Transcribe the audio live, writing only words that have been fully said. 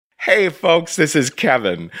Hey folks, this is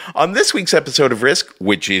Kevin. On this week's episode of Risk,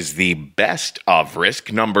 which is the best of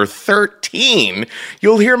Risk number 13,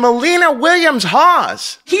 you'll hear Melina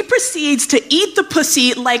Williams-Hawes. He proceeds to eat the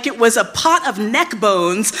pussy like it was a pot of neck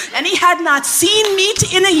bones, and he had not seen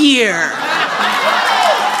meat in a year.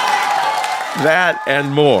 That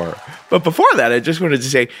and more. But before that, I just wanted to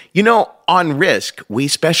say, on Risk, we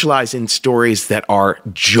specialize in stories that are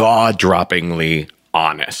jaw-droppingly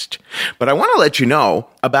honest. But I want to let you know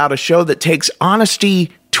about a show that takes honesty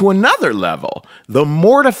to another level. The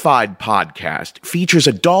Mortified podcast features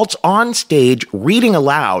adults on stage reading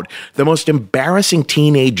aloud the most embarrassing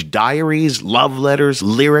teenage diaries, love letters,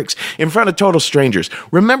 lyrics in front of total strangers.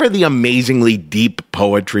 Remember the amazingly deep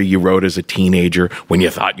poetry you wrote as a teenager when you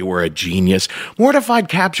thought you were a genius? Mortified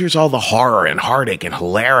captures all the horror and heartache and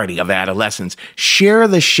hilarity of adolescence. Share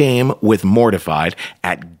the shame with Mortified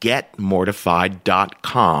at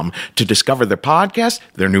getmortified.com to discover their podcast,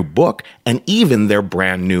 their new book, and even their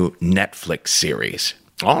brand new Netflix series.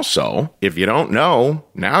 Also, if you don't know,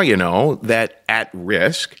 now you know that at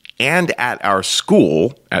Risk and at our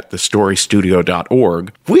school at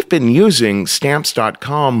thestorystudio.org, we've been using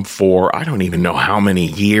Stamps.com for I don't even know how many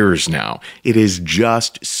years now. It is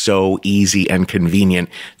just so easy and convenient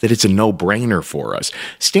that it's a no-brainer for us.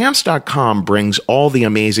 Stamps.com brings all the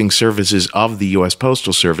amazing services of the U.S.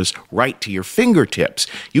 Postal Service right to your fingertips.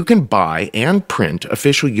 You can buy and print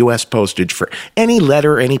official U.S. postage for any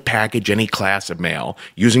letter, any package, any class of mail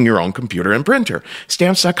using your own computer and printer.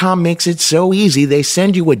 Stamps.com makes it so easy. They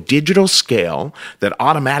send you a digital scale that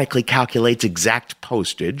automatically calculates exact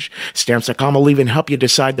postage. Stamps.com will even help you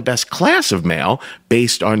decide the best class of mail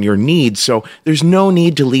based on your needs. So there's no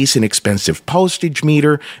need to lease an expensive postage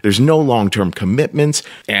meter. There's no long-term commitments.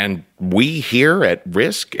 And we here at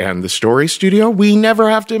Risk and the Story Studio, we never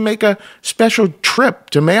have to make a special trip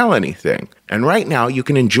to mail anything. And right now, you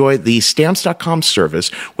can enjoy the Stamps.com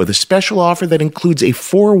service with a special offer that includes a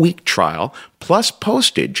 4-week trial, plus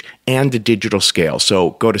postage and a digital scale.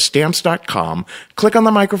 So go to Stamps.com, click on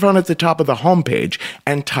the microphone at the top of the homepage,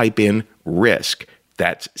 and type in RISK.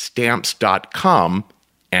 That's Stamps.com,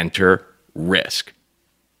 enter RISK.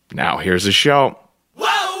 Now here's the show.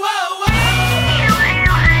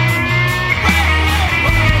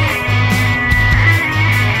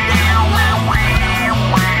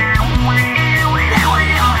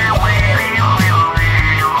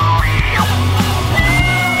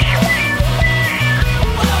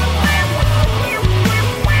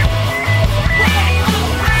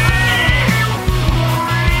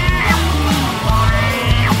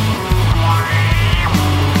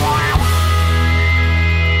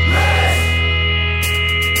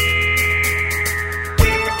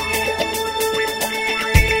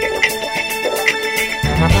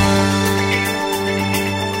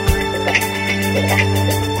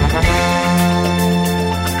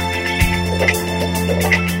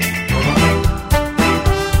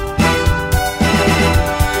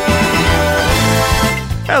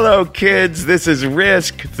 Hello, kids. This is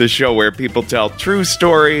Risk, the show where people tell true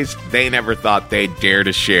stories they never thought they'd dare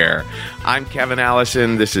to share. I'm Kevin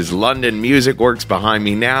Allison. This is London Music Works behind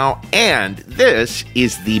me now, and this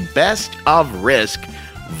is the Best of Risk,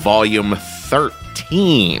 Volume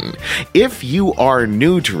 13. If you are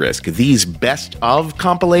new to Risk, these Best of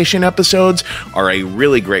compilation episodes are a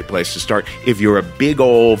really great place to start. If you're a big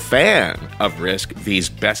old fan of Risk, these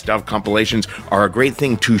Best of compilations are a great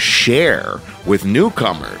thing to share with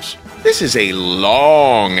newcomers. This is a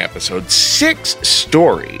long episode, 6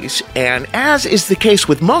 stories, and as is the case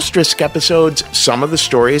with most Risk episodes, some of the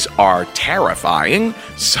stories are terrifying,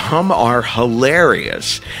 some are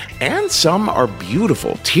hilarious, and some are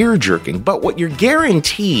beautiful, tear-jerking. But what you're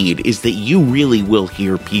guaranteed is that you really will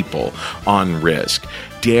hear people on Risk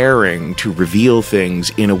daring to reveal things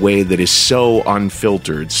in a way that is so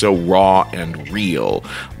unfiltered, so raw and real,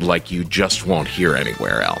 like you just won't hear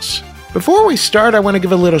anywhere else. Before we start, I want to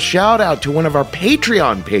give a little shout out to one of our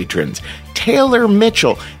Patreon patrons, Taylor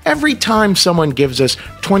Mitchell. Every time someone gives us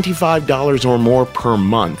 $25 or more per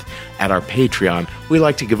month at our Patreon, we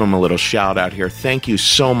like to give them a little shout out here. Thank you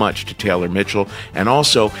so much to Taylor Mitchell. And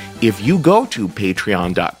also, if you go to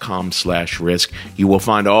patreon.com/risk, you will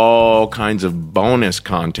find all kinds of bonus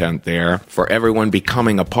content there for everyone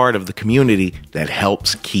becoming a part of the community that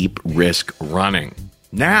helps keep Risk running.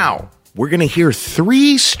 Now, we're going to hear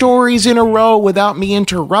 3 stories in a row without me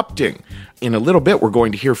interrupting. In a little bit, we're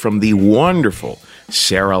going to hear from the wonderful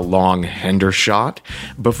Sarah Long Hendershot.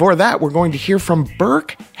 Before that, we're going to hear from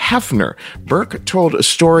Burke Hefner. Burke told a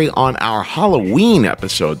story on our Halloween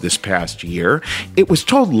episode this past year. It was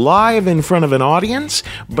told live in front of an audience,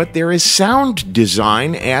 but there is sound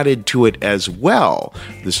design added to it as well.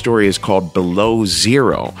 The story is called Below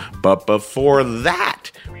Zero. But before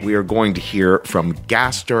that, we are going to hear from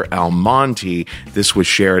Gastor Almonte. This was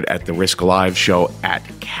shared at the Risk Live show at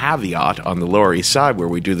Caveat on the Lower East Side, where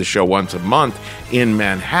we do the show once a month in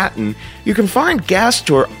Manhattan. You can find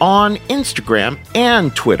Gastor on Instagram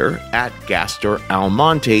and Twitter at Gastor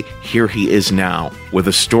Almonte. Here he is now with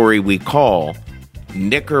a story we call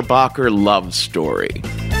Knickerbocker Love Story.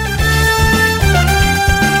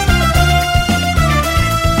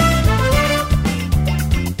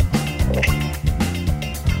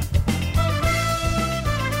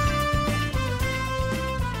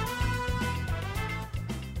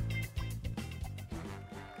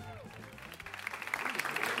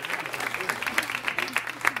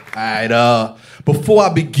 All right, before I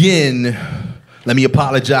begin, let me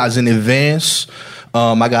apologize in advance.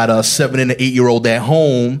 I got a 7 and an 8-year-old at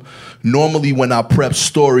home. Normally when I prep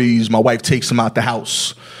stories, my wife takes them out the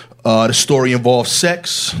house. The story involves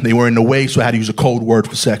sex. They were in the way, so I had to use a code word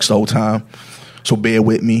for sex the whole time. So bear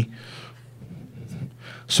with me.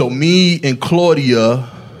 So me and Claudia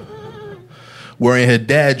were in her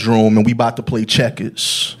dad's room, and we about to play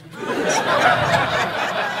checkers.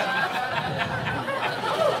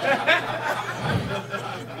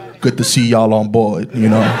 Good to see y'all on board, you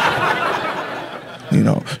know.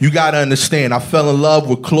 You gotta understand, I fell in love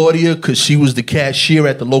with Claudia because she was the cashier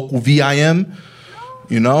at the local VIM.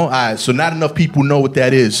 You know? All right, so not enough people know what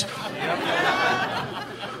that is.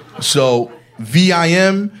 So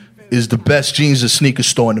VIM is the best jeans and sneaker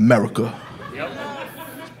store in America.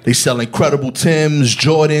 They sell incredible Timbs,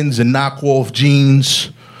 Jordans, and knockoff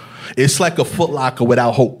jeans. It's like a Foot Locker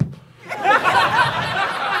without hope.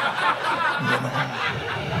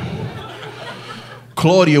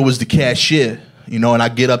 Claudia was the cashier, you know, and I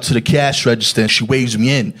get up to the cash register and she waves me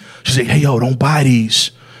in. She's like, hey, yo, don't buy these.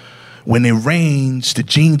 When it rains, the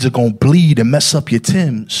jeans are going to bleed and mess up your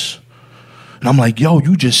Timbs. And I'm like, yo,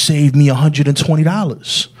 you just saved me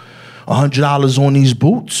 $120. $100 on these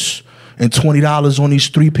boots and $20 on these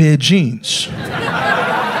 3 pair of jeans.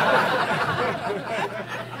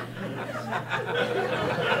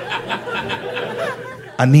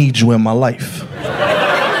 I need you in my life.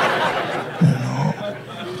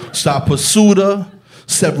 So I pursued her,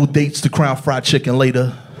 several dates to Crown Fried Chicken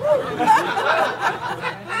later.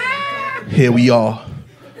 Here we are,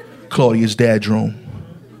 Claudia's dad's room.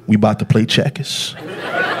 We about to play checkers.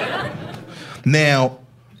 Now,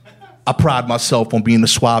 I pride myself on being a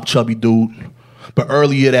suave, chubby dude. But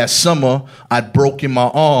earlier that summer, I'd broken my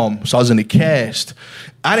arm, so I was in a cast.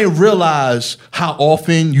 I didn't realize how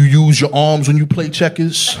often you use your arms when you play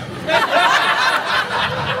checkers.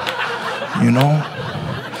 You know?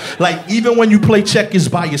 Like, even when you play checkers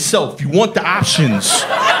by yourself, you want the options,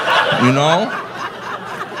 you know?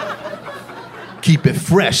 Keep it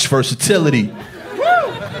fresh, versatility.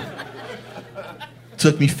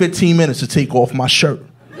 Took me 15 minutes to take off my shirt.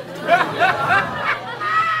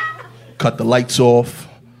 Cut the lights off,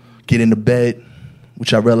 get into bed,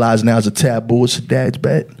 which I realize now is a taboo. It's a dad's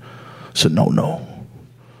bed. It's a no-no.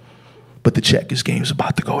 But the checkers game's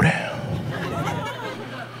about to go down.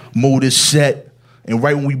 Mood is set. And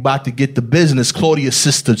right when we about to get to business, Claudia's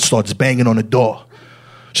sister starts banging on the door.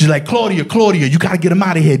 She's like, Claudia, you gotta get him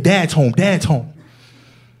out of here. Dad's home. And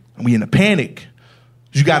we in a panic.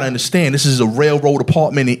 You gotta understand, this is a railroad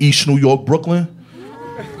apartment in East New York, Brooklyn.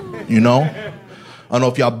 You know? I don't know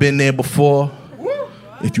if y'all been there before.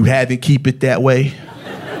 If you haven't, keep it that way.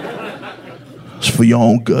 It's for your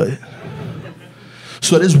own good.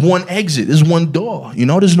 So there's one exit, there's one door. You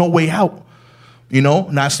know, there's no way out. You know?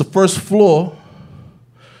 Now it's the first floor.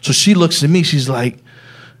 So she looks at me, she's like,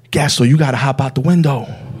 Gastor, you gotta hop out the window.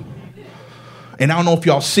 And I don't know if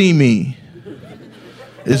y'all see me.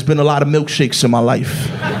 There's been a lot of milkshakes in my life.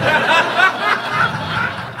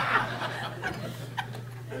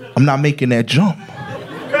 I'm not making that jump.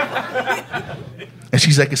 And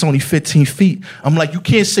she's like, it's only 15 feet. I'm like, you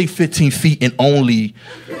can't say 15 feet and only.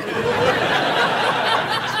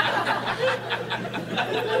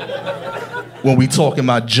 When we talking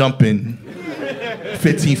about jumping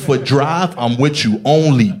 15-foot drive, I'm with you.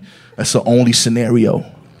 Only. That's the only scenario.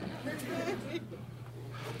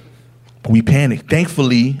 But we panicked.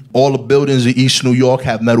 Thankfully, all the buildings in East New York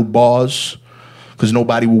have metal bars because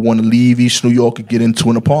nobody would want to leave East New York or get into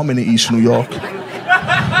an apartment in East New York.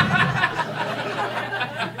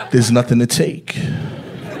 There's nothing to take.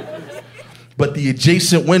 But the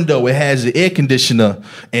adjacent window, it has an air conditioner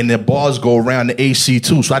and the bars go around the AC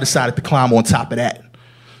too. So I decided to climb on top of that.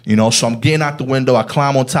 You know, so I'm getting out the window. I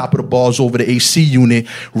climb on top of the bars over the AC unit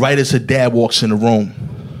right as her dad walks in the room.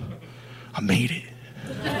 I made it.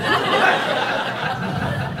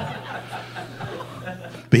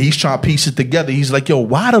 But he's trying to piece it together. He's like, yo,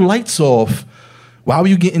 why are the lights off? Why were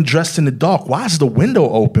you getting dressed in the dark? Why is the window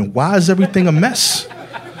open? Why is everything a mess?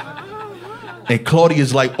 And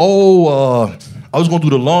Claudia's like, I was going to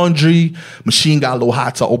do the laundry. Machine got a little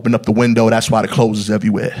hot, so I opened up the window. That's why the clothes is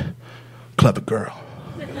everywhere. Clever girl.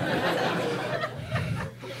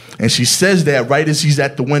 And she says that right as he's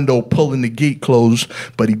at the window pulling the gate closed,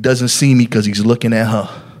 but he doesn't see me because he's looking at her.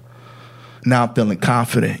 Now I'm feeling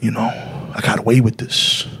confident, you know. I got away with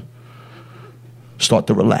this. Start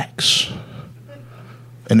to relax.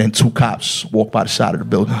 And then 2 cops walk by the side of the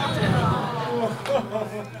building.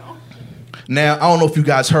 Now, I don't know if you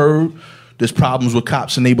guys heard, there's problems with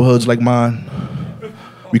cops in neighborhoods like mine.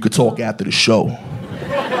 We could talk after the show.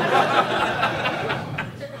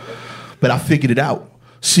 But I figured it out.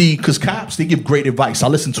 See, because cops, they give great advice. I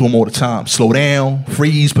listen to them all the time. Slow down,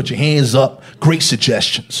 freeze, put your hands up. Great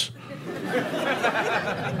suggestions.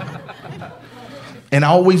 And I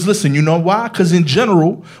always listen. You know why? Because in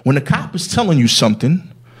general, when the cop is telling you something,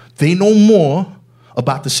 they know more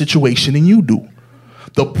about the situation than you do.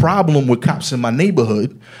 The problem with cops in my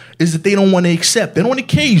neighborhood is that they don't want to accept that on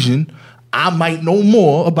occasion, I might know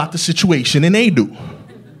more about the situation than they do.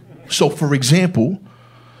 So, for example,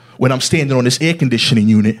 when I'm standing on this air conditioning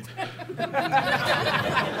unit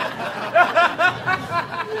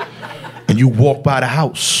and you walk by the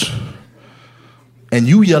house and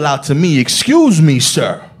you yell out to me, "Excuse me,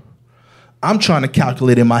 sir." I'm trying to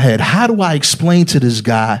calculate in my head, how do I explain to this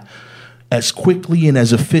guy as quickly and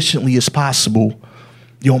as efficiently as possible,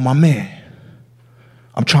 yo, my man,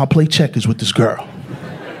 I'm trying to play checkers with this girl.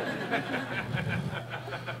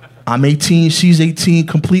 I'm 18, she's 18,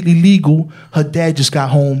 completely legal. Her dad just got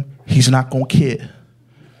home. He's not going to care.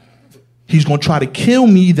 He's going to try to kill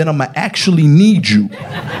me, then I'm going to actually need you.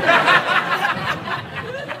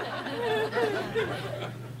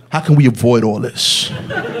 How can we avoid all this?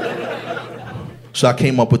 So I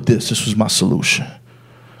came up with this. This was my solution.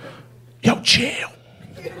 Yo, chill.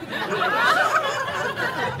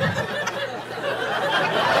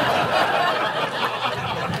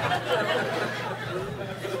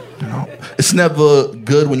 It's never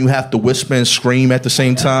good when you have to whisper and scream at the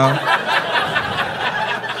same time.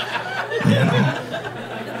 You know?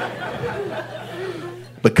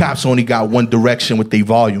 But cops only got one direction with their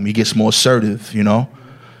volume. He gets more assertive, you know?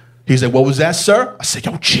 He's like, "What was that, sir?" I said,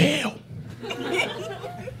 "Yo, chill."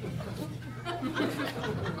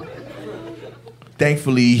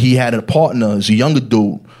 Thankfully, he had a partner. He's a younger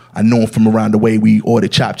dude. I knew him from around the way. We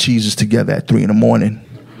ordered chopped cheeses together at 3 a.m.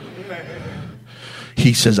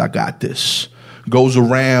 He says, "I got this." Goes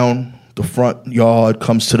around the front yard,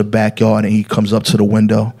 comes to the backyard, and he comes up to the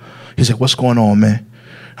window. He's like, "What's going on, man?"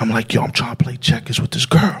 I'm like, "Yo, I'm trying to play checkers with this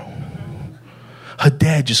girl. Her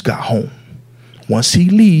dad just got home. Once he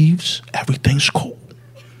leaves, everything's cool."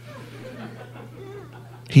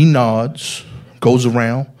 He nods, goes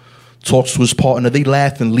around, talks to his partner. They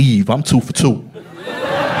laugh and leave. I'm 2 for 2.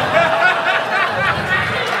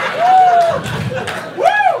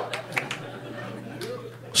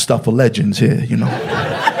 Stuff of legends here, you know.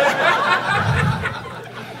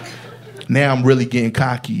 Now I'm really getting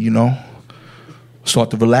cocky, you know. Start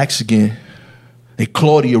to relax again. And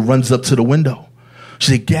Claudia runs up to the window.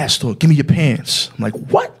 She's like, "Gastor, give me your pants." I'm like,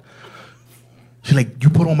 "What?" She's like, "You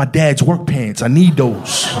put on my dad's work pants. I need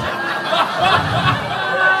those."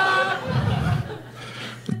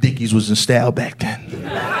 Dickies was in style back then.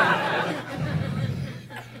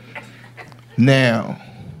 Now,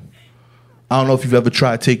 I don't know if you've ever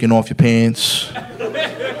tried taking off your pants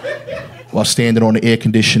while standing on the air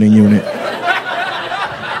conditioning unit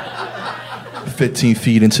 15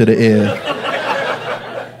 feet into the air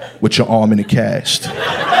with your arm in a cast.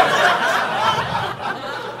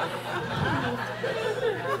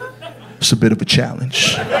 It's a bit of a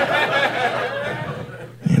challenge.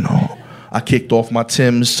 You know, I kicked off my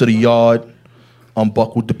Timbs to the yard,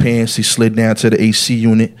 unbuckled the pants, they slid down to the AC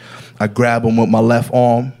unit. I grab them with my left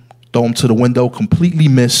arm, throw them to the window, completely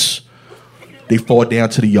miss. They fall down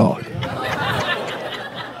to the yard.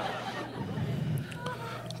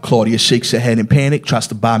 Claudia shakes her head in panic, tries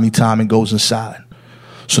to buy me time, and goes inside.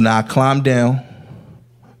 So now I climb down.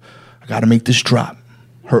 I got to make this drop.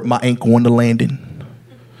 Hurt my ankle on the landing.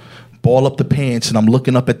 Ball up the pants, and I'm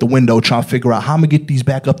looking up at the window trying to figure out how I'm going to get these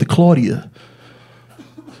back up to Claudia.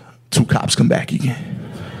 2 cops come back again.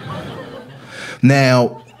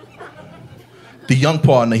 Now, the young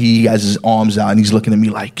partner, he has his arms out, and he's looking at me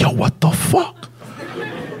like, "Yo, what the fuck?"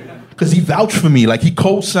 Because he vouched for me, like he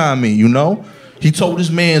co-signed me, you know? He told his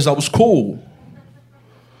mans I was cool.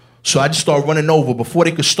 So I just started running over before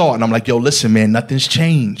they could start. And I'm like, yo, listen, man, nothing's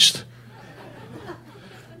changed.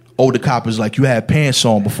 Older cop is like, you had pants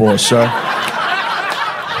on before, sir.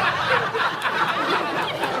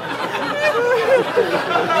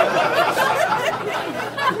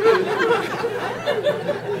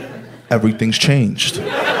 Everything's changed.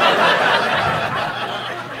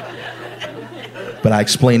 But I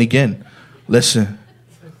explain again. Listen,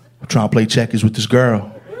 I'm trying to play checkers with this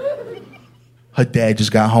girl. Her dad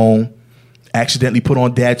just got home, accidentally put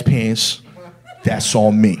on dad's pants. That's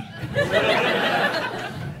on me.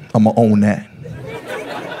 I'ma own that.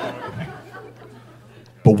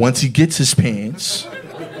 But once he gets his pants,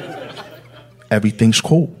 everything's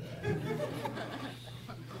cool.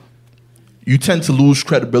 You tend to lose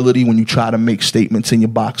credibility when you try to make statements in your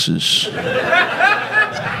boxes.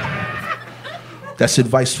 That's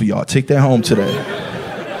advice for y'all. Take that home today.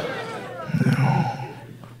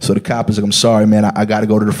 So the cop is like, I'm sorry, man. I got to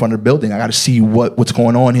go to the front of the building. I got to see what's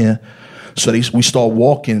going on here. So we start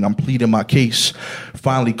walking, and I'm pleading my case.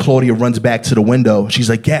 Finally, Claudia runs back to the window. She's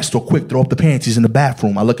like, Gaston, quick, throw up the pants. He's in the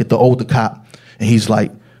bathroom. I look at the older cop, and he's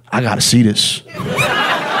like, I got to see this.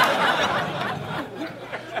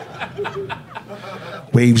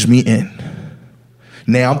 Waves me in.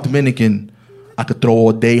 Now, I'm Dominican. I could throw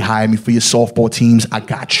all day, hire me for your softball teams. I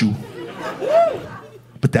got you.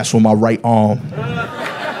 But that's with my right arm.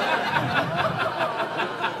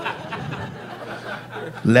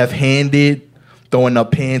 Left-handed, throwing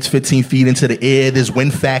up pants 15 feet into the air. There's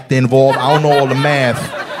wind factor involved. I don't know all the math.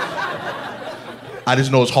 I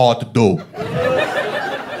just know it's hard to do.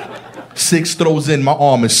 6 throws in, my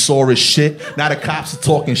arm is sore as shit. Now the cops are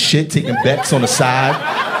talking shit, taking bets on the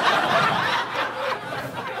side.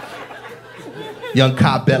 Young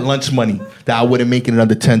cop bet lunch money that I wouldn't make it in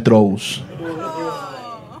under 10 throws.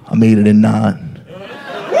 I made it in 9.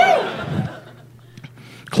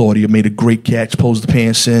 Claudia made a great catch, pulls the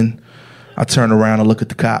pants in. I turn around and look at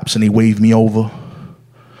the cops, and they wave me over.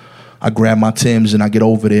 I grab my Timbs, and I get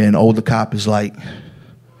over there, and the older cop is like,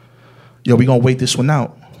 yo, we gonna wait this one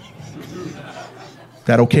out.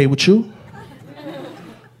 That okay with you?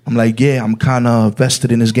 I'm like, yeah, I'm kind of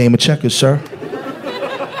vested in this game of checkers, sir.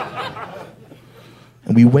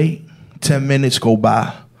 And we wait. 10 minutes go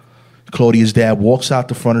by. Claudia's dad walks out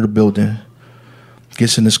the front of the building,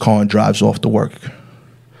 gets in his car, and drives off to work.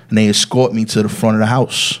 And they escort me to the front of the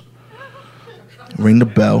house. Ring the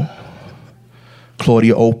bell.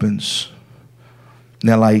 Claudia opens. And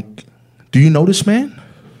they're like, do you know this man?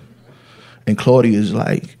 And Claudia is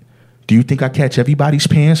like, do you think I catch everybody's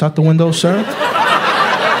pants out the window, sir?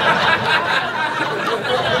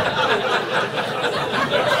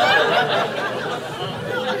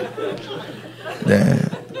 Then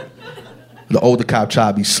the older cop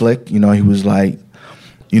tried to be slick. You know, he was like,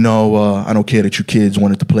 I don't care that you kids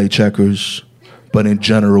wanted to play checkers, but in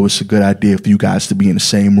general, it's a good idea for you guys to be in the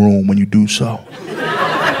same room when you do so.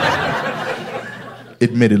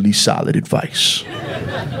 Admittedly, solid advice.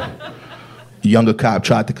 The younger cop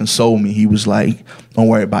tried to console me. He was like, don't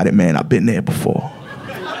worry about it, man. I've been there before.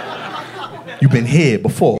 You've been here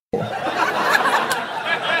before.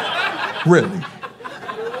 Really?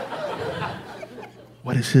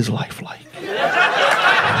 What is his life like?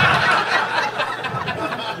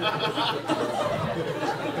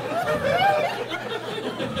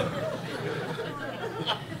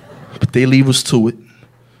 But they leave us to it.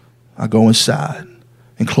 I go inside,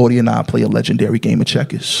 and Claudia and I play a legendary game of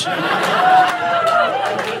checkers.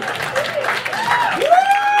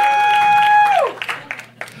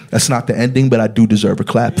 That's not the ending, but I do deserve a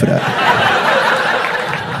clap for that.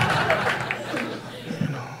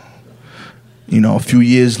 A few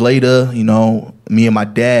years later, me and my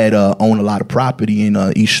dad own a lot of property in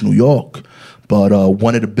East New York, but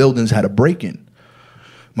one of the buildings had a break-in.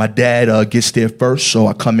 My dad gets there first, so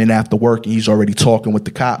I come in after work, and he's already talking with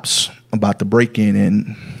the cops about the break-in,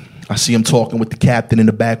 and I see him talking with the captain in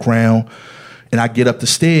the background, and I get up the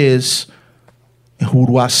stairs, and who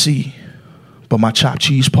do I see but my chopped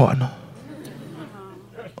cheese partner?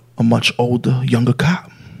 A much older, younger cop.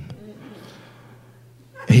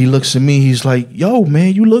 And he looks at me, he's like, yo,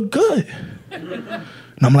 man, you look good. And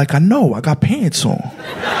I'm like, I know, I got pants on.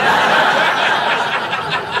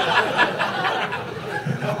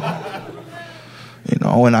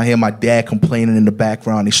 And I hear my dad complaining in the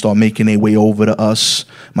background. They start making their way over to us.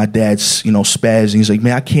 My dad's, spazzing. He's like,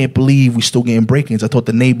 man, I can't believe we still getting break-ins. I thought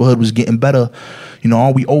the neighborhood was getting better.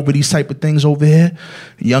 Are we over these type of things over here?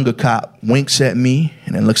 The younger cop winks at me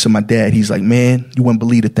and then looks at my dad. He's like, man, you wouldn't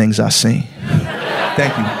believe the things I seen.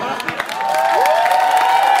 Thank you.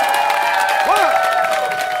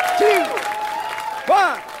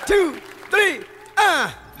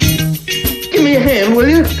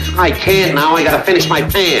 I can't now. I gotta finish my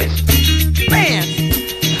pants.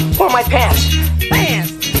 Pants! Where are my pants?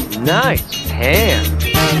 Pants! Nice pants.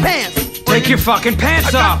 Pants! Take your fucking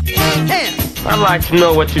pants off! Pants! I'd like to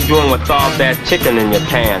know what you're doing with all that chicken in your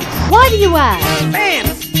pants. Why do you ask?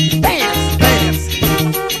 Pants! Pants! Pants!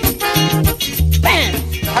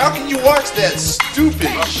 Pants! How can you watch that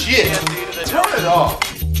stupid shit? Turn it off.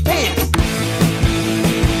 Pants!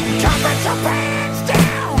 Come put your pants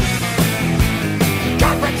down!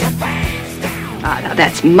 Come put your pants down! Ah, now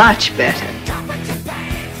that's much better. Come put your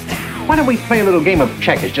pants down! Why don't we play a little game of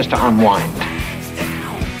checkers just to unwind?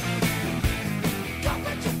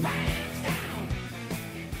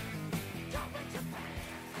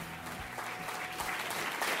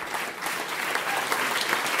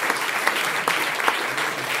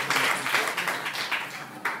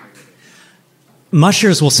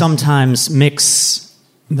 Mushers will sometimes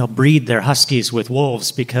they'll breed their huskies with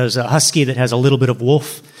wolves because a husky that has a little bit of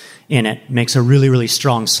wolf in it makes a really, really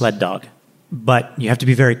strong sled dog. But you have to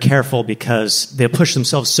be very careful because they'll push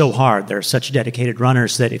themselves so hard. They're such dedicated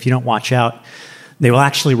runners that if you don't watch out, they will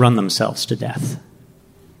actually run themselves to death.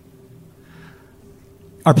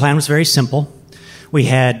 Our plan was very simple. We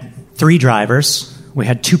had 3 drivers. We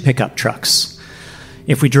had 2 pickup trucks.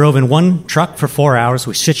 If we drove in one truck for 4 hours,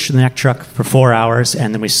 we switched to the next truck for 4 hours,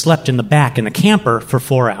 and then we slept in the back in the camper for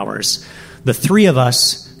 4 hours. The 3 of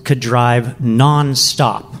us could drive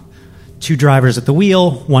non-stop. 2 drivers at the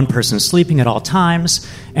wheel, 1 person sleeping at all times,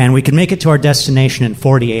 and we could make it to our destination in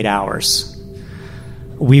 48 hours.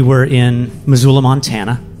 We were in Missoula,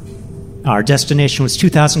 Montana. Our destination was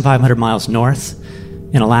 2,500 miles north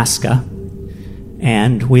in Alaska,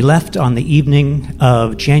 and we left on the evening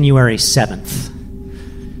of January 7th.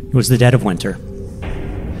 It was the dead of winter.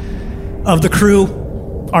 Of the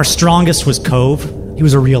crew, our strongest was Cove. He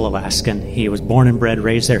was a real Alaskan. He was born and bred,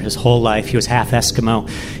 raised there his whole life. He was half Eskimo.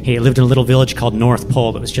 He lived in a little village called North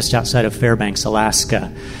Pole that was just outside of Fairbanks,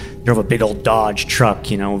 Alaska. Drove a big old Dodge truck,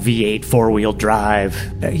 V8 four-wheel drive.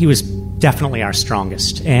 He was definitely our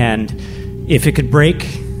strongest. And if it could break,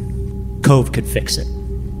 Cove could fix it.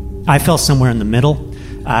 I fell somewhere in the middle.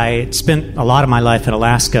 I spent a lot of my life in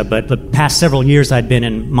Alaska, but the past several years I'd been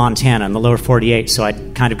in Montana in the lower 48, so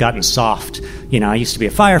I'd kind of gotten soft. I used to be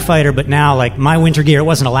a firefighter, but now, my winter gear, it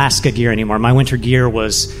wasn't Alaska gear anymore. My winter gear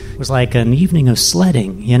was like an evening of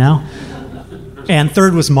sledding, And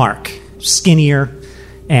third was Mark, skinnier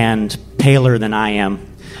and paler than I am.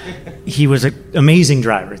 He was an amazing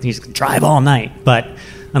driver. He could drive all night, but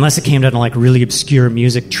unless it came down to, really obscure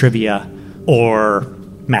music trivia or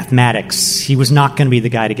mathematics, he was not going to be the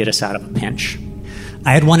guy to get us out of a pinch.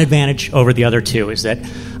 I had one advantage over the other 2, is that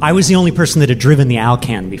I was the only person that had driven the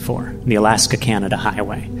Alcan before, the Alaska-Canada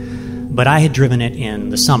Highway. But I had driven it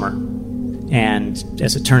in the summer. And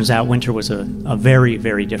as it turns out, winter was a very,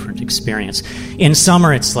 very different experience. In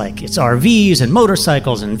summer, it's RVs and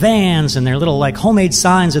motorcycles and vans, and they're little homemade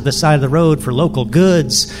signs at the side of the road for local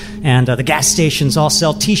goods. And the gas stations all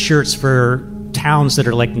sell T-shirts for towns that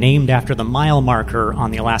are named after the mile marker on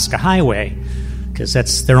the Alaska Highway, because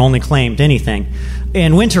that's their only claim to anything.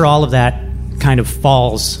 In winter, all of that kind of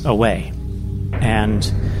falls away. And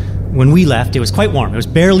when we left, it was quite warm. It was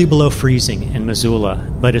barely below freezing in Missoula,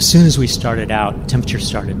 but as soon as we started out, temperature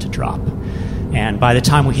started to drop. And by the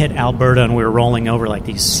time we hit Alberta and we were rolling over like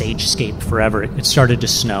these Sagescape forever, it started to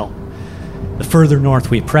snow. The further north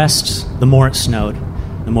we pressed, the more it snowed,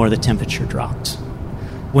 the more the temperature dropped.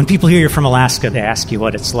 When people hear you're from Alaska, they ask you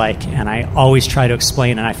what it's like, and I always try to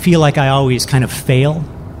explain, and I feel like I always kind of fail.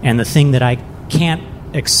 And the thing that I can't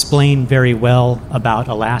explain very well about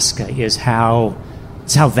Alaska is how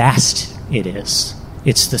vast it is.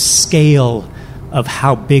 It's the scale of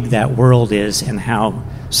how big that world is and how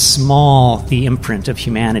small the imprint of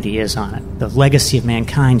humanity is on it. The legacy of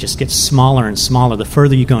mankind just gets smaller and smaller. The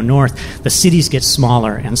further you go north, the cities get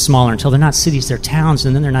smaller and smaller until they're not cities, they're towns,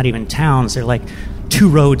 and then they're not even towns. They're like 2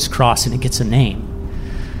 roads cross and it gets a name.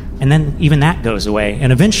 And then even that goes away.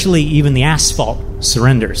 And eventually even the asphalt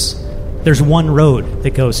surrenders. There's 1 road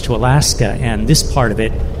that goes to Alaska, and this part of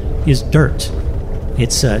it is dirt.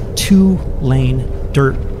 It's a 2-lane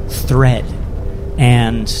dirt thread.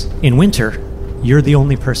 And in winter, you're the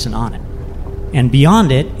only person on it. And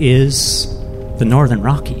beyond it is the Northern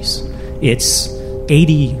Rockies. It's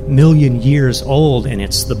 80 million years old, and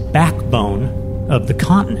it's the backbone of the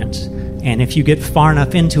continent. And if you get far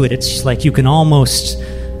enough into it, it's like you can almost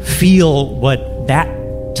feel what that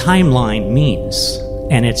timeline means.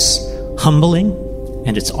 And it's humbling,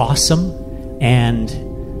 and it's awesome, and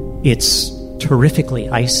it's terrifically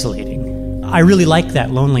isolating. I really like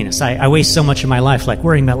that loneliness. I waste so much of my life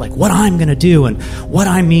worrying about what I'm going to do and what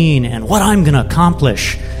I mean and what I'm going to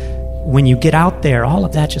accomplish. when you get out there, all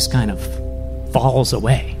of that just kind of falls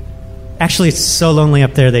away. Actually, it's so lonely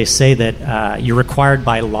up there, they say that you're required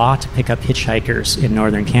by law to pick up hitchhikers in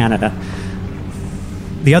northern Canada.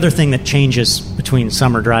 The other thing that changes between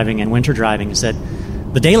summer driving and winter driving is that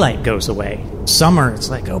the daylight goes away. Summer, it's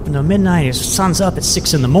like open to midnight, the sun's up at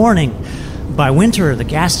 6 in the morning. By winter, the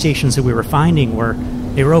gas stations that we were finding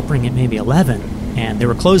they were opening at maybe 11, and they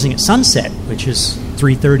were closing at sunset, which is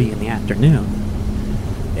 3:30 in the afternoon.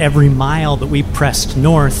 Every mile that we pressed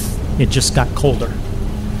north, it just got colder.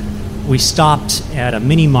 We stopped at a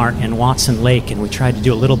mini-mart in Watson Lake, and we tried to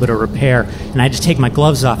do a little bit of repair, and I had to take my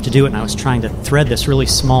gloves off to do it, and I was trying to thread this really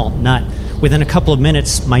small nut. Within a couple of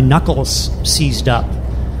minutes, my knuckles seized up.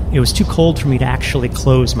 It was too cold for me to actually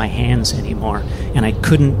close my hands anymore, and I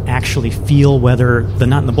couldn't actually feel whether the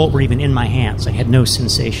nut and the bolt were even in my hands. I had no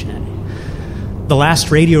sensation in it. The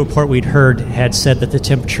last radio report we'd heard had said that the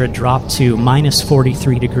temperature had dropped to minus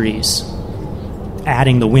 43 degrees.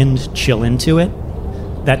 Adding the wind chill into it,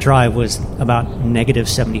 that drive was about negative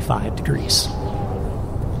 75 degrees.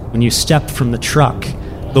 When you stepped from the truck,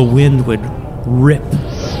 the wind would rip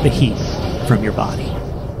the heat from your body.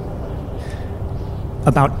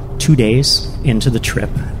 About 2 days into the trip,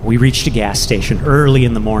 we reached a gas station early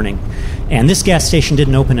in the morning, and this gas station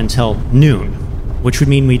didn't open until noon, which would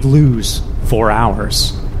mean we'd lose 4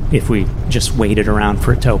 hours if we just waited around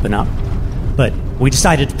for it to open up. But we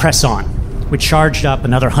decided to press on. We charged up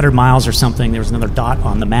another 100 miles or something. There was another dot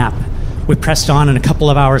on the map. We pressed on, and a couple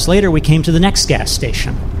of hours later, we came to the next gas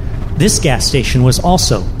station. This gas station was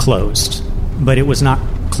also closed, but it was not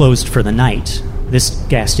closed for the night. This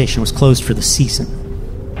gas station was closed for the season.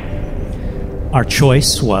 Our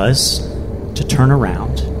choice was to turn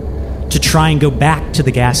around, to try and go back to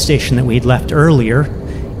the gas station that we had left earlier.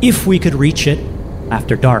 If we could reach it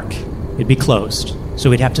after dark, it'd be closed, so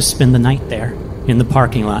we'd have to spend the night there in the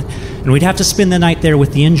parking lot. And we'd have to spend the night there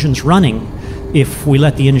with the engines running. If we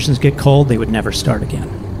let the engines get cold, they would never start again.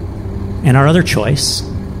 And our other choice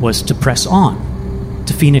was to press on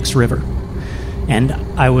to Phoenix River. And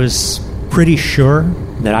I was pretty sure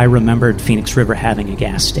that I remembered Phoenix River having a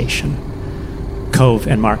gas station. Cove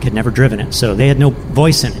and Mark had never driven it, so they had no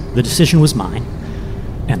voice in it. The decision was mine,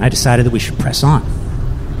 and I decided that we should press on.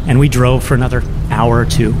 And we drove for another hour or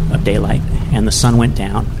two of daylight, and the sun went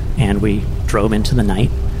down, and we drove into the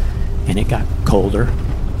night, and it got colder.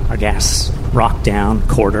 Our gas rocked down,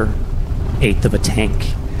 quarter, eighth of a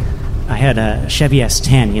tank. I had a Chevy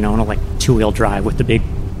S10, like two-wheel drive with the big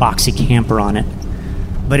boxy camper on it.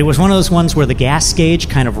 But it was one of those ones where the gas gauge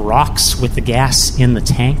kind of rocks with the gas in the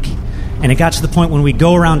tank. And it got to the point when we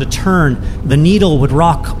go around a turn, the needle would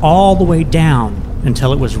rock all the way down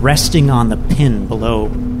until it was resting on the pin below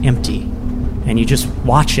empty. And you just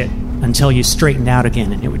watch it until you straightened out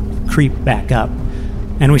again, and it would creep back up.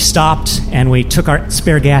 And we stopped, and we took our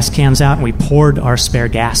spare gas cans out, and we poured our spare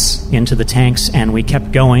gas into the tanks, and we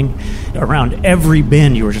kept going. Around every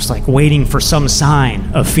bend, you were just like waiting for some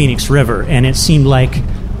sign of Phoenix River, and it seemed like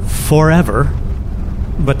forever,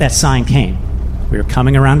 but that sign came. We were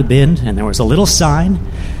coming around a bend, and there was a little sign,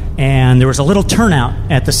 and there was a little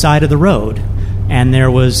turnout at the side of the road, and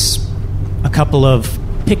there was a couple of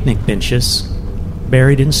picnic benches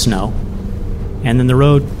buried in snow, and then the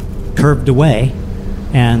road curved away,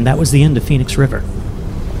 and that was the end of Phoenix River.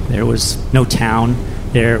 There was no town,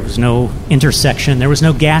 there was no intersection, there was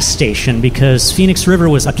no gas station, because Phoenix River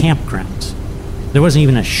was a campground. There wasn't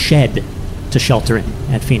even a shed to shelter in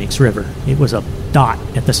at Phoenix River. It was a dot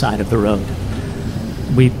at the side of the road.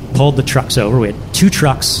 We pulled the trucks over. We had 2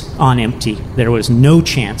 trucks on empty. There was no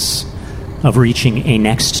chance of reaching a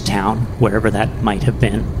next town, wherever that might have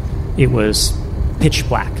been. It was pitch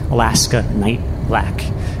black, Alaska night black,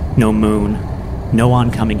 no moon, no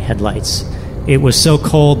oncoming headlights. It was so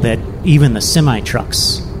cold that even the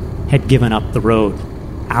semi-trucks had given up the road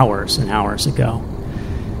hours and hours ago.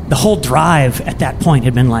 The whole drive at that point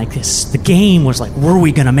had been like this. The game was like, were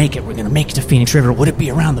we going to make it? We're going to make it to Phoenix River. Would it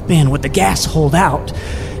be around the bend? Would the gas hold out?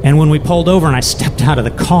 And when we pulled over and I stepped out of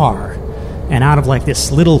the car and out of like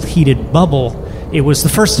this little heated bubble, it was the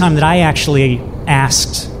first time that I actually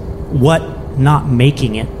asked what not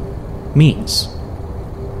making it means.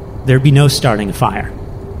 There'd be no starting a fire.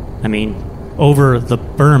 I mean, over the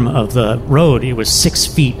berm of the road, it was 6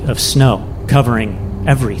 feet of snow covering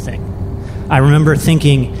everything. I remember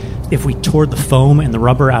thinking, if we tore the foam and the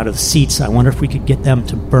rubber out of the seats, I wonder if we could get them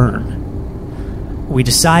to burn. We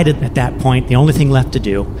decided at that point the only thing left to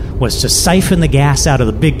do was to siphon the gas out of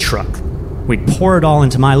the big truck. We'd pour it all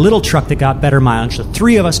into my little truck that got better mileage. The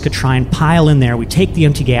 3 of us could try and pile in there. We'd take the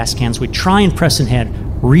empty gas cans. We'd try and press ahead,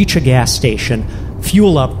 reach a gas station,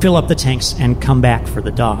 fuel up, fill up the tanks, and come back for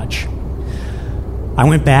the Dodge. I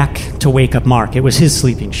went back to wake up Mark. It was his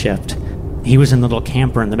sleeping shift. He was in the little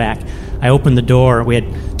camper in the back. I opened the door. We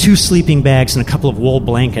had 2 sleeping bags and a couple of wool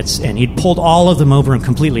blankets, and he'd pulled all of them over and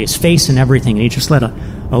completely, his face and everything, and he just let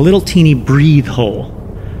a little teeny breathe hole.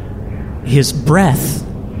 His breath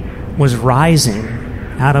was rising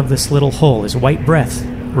out of this little hole. His white breath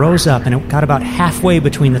rose up, and it got about halfway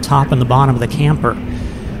between the top and the bottom of the camper,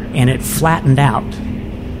 and it flattened out.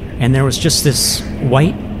 And there was just this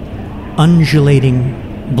white,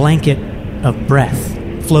 undulating blanket of breath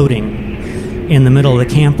floating in the middle of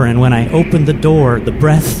the camper. And when I opened the door, the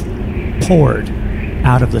breath poured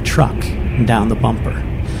out of the truck and down the bumper.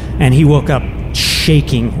 And he woke up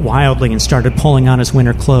shaking wildly and started pulling on his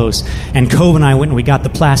winter clothes. And Cove and I went and we got the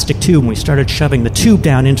plastic tube and we started shoving the tube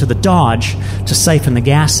down into the Dodge to siphon the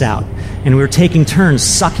gas out. And we were taking turns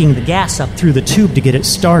sucking the gas up through the tube to get it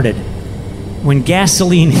started. When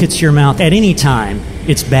gasoline hits your mouth at any time,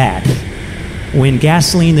 it's bad. When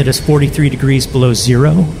gasoline that is 43 degrees below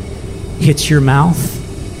zero hits your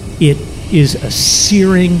mouth, it is a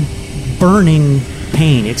searing, burning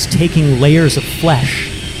pain. It's taking layers of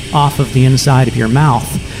flesh off of the inside of your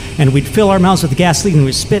mouth. And we'd fill our mouths with the gasoline and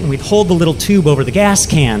we'd spit and we'd hold the little tube over the gas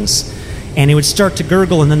cans and it would start to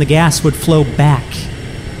gurgle and then the gas would flow back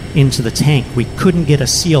into the tank. We couldn't get a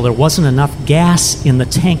seal. There wasn't enough gas in the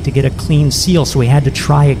tank to get a clean seal, so we had to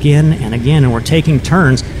try again and again, and we're taking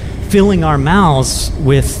turns filling our mouths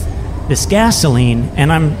with this gasoline,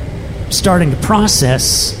 and I'm starting to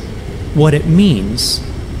process what it means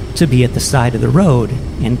to be at the side of the road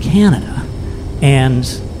in Canada. And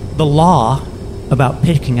the law about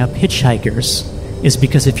picking up hitchhikers is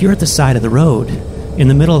because if you're at the side of the road in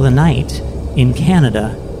the middle of the night in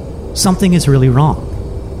Canada, something is really wrong.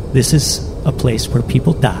 This is a place where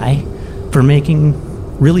people die for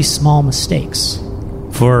making really small mistakes,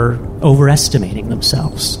 for overestimating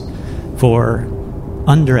themselves, for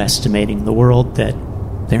underestimating the world that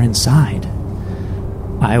they're inside.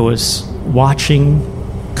 I was watching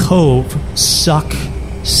Cove suck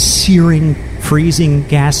searing, freezing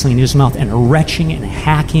gasoline in his mouth and retching and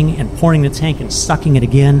hacking and pouring the tank and sucking it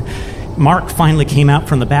again. Mark finally came out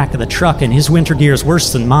from the back of the truck, and his winter gear is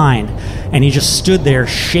worse than mine, and he just stood there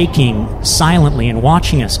shaking silently and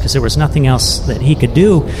watching us because there was nothing else that he could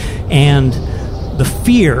do. And the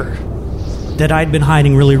fear that I'd been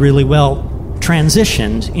hiding really, really well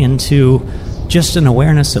transitioned into just an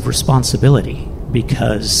awareness of responsibility,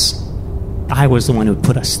 because I was the one who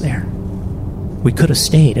put us there. We could have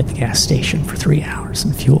stayed at the gas station for 3 hours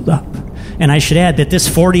and fueled up. And I should add that this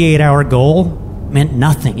 48-hour goal meant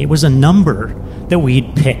nothing. It was a number that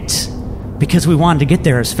we'd picked because we wanted to get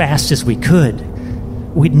there as fast as we could.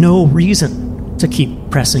 We'd no reason to keep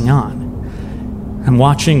pressing on. I'm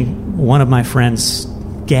watching one of my friends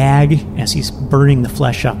gag as he's burning the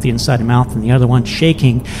flesh off the inside of the mouth and the other one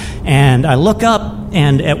shaking. And I look up,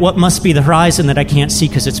 and at what must be the horizon that I can't see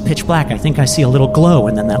because it's pitch black, I think I see a little glow,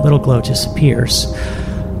 and then that little glow disappears.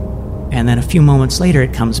 And then a few moments later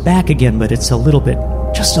it comes back again, but it's just a little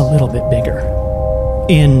bit bigger.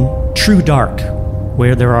 In true dark,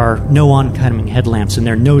 where there are no oncoming headlamps and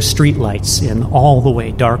there are no street lights, in all the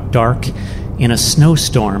way dark, in a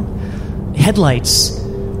snowstorm, headlights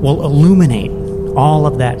will illuminate all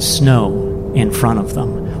of that snow in front of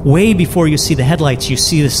them. Way before you see the headlights, you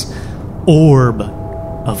see this orb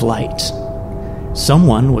of light.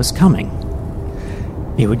 Someone was coming.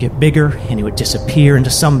 It would get bigger, and it would disappear into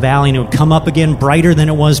some valley, and it would come up again brighter than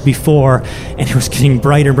it was before, and it was getting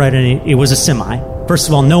brighter and brighter, and it was a semi. First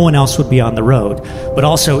of all, no one else would be on the road, but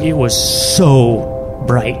also it was so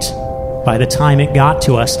bright by the time it got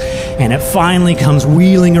to us, and it finally comes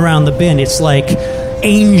wheeling around the bend. It's like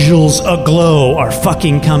angels aglow are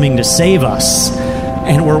fucking coming to save us.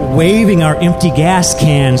 And we're waving our empty gas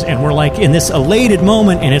cans, and we're like in this elated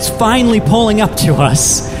moment, and it's finally pulling up to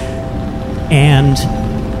us. And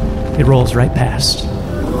it rolls right past.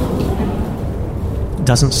 It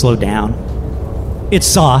doesn't slow down. It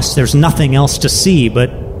saw us. There's nothing else to see but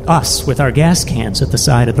us with our gas cans at the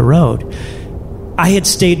side of the road. I had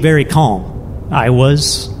stayed very calm. I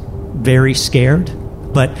was very scared,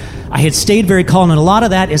 but I had stayed very calm, and a lot of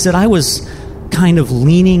that is that I was kind of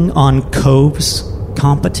leaning on Cove's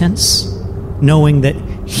competence, knowing that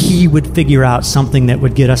he would figure out something that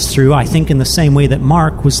would get us through, I think in the same way that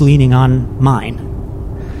Mark was leaning on mine.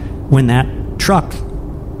 When that truck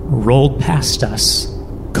rolled past us,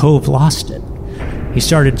 Cove lost it. He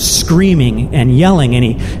started screaming and yelling, and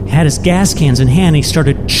he had his gas cans in hand. He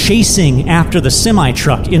started chasing after the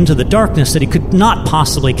semi-truck into the darkness that he could not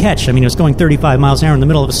possibly catch. I mean, it was going 35 miles an hour in the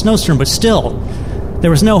middle of a snowstorm, but still, There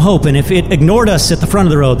was no hope, and if it ignored us at the front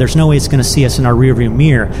of the road, there's no way it's going to see us in our rearview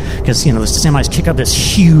mirror, because, the semis kick up this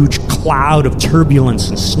huge cloud of turbulence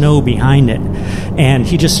and snow behind it. And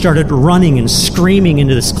he just started running and screaming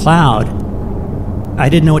into this cloud. I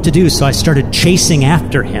didn't know what to do, so I started chasing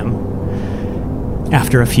after him.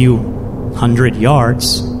 After a few 100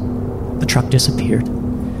 yards, the truck disappeared,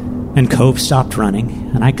 and Cove stopped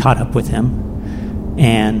running, and I caught up with him.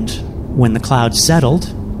 And when the cloud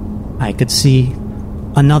settled, I could see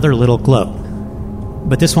another little glow.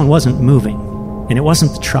 But this one wasn't moving, and it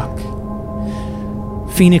wasn't the truck.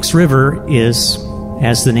 Phoenix River is,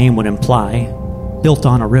 as the name would imply, built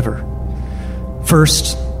on a river.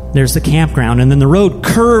 First, there's the campground, and then the road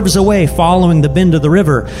curves away following the bend of the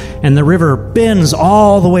river, and the river bends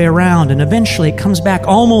all the way around, and eventually it comes back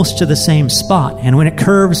almost to the same spot. And when it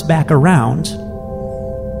curves back around,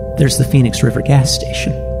 there's the Phoenix River gas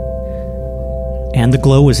station. And the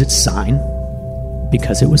glow was its sign,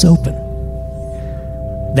 because it was open.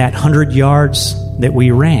 That 100 yards that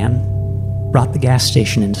we ran brought the gas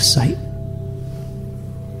station into sight.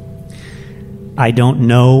 I don't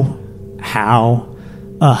know how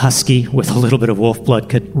a husky with a little bit of wolf blood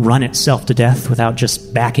could run itself to death without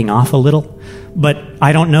just backing off a little, but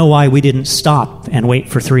I don't know why we didn't stop and wait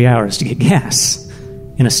for 3 hours to get gas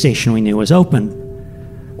in a station we knew was open.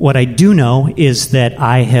 What I do know is that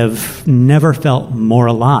I have never felt more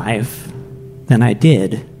alive than I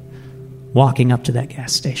did walking up to that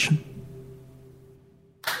gas station.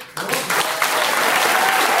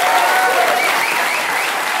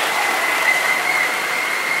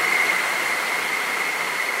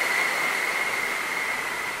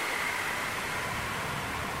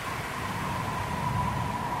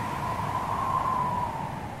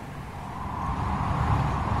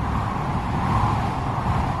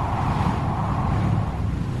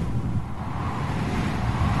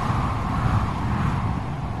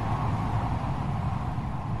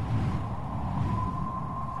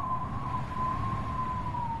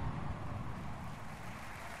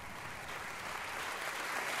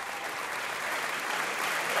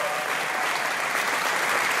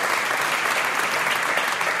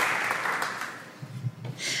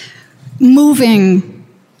 Moving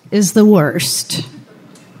is the worst.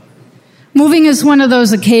 Moving is one of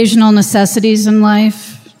those occasional necessities in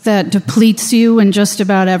life that depletes you in just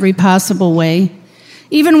about every possible way.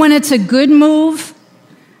 Even when it's a good move,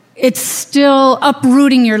 it's still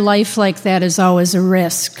uprooting your life like that is always a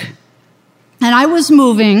risk. And I was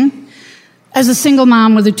moving as a single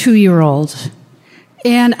mom with a 2-year-old.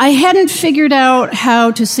 And I hadn't figured out how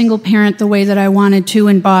to single parent the way that I wanted to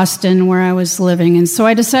in Boston, where I was living. And so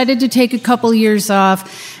I decided to take a couple years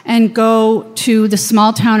off and go to the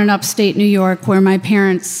small town in upstate New York where my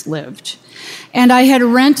parents lived. And I had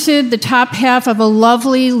rented the top half of a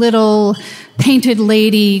lovely little painted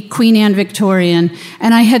lady, Queen Anne Victorian,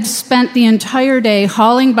 and I had spent the entire day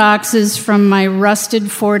hauling boxes from my rusted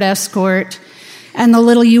Ford Escort and the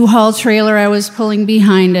little U-Haul trailer I was pulling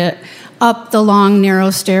behind it up the long,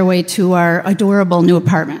 narrow stairway to our adorable new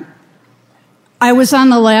apartment. I was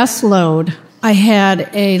on the last load. I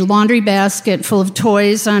had a laundry basket full of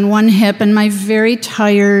toys on one hip and my very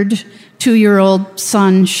tired 2-year-old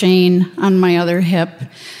son, Shane, on my other hip.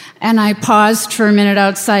 And I paused for a minute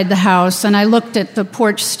outside the house, and I looked at the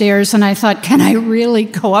porch stairs, and I thought, can I really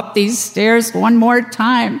go up these stairs one more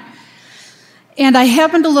time? And I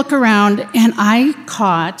happened to look around, and I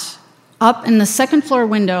caught, up in the second floor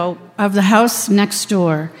window of the house next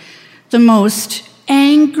door, the most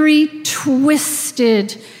angry,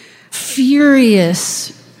 twisted,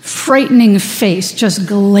 furious, frightening face just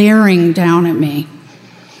glaring down at me.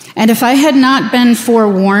 And if I had not been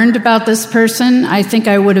forewarned about this person, I think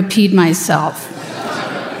I would have peed myself.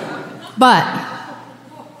 But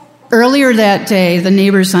earlier that day, the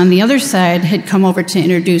neighbors on the other side had come over to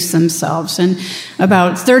introduce themselves. And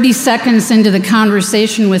about 30 seconds into the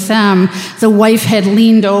conversation with them, the wife had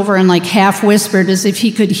leaned over and half whispered as if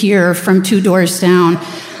he could hear from 2 doors down,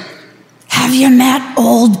 "Have you met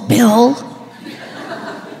old Bill?"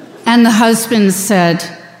 And the husband said,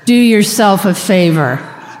 "Do yourself a favor.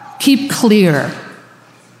 Keep clear."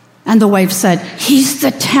 And the wife said, "He's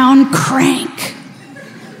the town crank."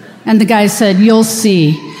 And the guy said, "You'll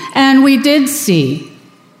see." And we did see.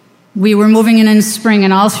 We were moving in spring,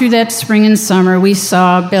 and all through that spring and summer, we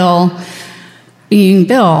saw Bill being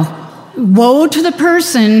Bill. Woe to the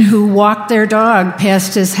person who walked their dog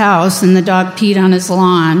past his house and the dog peed on his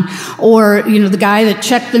lawn, or, the guy that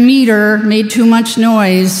checked the meter made too much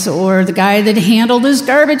noise, or the guy that handled his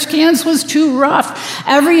garbage cans was too rough.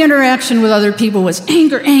 Every interaction with other people was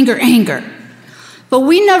anger, anger, anger. But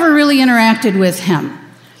we never really interacted with him.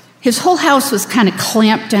 His whole house was kind of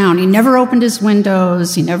clamped down. He never opened his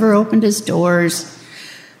windows. He never opened his doors.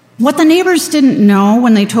 What the neighbors didn't know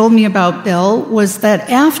when they told me about Bill was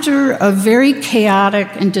that after a very chaotic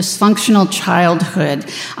and dysfunctional childhood,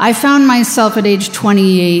 I found myself at age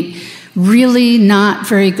 28 really not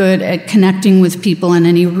very good at connecting with people in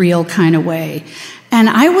any real kind of way. And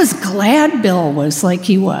I was glad Bill was like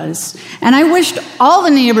he was. And I wished all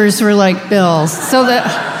the neighbors were like Bill so that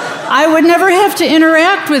I would never have to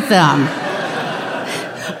interact with them.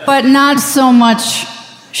 But not so much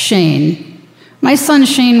Shane. My son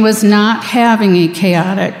Shane was not having a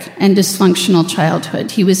chaotic and dysfunctional childhood.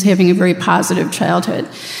 He was having a very positive childhood.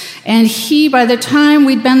 And by the time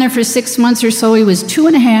we'd been there for 6 months or so, he was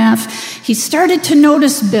 2.5, he started to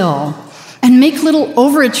notice Bill and make little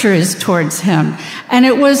overtures towards him. And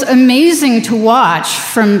it was amazing to watch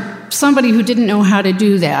from somebody who didn't know how to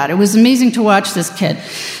do that. It was amazing to watch this kid.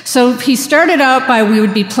 So he started out by, we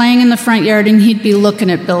would be playing in the front yard and he'd be looking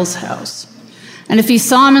at Bill's house. And if he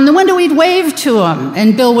saw him in the window, he'd wave to him.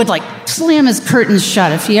 And Bill would slam his curtains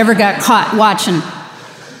shut if he ever got caught watching.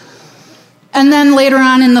 And then later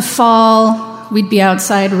on in the fall, we'd be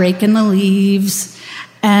outside raking the leaves.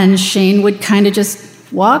 And Shane would kind of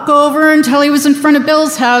just walk over until he was in front of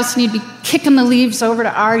Bill's house. And he'd be kicking the leaves over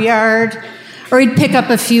to our yard. Or he'd pick up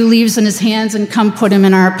a few leaves in his hands and come put them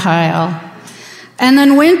in our pile. And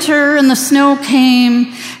then winter and the snow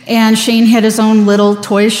came, and Shane had his own little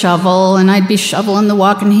toy shovel, and I'd be shoveling the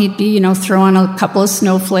walk, and he'd be, throwing a couple of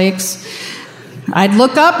snowflakes. I'd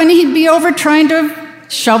look up, and he'd be over trying to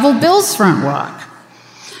shovel Bill's front walk.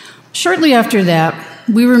 Shortly after that,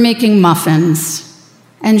 we were making muffins,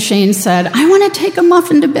 and Shane said, I want to take a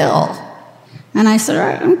muffin to Bill. And I said, all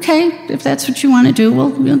right, okay, if that's what you want to do,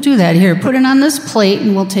 we'll do that. Here, put it on this plate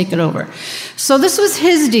and we'll take it over. So this was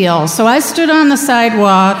his deal. So I stood on the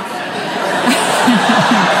sidewalk and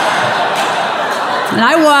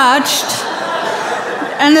I watched.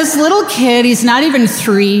 And this little kid, he's not even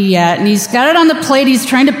 3 yet, and he's got it on the plate. He's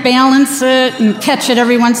trying to balance it and catch it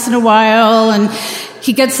every once in a while. And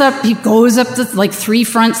he gets up, he goes up the 3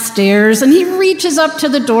 front stairs, and he reaches up to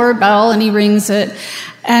the doorbell and he rings it.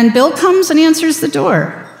 And Bill comes and answers the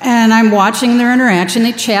door. And I'm watching their interaction.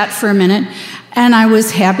 They chat for a minute. And I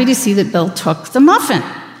was happy to see that Bill took the muffin.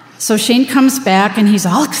 So Shane comes back and he's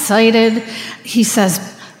all excited. He says,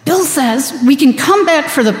 Bill says, we can come back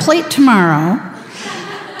for the plate tomorrow.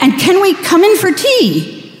 And can we come in for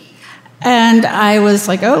tea? And I was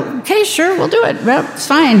like, oh, okay, sure, we'll do it. Well, it's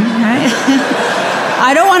fine. Right?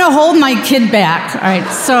 I don't want to hold my kid back. All right,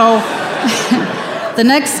 so the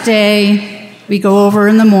next day, we go over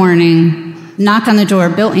in the morning, knock on the door.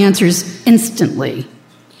 Bill answers instantly.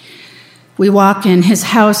 We walk in. His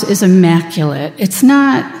house is immaculate. It's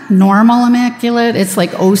not normal immaculate. It's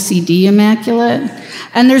like OCD immaculate.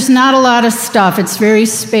 And there's not a lot of stuff. It's very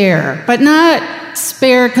spare. But not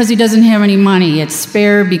spare because he doesn't have any money. It's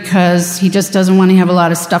spare because he just doesn't want to have a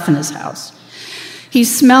lot of stuff in his house. He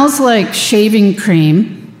smells like shaving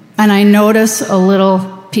cream. And I notice a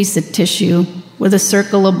little piece of tissue with a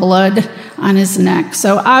circle of blood on his neck.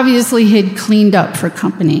 So obviously he'd cleaned up for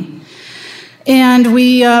company. And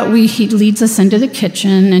he leads us into the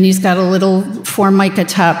kitchen, and he's got a little Formica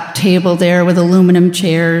top table there with aluminum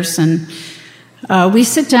chairs. And we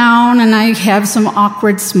sit down, and I have some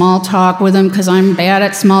awkward small talk with him because I'm bad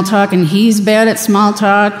at small talk, and he's bad at small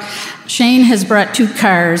talk. Shane has brought 2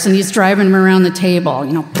 cars, and he's driving them around the table,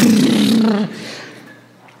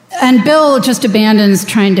 And Bill just abandons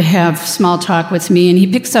trying to have small talk with me, and he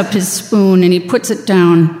picks up his spoon and he puts it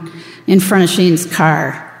down in front of Shane's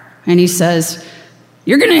car. And he says,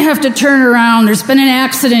 you're going to have to turn around. There's been an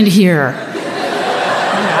accident here.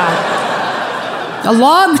 A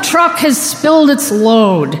log truck has spilled its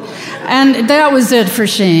load. And that was it for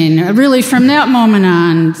Shane. Really, from that moment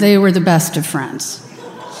on, they were the best of friends.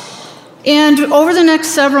 And over the next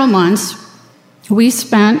several months, we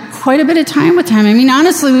spent quite a bit of time with him. I mean,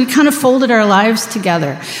 honestly, we kind of folded our lives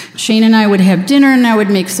together. Shane and I would have dinner, and I would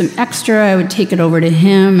make some extra. I would take it over to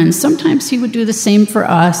him, and sometimes he would do the same for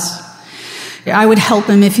us. I would help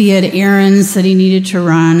him if he had errands that he needed to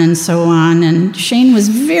run, and so on. And Shane was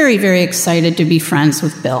very, very excited to be friends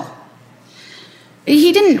with Bill.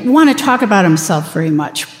 He didn't want to talk about himself very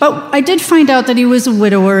much, but I did find out that he was a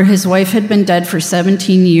widower. His wife had been dead for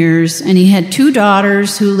 17 years, and he had 2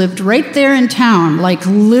 daughters who lived right there in town, like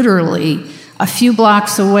literally a few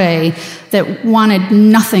blocks away, that wanted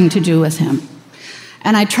nothing to do with him.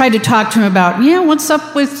 And I tried to talk to him about, what's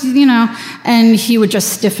up with, and he would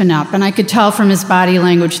just stiffen up. And I could tell from his body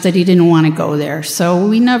language that he didn't want to go there.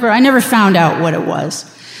 So I never found out what it was.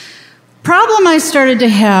 Problem I started to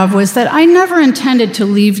have was that I never intended to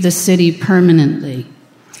leave the city permanently.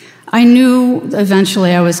 I knew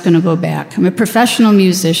eventually I was going to go back. I'm a professional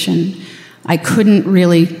musician. I couldn't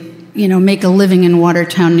really, make a living in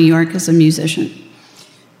Watertown, New York as a musician.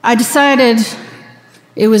 I decided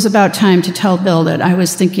it was about time to tell Bill that I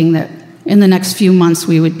was thinking that in the next few months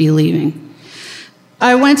we would be leaving.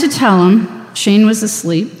 I went to tell him. Shane was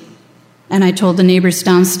asleep, and I told the neighbors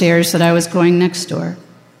downstairs that I was going next door.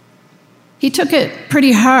 He took it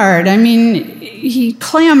pretty hard. I mean, he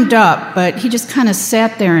clammed up, but he just kind of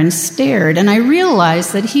sat there and stared, and I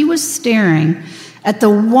realized that he was staring at the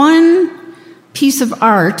one piece of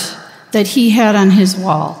art that he had on his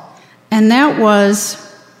wall, and that was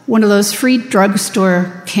one of those free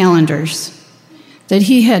drugstore calendars that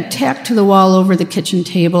he had tacked to the wall over the kitchen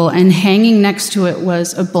table, and hanging next to it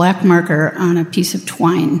was a black marker on a piece of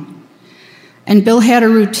twine. And Bill had a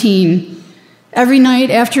routine. Every night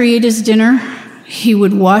after he ate his dinner, he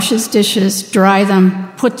would wash his dishes, dry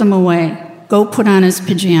them, put them away, go put on his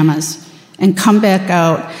pajamas, and come back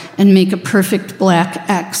out and make a perfect black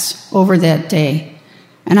X over that day.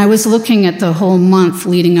 And I was looking at the whole month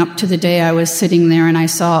leading up to the day I was sitting there, and I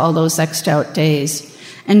saw all those X'd out days.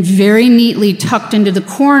 And very neatly tucked into the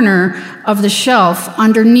corner of the shelf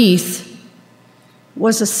underneath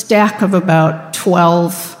was a stack of about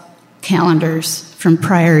 12 calendars from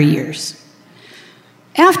prior years.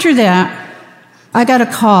 After that, I got a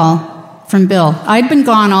call from Bill. I'd been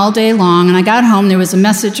gone all day long, and I got home. There was a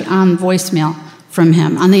message on voicemail from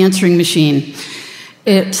him on the answering machine.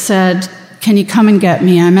 It said, "Can you come and get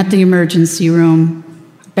me? I'm at the emergency room.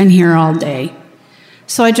 I've been here all day."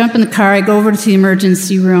 So I jump in the car, I go over to the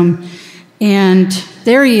emergency room, and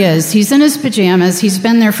there he is. He's in his pajamas. He's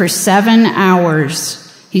been there for 7 hours.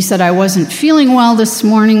 He said, "I wasn't feeling well this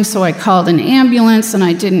morning, so I called an ambulance, and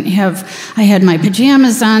I had my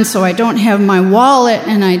pajamas on, so I don't have my wallet,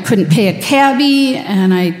 and I couldn't pay a cabbie,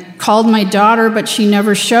 and I called my daughter, but she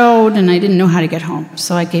never showed, and I didn't know how to get home,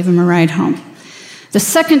 so I gave him a ride home." The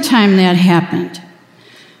second time that happened,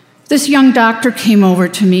 this young doctor came over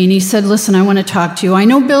to me, and he said, "Listen, I want to talk to you. I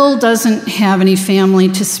know Bill doesn't have any family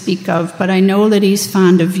to speak of, but I know that he's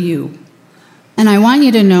fond of you. And I want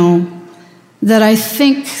you to know that I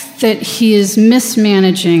think that he is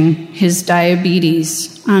mismanaging his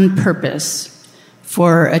diabetes on purpose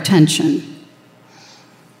for attention."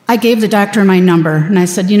 I gave the doctor my number, and I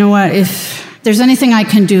said, "You know what, if there's anything I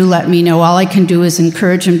can do, let me know. All I can do is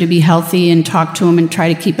encourage him to be healthy and talk to him and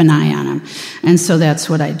try to keep an eye on him." And so that's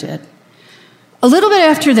what I did. A little bit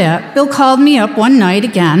after that, Bill called me up one night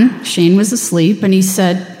again. Shane was asleep, and he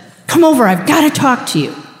said, "Come over, I've got to talk to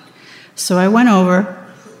you." So I went over,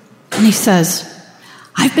 and he says,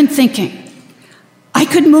 "I've been thinking, I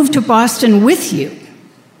could move to Boston with you."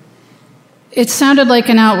 It sounded like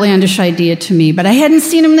an outlandish idea to me, but I hadn't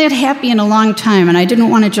seen him that happy in a long time, and I didn't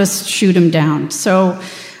want to just shoot him down. So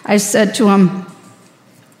I said to him,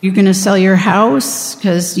 "You're going to sell your house?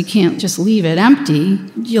 Because you can't just leave it empty.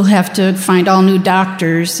 You'll have to find all new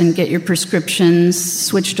doctors and get your prescriptions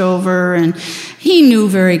switched over." And he knew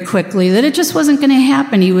very quickly that it just wasn't going to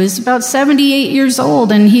happen. He was about 78 years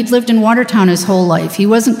old, and he'd lived in Watertown his whole life. He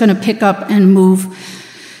wasn't going to pick up and move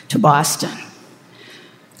to Boston.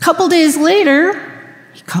 A couple days later,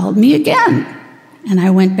 he called me again, and I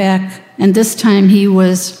went back, and this time he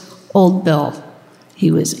was old Bill. He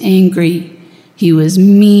was angry. He was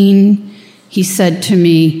mean. He said to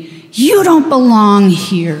me, "You don't belong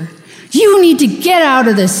here. You need to get out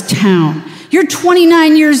of this town. You're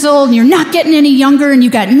 29 years old, and you're not getting any younger, and you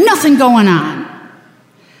got nothing going on."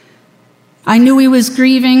 I knew he was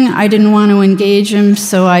grieving. I didn't want to engage him,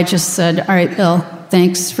 so I just said, "All right, Bill,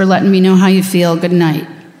 thanks for letting me know how you feel. Good night."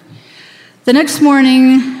 The next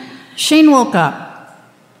morning, Shane woke up,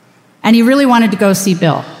 and he really wanted to go see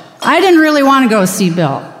Bill. I didn't really want to go see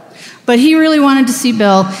Bill, but he really wanted to see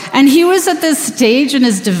Bill, and he was at this stage in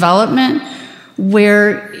his development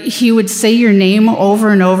where he would say your name over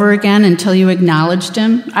and over again until you acknowledged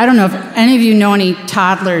him. I don't know if any of you know any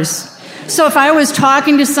toddlers. So if I was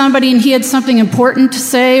talking to somebody and he had something important to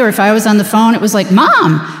say, or if I was on the phone, it was like,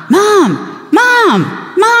 "Mom, Mom, Mom,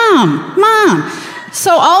 Mom, Mom."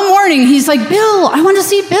 So all morning, he's like, "Bill, I want to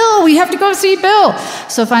see Bill. We have to go see Bill."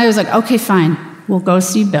 So if I was like, "Okay, fine, we'll go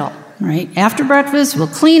see Bill," right? After breakfast, we'll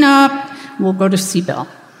clean up, we'll go to see Bill.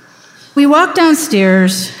 We walk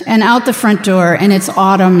downstairs and out the front door, and it's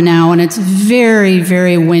autumn now, and it's very,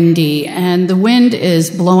 very windy, and the wind is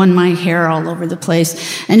blowing my hair all over the place.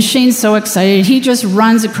 And Shane's so excited, he just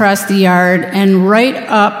runs across the yard and right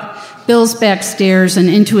up Bill's back stairs and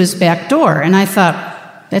into his back door. And I thought,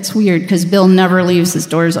 that's weird, because Bill never leaves his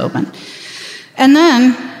doors open. And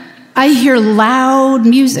then I hear loud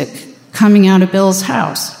music coming out of Bill's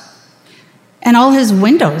house, and all his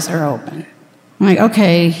windows are open. I'm like,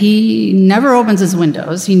 okay, he never opens his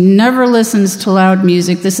windows. He never listens to loud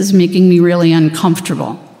music. This is making me really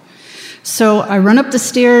uncomfortable. So I run up the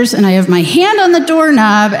stairs, and I have my hand on the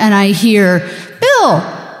doorknob, and I hear, Bill,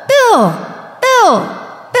 Bill, Bill,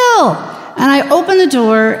 Bill. And I open the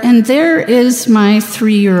door, and there is my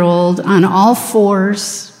 3-year-old on all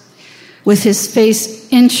fours with his face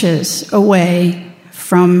inches away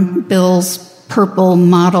from Bill's purple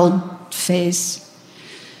mottled face.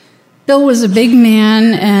 Bill was a big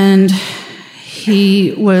man, and he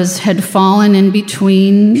had fallen in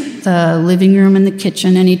between the living room and the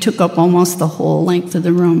kitchen, and he took up almost the whole length of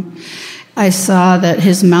the room. I saw that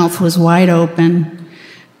his mouth was wide open,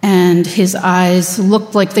 and his eyes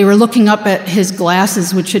looked like they were looking up at his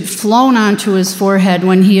glasses, which had flown onto his forehead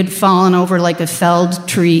when he had fallen over like a felled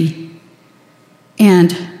tree.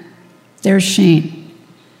 And there's Shane.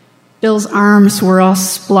 Bill's arms were all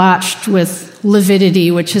splotched with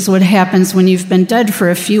lividity, which is what happens when you've been dead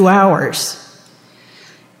for a few hours.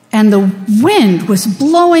 And the wind was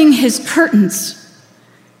blowing his curtains.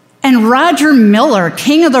 And Roger Miller,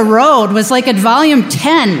 King of the Road, was like at volume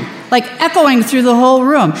 10, like echoing through the whole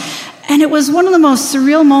room. And it was one of the most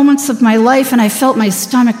surreal moments of my life, and I felt my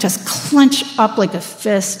stomach just clench up like a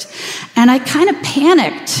fist. And I kind of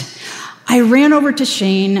panicked. I ran over to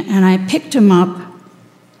Shane, and I picked him up,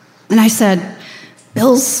 and I said,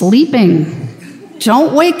 Bill's sleeping.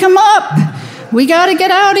 Don't wake him up. We got to get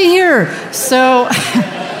out of here. So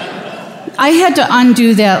I had to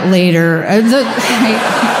undo that later.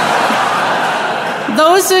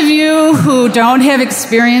 Those of you who don't have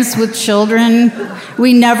experience with children,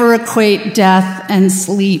 we never equate death and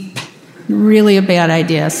sleep. Really a bad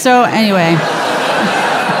idea. So anyway,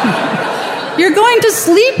 you're going to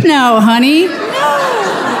sleep now, honey.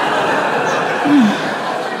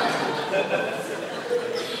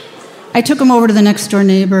 I took him over to the next door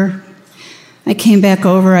neighbor. I came back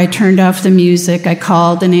over, I turned off the music, I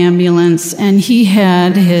called an ambulance, and he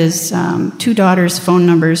had his 2 daughters' phone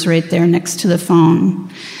numbers right there next to the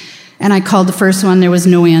phone. And I called the first one, there was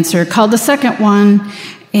no answer. Called the second one,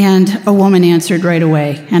 and a woman answered right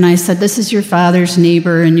away. And I said, this is your father's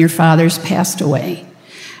neighbor, and your father's passed away.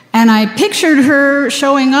 And I pictured her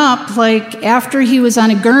showing up like after he was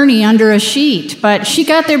on a gurney under a sheet, but she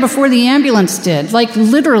got there before the ambulance did, like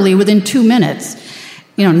literally within 2 minutes.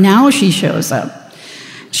 Now she shows up.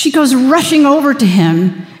 She goes rushing over to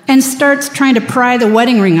him and starts trying to pry the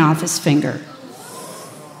wedding ring off his finger.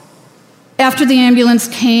 After the ambulance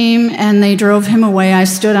came and they drove him away, I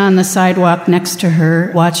stood on the sidewalk next to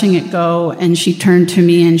her, watching it go, and she turned to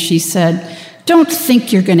me and she said, don't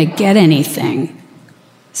think you're going to get anything.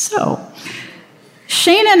 So,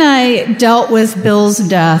 Shane and I dealt with Bill's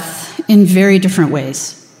death in very different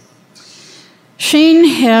ways. Shane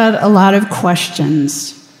had a lot of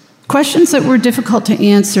questions that were difficult to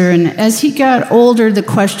answer, and as he got older, the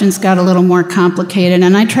questions got a little more complicated,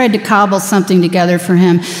 and I tried to cobble something together for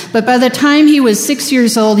him. But by the time he was 6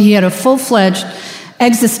 years old, he had a full-fledged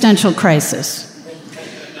existential crisis.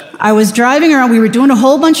 I was driving around, we were doing a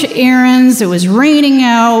whole bunch of errands, it was raining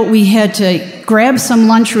out, we had to grab some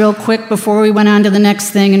lunch real quick before we went on to the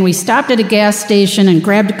next thing, and we stopped at a gas station and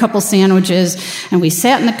grabbed a couple sandwiches, and we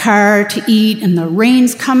sat in the car to eat, and the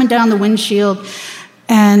rain's coming down the windshield,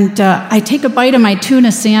 and I take a bite of my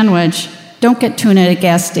tuna sandwich. Don't get tuna at a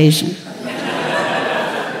gas station.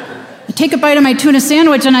 I take a bite of my tuna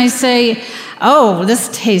sandwich and I say, oh, this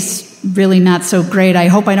tastes really not so great, I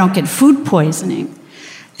hope I don't get food poisoning.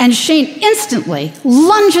 And Shane instantly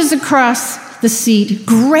lunges across the seat,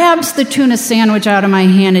 grabs the tuna sandwich out of my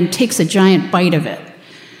hand, and takes a giant bite of it.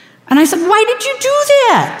 And I said, why did you do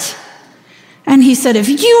that? And he said, if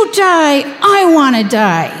you die, I want to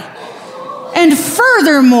die. And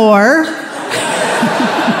furthermore,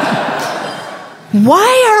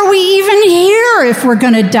 why are we even here if we're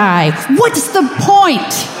going to die? What's the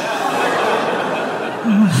point?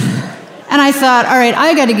 And I thought, all right,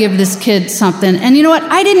 I got to give this kid something. And you know what?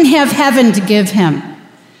 I didn't have heaven to give him.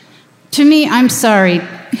 To me, I'm sorry,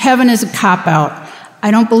 heaven is a cop-out.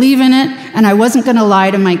 I don't believe in it, and I wasn't going to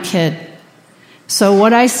lie to my kid. So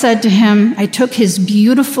what I said to him, I took his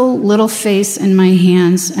beautiful little face in my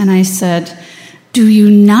hands, and I said, do you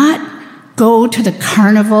not go to the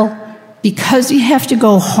carnival because you have to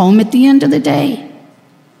go home at the end of the day?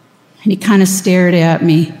 And he kind of stared at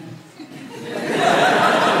me.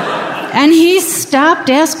 And he stopped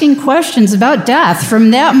asking questions about death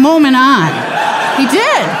from that moment on. He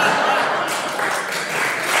did.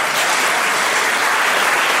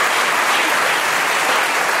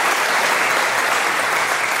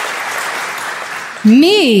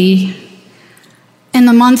 Me, in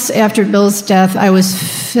the months after Bill's death, I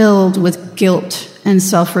was filled with guilt and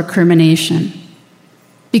self-recrimination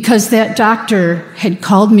because that doctor had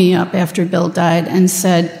called me up after Bill died and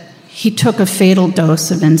said he took a fatal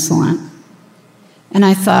dose of insulin. And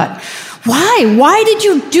I thought, why? Why did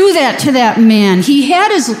you do that to that man? He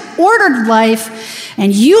had his ordered life,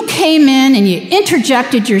 and you came in and you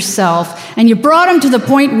interjected yourself, and you brought him to the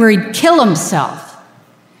point where he'd kill himself.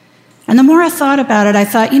 And the more I thought about it, I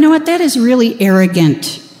thought, you know what, that is really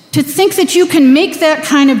arrogant. To think that you can make that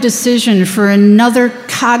kind of decision for another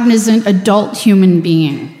cognizant adult human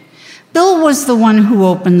being. Bill was the one who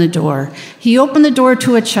opened the door. He opened the door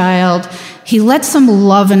to a child. He let some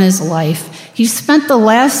love in his life. He spent the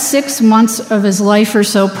last 6 months of his life or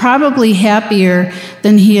so probably happier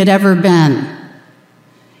than he had ever been.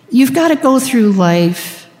 You've got to go through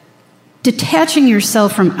life detaching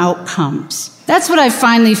yourself from outcomes. That's what I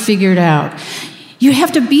finally figured out. You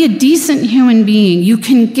have to be a decent human being. You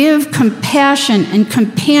can give compassion and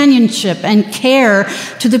companionship and care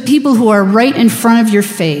to the people who are right in front of your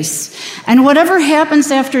face. And whatever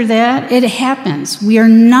happens after that, it happens. We are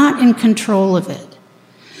not in control of it.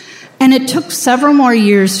 And it took several more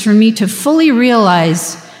years for me to fully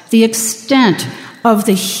realize the extent of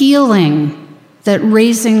the healing that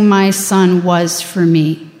raising my son was for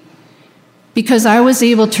me. Because I was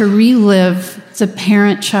able to relive the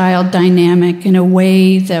parent-child dynamic in a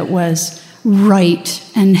way that was right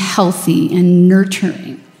and healthy and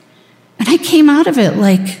nurturing. And I came out of it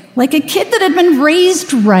like a kid that had been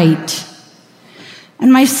raised right.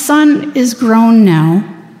 And my son is grown now,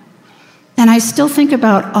 and I still think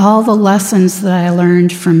about all the lessons that I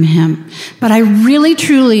learned from him. But I really,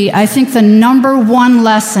 truly, I think the number one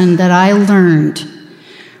lesson that I learned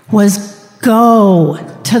was go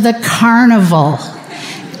to the carnival.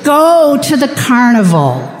 Go to the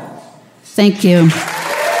carnival. Thank you.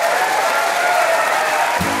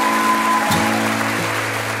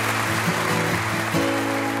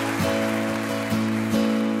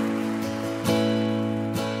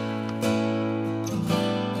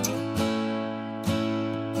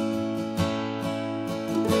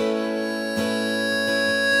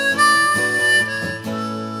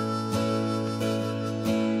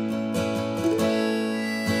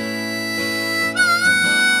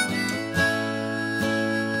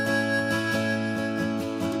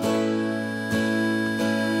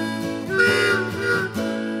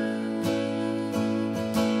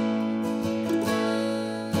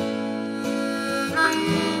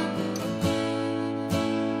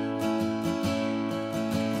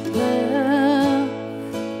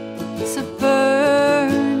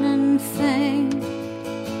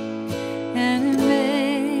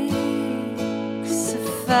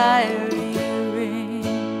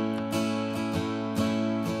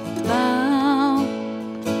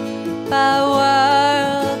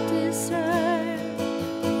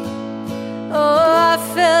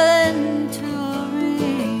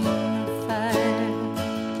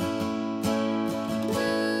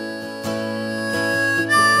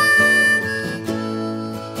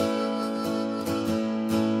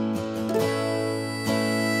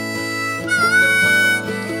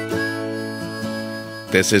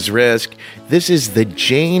 This is Risk. This is the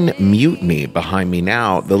Jane Mutiny behind me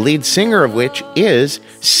now, the lead singer of which is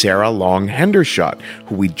Sarah Long Hendershot,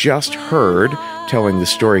 who we just heard telling the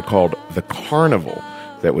story called The Carnival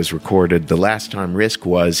that was recorded the last time Risk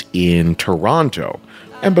was in Toronto.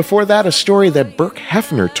 And before that, a story that Burke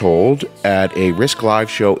Hefner told at a Risk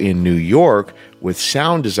Live show in New York with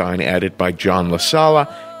sound design added by John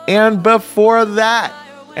LaSala. And before that,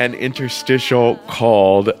 an interstitial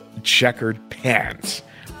called Checkered Pants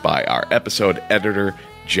by our episode editor,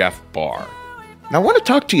 Jeff Barr. Now, I want to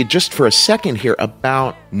talk to you just for a second here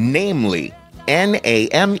about Namely,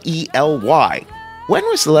 N-A-M-E-L-Y. When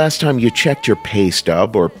was the last time you checked your pay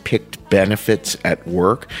stub or picked benefits at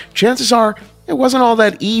work? Chances are it wasn't all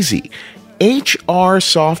that easy. HR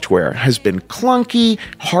software has been clunky,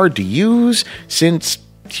 hard to use since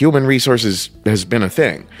human resources has been a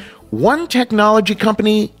thing. One technology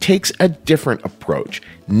company takes a different approach.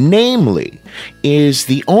 Namely, is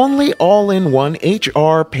the only all-in-one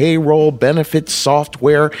HR payroll benefits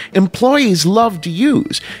software employees love to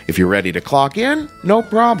use. If you're ready to clock in, no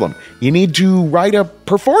problem. You need to write a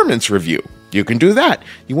performance review. You can do that.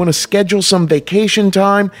 You want to schedule some vacation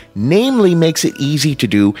time? Namely makes it easy to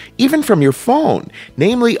do, even from your phone.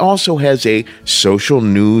 Namely also has a social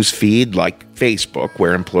news feed like Facebook,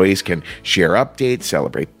 where employees can share updates,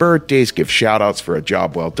 celebrate birthdays, give shout-outs for a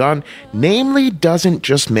job well done. Namely doesn't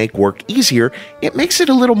just make work easier, it makes it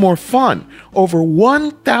a little more fun. Over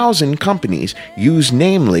 1,000 companies use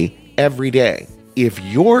Namely every day. If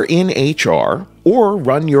you're in HR or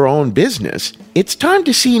run your own business, it's time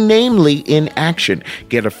to see Namely in action.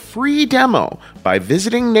 Get a free demo by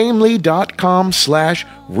visiting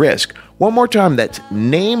namely.com/risk. One more time, that's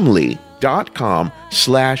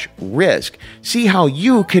namely.com/risk. See how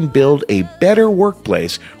you can build a better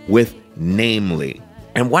workplace with Namely.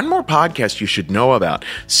 And one more podcast you should know about.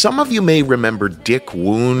 Some of you may remember Dick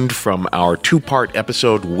Wound from our 2-part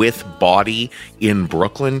episode with Body in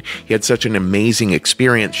Brooklyn. He had such an amazing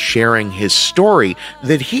experience sharing his story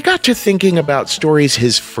that he got to thinking about stories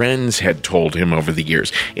his friends had told him over the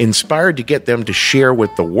years. Inspired to get them to share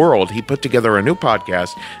with the world, he put together a new podcast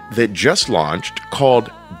that just launched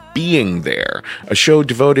called Being There, a show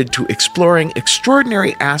devoted to exploring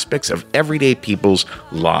extraordinary aspects of everyday people's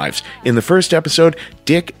lives. In the first episode,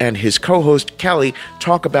 Dick and his co-host Kelly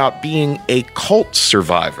talk about being a cult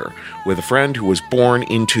survivor with a friend who was born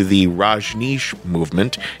into the Rajneesh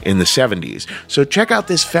movement in the 70s. So check out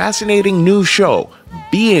this fascinating new show,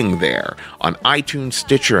 Being There, on iTunes,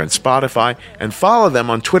 Stitcher, and Spotify, and follow them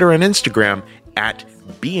on Twitter and Instagram at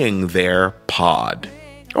BeingTherePod.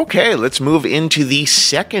 Okay, let's move into the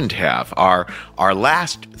second half, our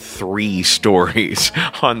last 3 stories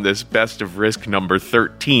on this Best of Risk number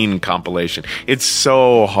 13 compilation. It's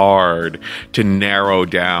so hard to narrow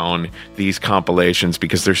down these compilations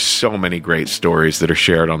because there's so many great stories that are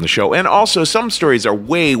shared on the show. And also, some stories are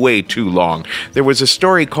way, way too long. There was a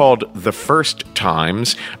story called The First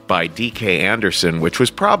Times by D.K. Anderson, which was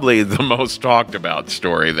probably the most talked about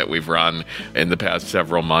story that we've run in the past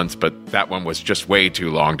several months, but that one was just way too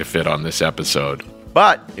long to fit on this episode.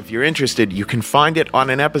 But if you're interested, you can find it on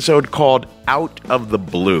an episode called Out of the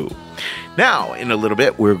Blue. Now, in a little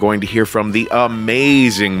bit, we're going to hear from the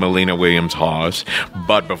amazing Melina Williams-Hawes.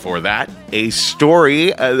 But before that, a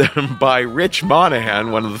story by Rich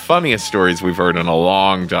Monahan, one of the funniest stories we've heard in a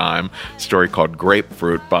long time. A story called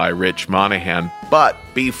Grapefruit by Rich Monahan. But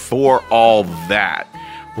before all that,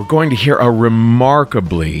 we're going to hear a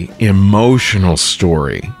remarkably emotional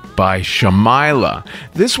story by Shamila.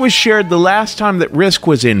 This was shared the last time that Risk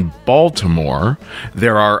was in Baltimore.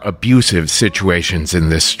 There are abusive situations in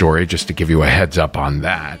this story, just to give you a heads up on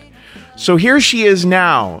that. So here she is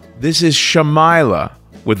now. This is Shamila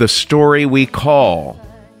with a story we call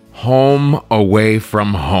Home Away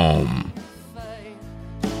from Home.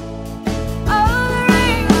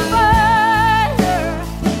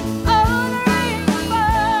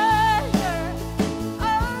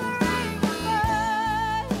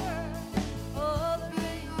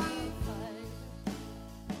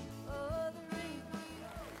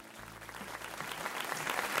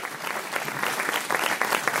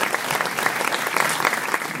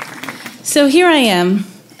 So here I am,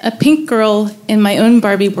 a pink girl in my own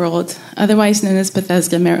Barbie world, otherwise known as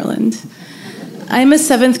Bethesda, Maryland. I'm a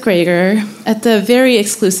 7th grader at the very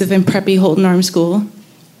exclusive and preppy Holton Arms School,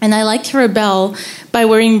 and I like to rebel by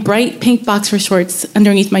wearing bright pink boxer shorts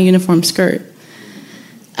underneath my uniform skirt.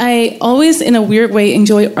 I always, in a weird way,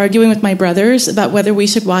 enjoy arguing with my brothers about whether we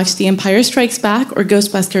should watch The Empire Strikes Back or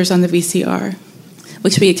Ghostbusters on the VCR,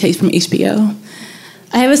 which we take from HBO.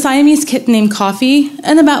 I have a Siamese kitten named Coffee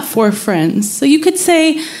and about 4 friends. So you could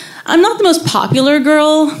say I'm not the most popular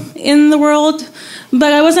girl in the world,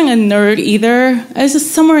 but I wasn't a nerd either. I was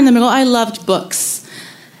just somewhere in the middle. I loved books.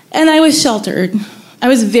 And I was sheltered. I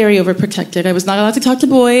was very overprotected. I was not allowed to talk to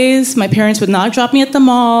boys. My parents would not drop me at the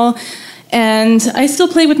mall. And I still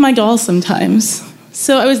played with my dolls sometimes.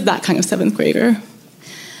 So I was that kind of 7th grader.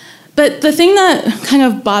 But the thing that kind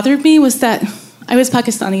of bothered me was that I was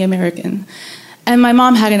Pakistani American. And my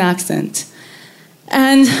mom had an accent.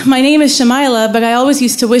 And my name is Shamila, but I always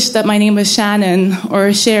used to wish that my name was Shannon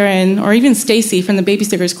or Sharon or even Stacy from the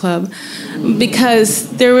Babysitters Club because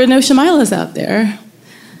there were no Shamilas out there.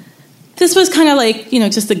 This was kind of like,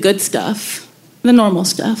 just the good stuff, the normal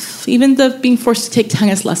stuff. Even the being forced to take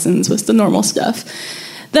tennis lessons was the normal stuff.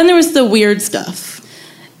 Then there was the weird stuff.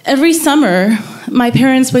 Every summer, my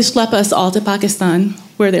parents would schlep us all to Pakistan,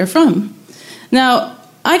 where they're from. Now,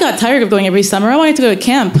 I got tired of going every summer. I wanted to go to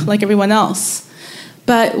camp like everyone else.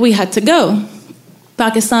 But we had to go.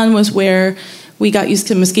 Pakistan was where we got used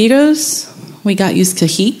to mosquitoes. We got used to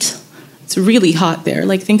heat. It's really hot there.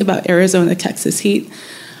 Like, think about Arizona, Texas heat.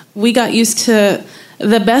 We got used to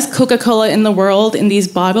the best Coca-Cola in the world in these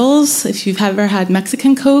bottles. If you've ever had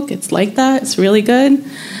Mexican Coke, it's like that. It's really good.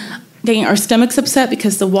 Getting our stomachs upset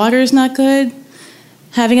because the water is not good.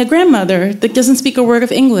 Having a grandmother that doesn't speak a word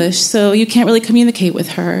of English, so you can't really communicate with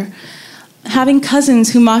her. Having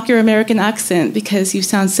cousins who mock your American accent because you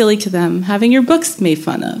sound silly to them. Having your books made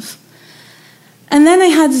fun of. And then I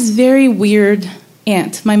had this very weird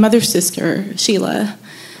aunt, my mother's sister, Sheila.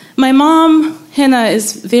 My mom, Hannah,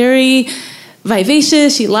 is very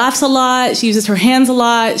vivacious. She laughs a lot. She uses her hands a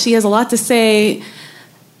lot. She has a lot to say.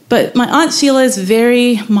 But my Aunt Sheila is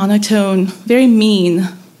very monotone, very mean.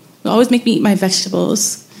 Will always make me eat my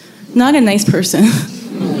vegetables. Not a nice person.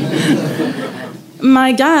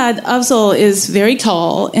 My dad, Afzal, is very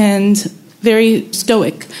tall and very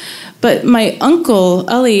stoic. But my uncle,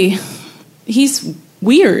 Ali, he's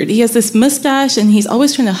weird. He has this mustache, and he's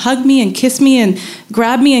always trying to hug me and kiss me and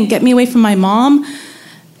grab me and get me away from my mom.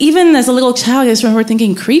 Even as a little child, I just remember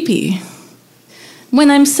thinking, creepy. When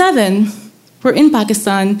I'm 7, we're in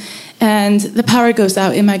Pakistan, and the power goes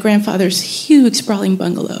out in my grandfather's huge sprawling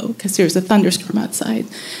bungalow because there's a thunderstorm outside.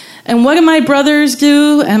 And what do my brothers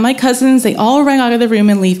do and my cousins? They all run out of the room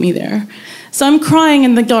and leave me there. So I'm crying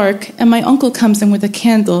in the dark, and my uncle comes in with a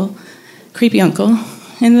candle. Creepy uncle.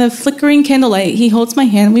 In the flickering candlelight, he holds my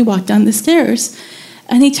hand, and we walk down the stairs.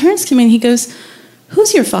 And he turns to me and he goes,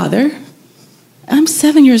 "Who's your father?" I'm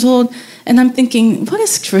 7 years old, and I'm thinking, what a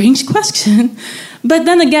strange question. But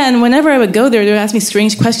then again, whenever I would go there, they would ask me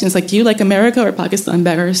strange questions, like, do you like America or Pakistan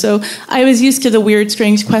better? So I was used to the weird,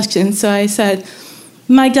 strange questions. So I said,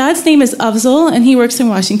 my dad's name is Afzal, and he works in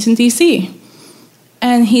Washington, D.C.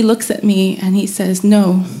 And he looks at me, and he says,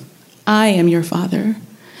 no, I am your father.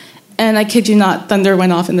 And I kid you not, thunder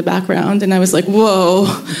went off in the background, and I was like, whoa.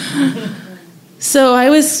 So I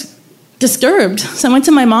was disturbed. So I went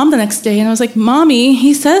to my mom the next day, and I was like, Mommy,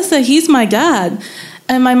 he says that he's my dad.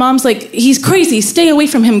 And my mom's like, he's crazy. Stay away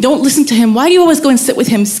from him. Don't listen to him. Why do you always go and sit with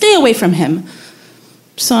him? Stay away from him.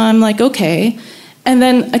 So I'm like, okay. And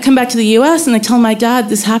then I come back to the U.S. and I tell my dad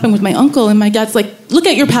this happened with my uncle. And my dad's like, look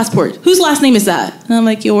at your passport. Whose last name is that? And I'm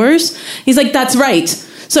like, yours? He's like, that's right.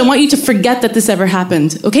 So I want you to forget that this ever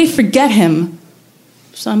happened. Okay, forget him.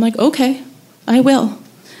 So I'm like, okay, I will.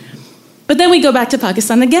 But then we go back to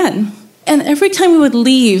Pakistan again. And every time we would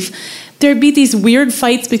leave, there'd be these weird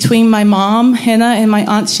fights between my mom, Hannah, and my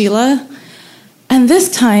Aunt Sheila. And this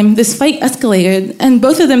time, this fight escalated, and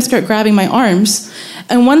both of them start grabbing my arms.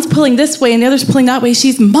 And one's pulling this way, and the other's pulling that way.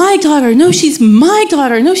 She's my daughter. No, she's my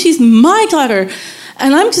daughter. No, she's my daughter.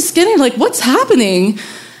 And I'm just getting like, what's happening?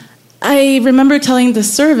 I remember telling the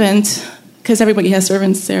servant, because everybody has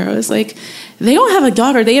servants there, I was like, they don't have a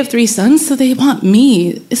daughter. They have 3 sons, so they want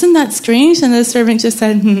me. Isn't that strange? And the servant just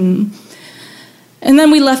said, And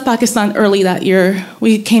then we left Pakistan early that year.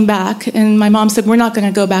 We came back, and my mom said, we're not going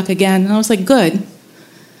to go back again. And I was like, good.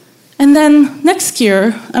 And then next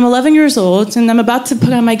year, I'm 11 years old, and I'm about to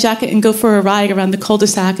put on my jacket and go for a ride around the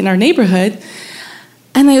cul-de-sac in our neighborhood.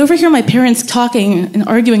 And I overhear my parents talking and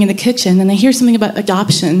arguing in the kitchen, and I hear something about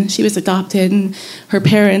adoption. She was adopted, and her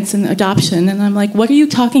parents, and adoption. And I'm like, what are you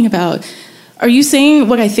talking about? Are you saying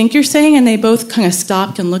what I think you're saying? And they both kind of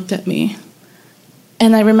stopped and looked at me.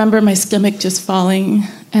 And I remember my stomach just falling,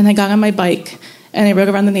 and I got on my bike, and I rode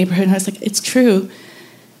around the neighborhood, and I was like, it's true.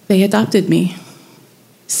 They adopted me.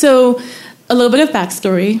 So a little bit of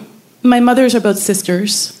backstory. My mothers are both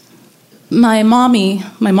sisters. My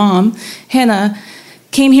mom, Hannah,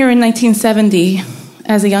 came here in 1970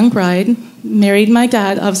 as a young bride, married my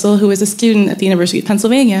dad, Afzal, who was a student at the University of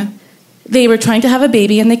Pennsylvania. They were trying to have a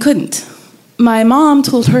baby, and they couldn't. My mom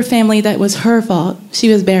told her family that it was her fault. She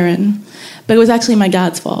was barren. But it was actually my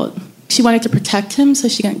dad's fault. She wanted to protect him, so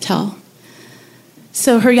she didn't tell.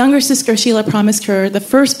 So her younger sister, Sheila, promised her, the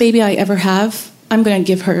first baby I ever have, I'm going to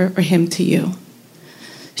give her or him to you.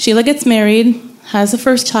 Sheila gets married, has the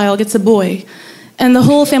first child, gets a boy. And the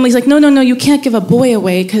whole family's like, no, you can't give a boy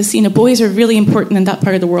away because, boys are really important in that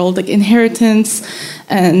part of the world, like inheritance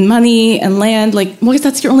and money and land. Like, what if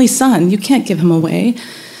that's your only son? You can't give him away.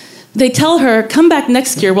 They tell her, come back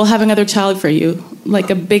next year, we'll have another child for you, like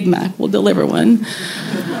a Big Mac, we'll deliver one.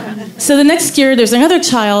 So the next year, there's another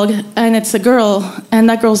child, and it's a girl, and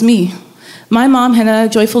that girl's me. My mom, Hannah,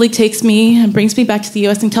 joyfully takes me and brings me back to the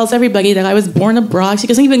U.S. and tells everybody that I was born abroad. She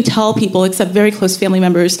doesn't even tell people, except very close family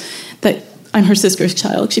members, that I'm her sister's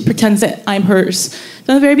child. She pretends that I'm hers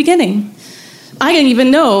from the very beginning. I didn't even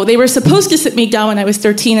know. They were supposed to sit me down when I was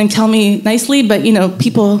 13 and tell me nicely, but,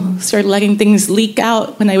 people started letting things leak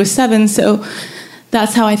out when I was 7, so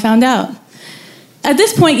that's how I found out. At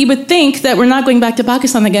this point, you would think that we're not going back to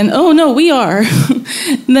Pakistan again. Oh, no, we are.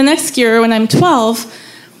 The next year, when I'm 12,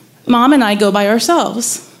 Mom and I go by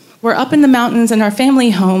ourselves. We're up in the mountains in our family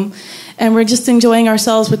home, and we're just enjoying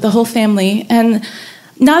ourselves with the whole family. And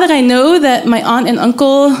now that I know that my aunt and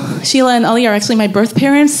uncle, Sheila and Ali, are actually my birth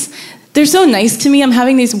parents, they're so nice to me. I'm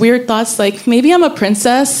having these weird thoughts like, maybe I'm a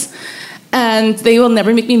princess, and they will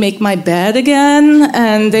never make me make my bed again,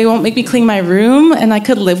 and they won't make me clean my room, and I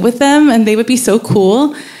could live with them, and they would be so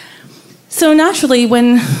cool. So naturally,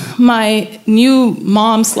 when my new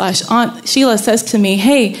mom/aunt Sheila says to me,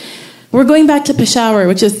 hey, we're going back to Peshawar,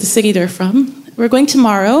 which is the city they're from. We're going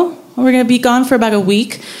tomorrow. We're going to be gone for about a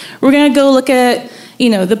week. We're going to go look at,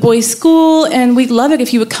 the boys' school, and we'd love it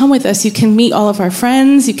if you would come with us. You can meet all of our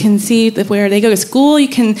friends. You can see where they go to school. You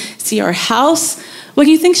can see our house. What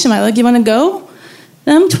do you think, Shamila? Do you want to go?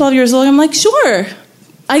 And I'm 12 years old. I'm like, sure.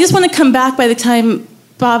 I just want to come back by the time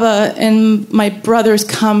Baba and my brothers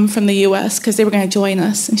come from the U.S. because they were going to join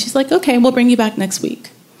us. And she's like, okay, we'll bring you back next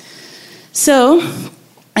week. So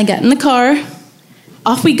I get in the car.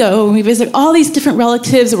 Off we go. We visit all these different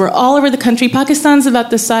relatives. We're all over the country. Pakistan's about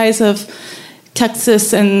the size of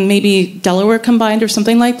Texas and maybe Delaware combined or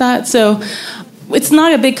something like that. So it's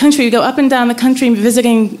not a big country. We go up and down the country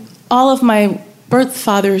visiting all of my birth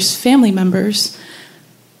father's family members.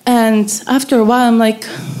 And after a while, I'm like,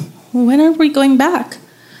 when are we going back?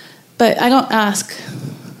 But I don't ask.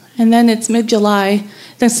 And then it's mid-July.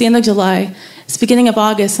 Then it's the end of July. It's beginning of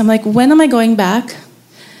August. I'm like, when am I going back?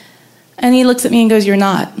 And he looks at me and goes, you're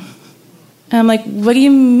not. And I'm like, what do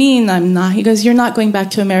you mean I'm not? He goes, you're not going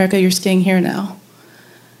back to America. You're staying here now.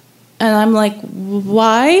 And I'm like,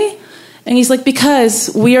 why? And he's like,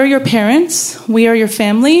 because we are your parents, we are your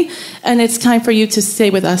family, and it's time for you to stay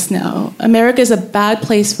with us now. America is a bad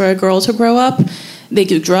place for a girl to grow up. They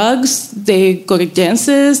do drugs, they go to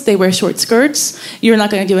dances, they wear short skirts. You're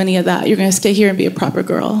not going to do any of that. You're going to stay here and be a proper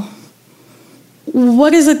girl. What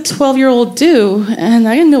does a 12-year-old do? And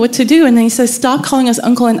I didn't know what to do. And then he says, stop calling us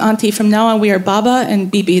uncle and auntie. From now on, we are Baba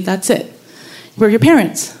and Bibi. That's it. We're your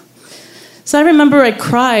parents. So I remember I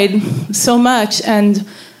cried so much, and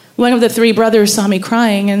one of the three brothers saw me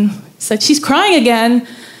crying and said, she's crying again.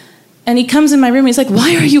 And he comes in my room and he's like,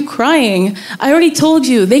 why are you crying? I already told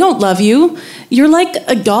you, they don't love you. You're like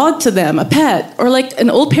a dog to them, a pet, or like an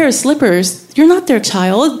old pair of slippers. You're not their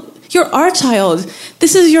child. You're our child.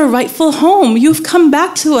 This is your rightful home. You've come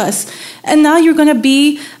back to us. And now you're going to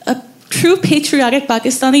be a true patriotic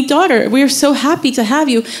Pakistani daughter. We are so happy to have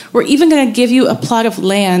you. We're even going to give you a plot of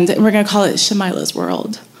land, and we're going to call it Shamila's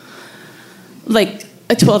World. Like,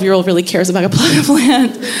 a 12-year-old really cares about a plot of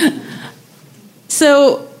land.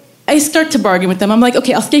 So I start to bargain with them. I'm like,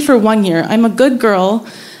 okay, I'll stay for 1 year. I'm a good girl.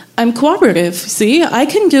 I'm cooperative. See, I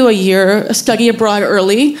can do a year, study abroad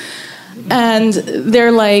early. And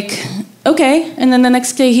they're like, okay. And then the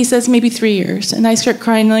next day he says, maybe 3 years. And I start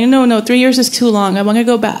crying, like, no, 3 years is too long. I want to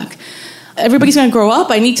go back. Everybody's going to grow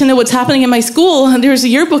up. I need to know what's happening in my school. There's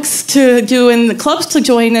yearbooks to do and the clubs to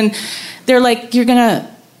join. And they're like, you're going to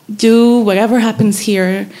do whatever happens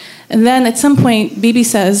here. And then at some point, Bibi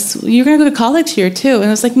says, you're going to go to college here too. And I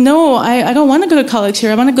was like, no, I don't want to go to college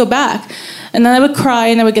here. I want to go back. And then I would cry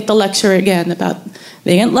and I would get the lecture again about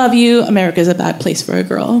they didn't love you. America's a bad place for a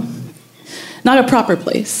girl. Not a proper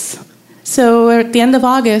place. So at the end of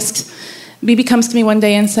August, Bibi comes to me one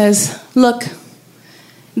day and says, look,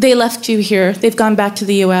 they left you here. They've gone back to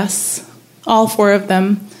the U.S., all 4 of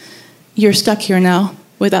them. You're stuck here now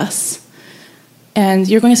with us. And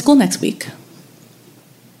you're going to school next week.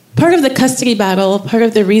 Part of the custody battle, part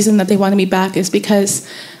of the reason that they wanted me back is because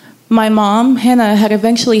my mom, Hannah, had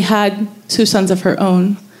eventually had 2 sons of her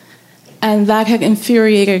own. And that had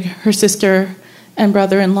infuriated her sister and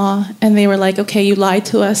brother-in-law, and they were like, okay, you lied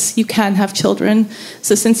to us, you can't have children,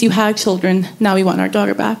 so since you had children, now we want our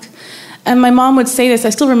daughter back. And my mom would say this, I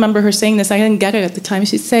still remember her saying this, I didn't get it at the time,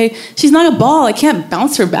 she'd say, she's not a ball, I can't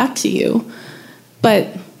bounce her back to you.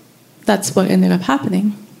 But that's what ended up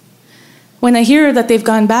happening. When I hear that they've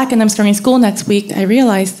gone back and I'm starting school next week, I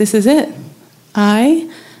realize this is it.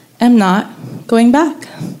 I am not going back.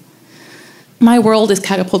 My world is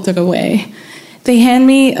catapulted away. They hand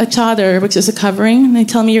me a chadar, which is a covering, and they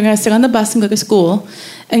tell me you're going to sit on the bus and go to school,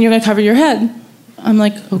 and you're going to cover your head. I'm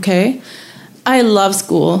like, okay. I love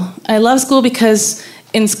school. I love school because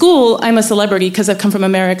in school, I'm a celebrity because I've come from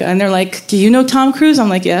America, and they're like, do you know Tom Cruise? I'm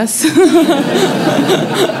like, yes.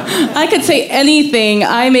 I could say anything.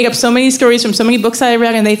 I made up so many stories from so many books I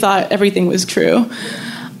read, and they thought everything was true.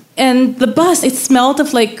 And the bus, it smelled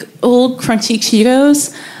of like old crunchy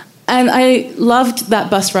Cheetos. And I loved that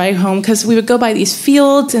bus ride home because we would go by these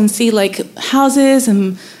fields and see like houses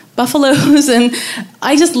and buffaloes. And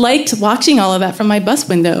I just liked watching all of that from my bus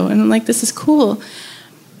window. And I'm like, this is cool.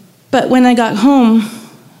 But when I got home,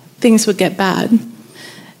 things would get bad.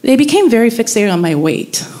 They became very fixated on my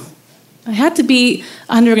weight. I had to be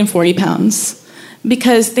 140 pounds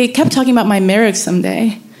because they kept talking about my marriage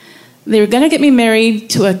someday. They were going to get me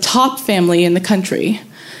married to a top family in the country.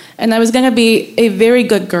 And I was going to be a very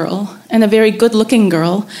good girl and a very good-looking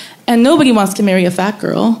girl. And nobody wants to marry a fat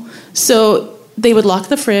girl. So they would lock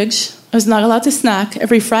the fridge I was not allowed to snack.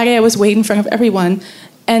 Every Friday I was weighed in front of everyone.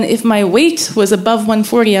 And if my weight was above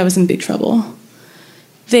 140, I was in big trouble.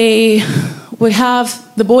 They would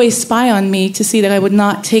have the boys spy on me to see that I would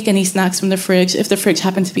not take any snacks from the fridge if the fridge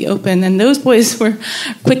happened to be open. And those boys were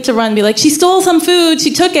quick to run and be like, she stole some food,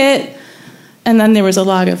 she took it. And then there was a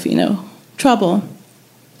lot of, trouble.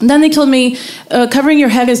 And then they told me, covering your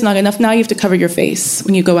head is not enough. Now you have to cover your face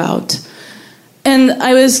when you go out. And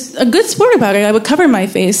I was a good sport about it. I would cover my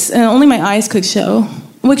face, and only my eyes could show,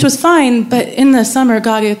 which was fine. But in the summer,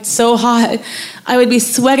 God, it's so hot. I would be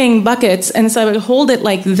sweating buckets, and so I would hold it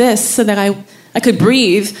like this so that I could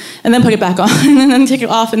breathe, and then put it back on, and then take it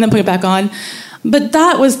off, and then put it back on. But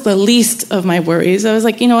that was the least of my worries. I was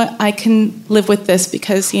like, you know what, I can live with this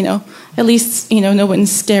because, at least, no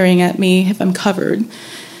one's staring at me if I'm covered.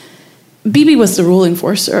 BB was the rule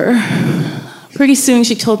enforcer. Pretty soon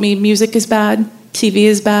she told me music is bad, TV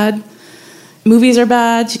is bad, movies are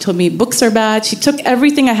bad. She told me books are bad. She took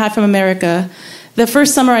everything I had from America. The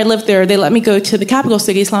first summer I lived there, they let me go to the capital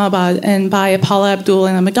city, Islamabad, and buy a Paula Abdul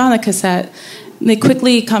and a Madonna cassette. They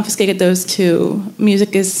quickly confiscated those too.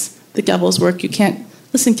 Music is the devil's work. You can't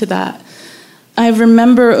listen to that. I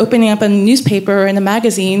remember opening up a newspaper and a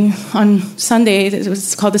magazine on Sunday. It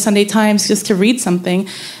was called the Sunday Times, just to read something.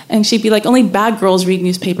 And she'd be like, only bad girls read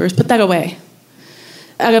newspapers. Put that away.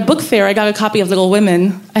 At a book fair, I got a copy of Little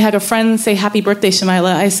Women. I had a friend say, happy birthday,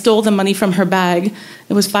 Shamila. I stole the money from her bag.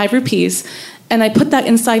 It was 5 rupees. And I put that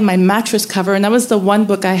inside my mattress cover. And that was the one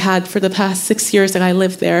book I had for the past 6 years that I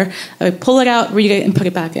lived there. I would pull it out, read it, and put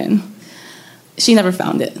it back in. She never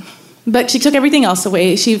found it. But she took everything else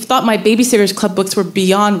away. She thought my Babysitters Club books were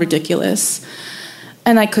beyond ridiculous.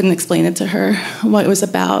 And I couldn't explain it to her, what it was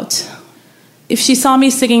about. If she saw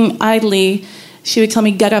me sitting idly, she would tell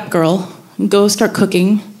me, get up, girl. Go start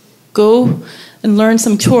cooking. Go and learn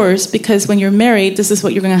some chores, because when you're married, this is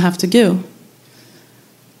what you're going to have to do.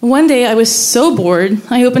 One day, I was so bored,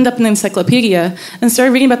 I opened up an encyclopedia and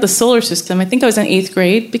started reading about the solar system. I think I was in 8th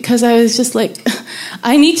grade, because I was just like,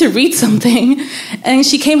 I need to read something. And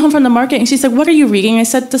she came home from the market and she said, what are you reading? I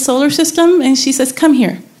said, the solar system. And she says, come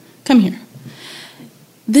here. Come here.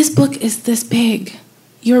 This book is this big.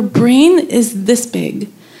 Your brain is this big.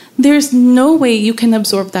 There's no way you can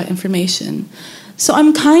absorb that information. So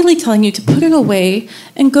I'm kindly telling you to put it away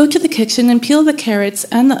and go to the kitchen and peel the carrots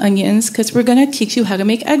and the onions, because we're going to teach you how to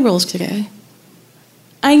make egg rolls today.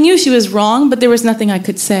 I knew she was wrong, but there was nothing I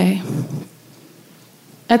could say.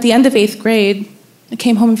 At the end of 8th grade, I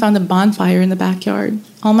came home and found a bonfire in the backyard.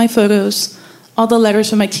 All my photos, all the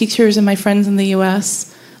letters from my teachers and my friends in the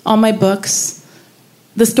U.S., all my books,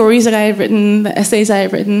 the stories that I had written, the essays I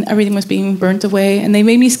had written, everything was being burnt away, and they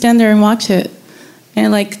made me stand there and watch it.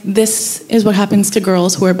 And this is what happens to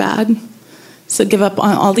girls who are bad. So give up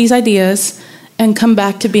on all these ideas and come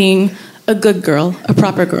back to being a good girl, a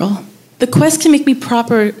proper girl. The quest to make me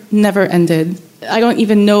proper never ended. I don't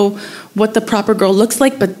even know what the proper girl looks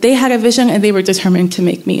like, but they had a vision and they were determined to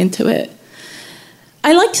make me into it.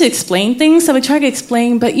 I like to explain things, so I try to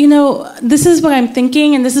explain, but this is what I'm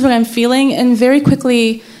thinking and this is what I'm feeling, and very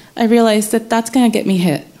quickly I realized that that's going to get me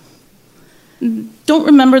hit. Don't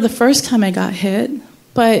remember the first time I got hit,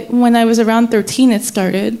 but when I was around 13 it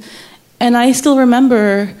started, and I still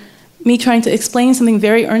remember me trying to explain something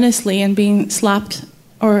very earnestly and being slapped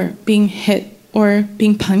or being hit or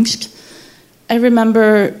being punched. I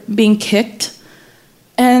remember being kicked,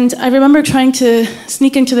 and I remember trying to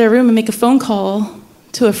sneak into their room and make a phone call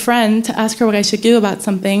to a friend to ask her what I should do about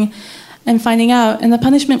something, and finding out, and the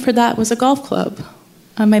punishment for that was a golf club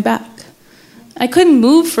on my back. I couldn't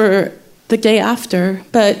move for the day after,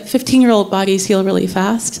 but 15-year-old bodies heal really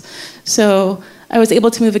fast. So I was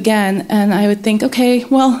able to move again, and I would think, okay,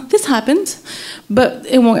 well, this happened, but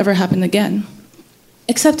it won't ever happen again.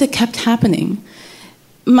 Except it kept happening.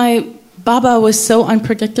 My Baba was so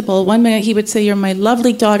unpredictable. One minute he would say, you're my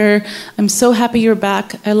lovely daughter, I'm so happy you're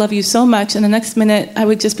back, I love you so much, and the next minute I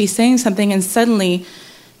would just be saying something and suddenly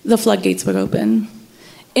the floodgates would open.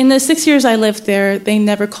 In the 6 years I lived there, they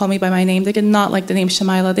never called me by my name. They did not like the name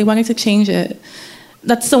Shamila. They wanted to change it.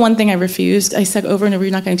 That's the one thing I refused. I said over and over,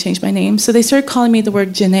 you're not going to change my name. So they started calling me the word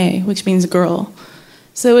Janae, which means girl.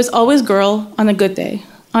 So it was always girl on a good day.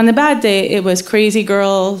 On a bad day, it was crazy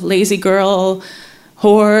girl, lazy girl,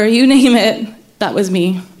 whore, you name it. That was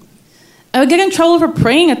me. I would get in trouble for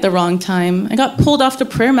praying at the wrong time. I got pulled off the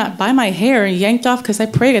prayer mat by my hair and yanked off because I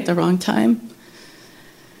prayed at the wrong time.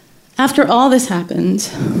 After all this happened,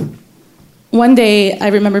 one day I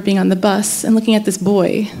remember being on the bus and looking at this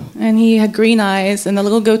boy, and he had green eyes and a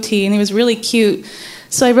little goatee, and he was really cute.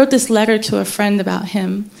 So I wrote this letter to a friend about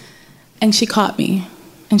him, and she caught me,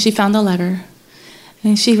 and she found the letter.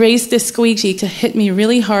 And she raised this squeegee to hit me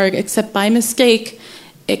really hard, except by mistake,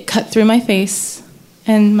 it cut through my face,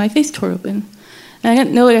 and my face tore open. And I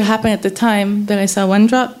didn't know what had happened at the time, but I saw 1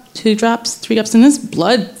 drop, 2 drops, 3 drops, and this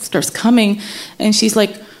blood starts coming. And she's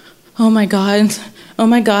like, oh my God.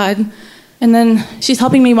 And then she's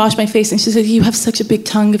helping me wash my face, and she said, you have such a big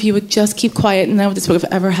tongue. If you would just keep quiet, none of this would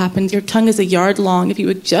have ever happened. Your tongue is a yard long. If you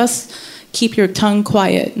would just keep your tongue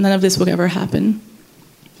quiet, none of this would ever happen.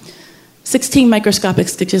 16 microscopic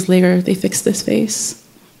stitches later, they fixed this face.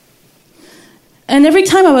 And every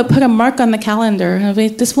time I would put a mark on the calendar, and I'd be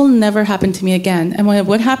like, this will never happen to me again. And when it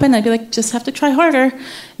would happen, I'd be like, just have to try harder.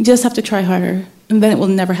 Just have to try harder. And then it will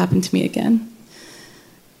never happen to me again.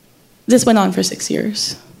 This went on for 6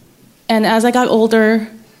 years. And as I got older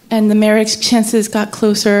and the marriage chances got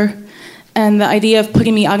closer and the idea of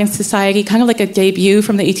putting me out in society, kind of like a debut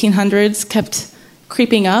from the 1800s, kept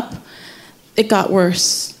creeping up, it got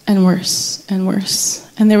worse and worse and worse.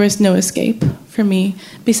 And there was no escape for me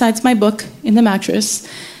besides my book in the mattress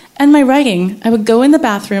and my writing. I would go in the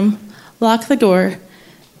bathroom, lock the door.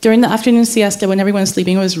 During the afternoon siesta when everyone was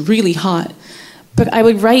sleeping, it was really hot. But I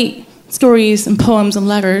would write stories and poems and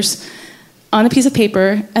letters on a piece of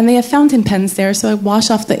paper, and they have fountain pens there, so I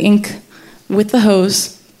wash off the ink with the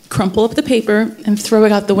hose, crumple up the paper, and throw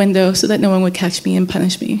it out the window so that no one would catch me and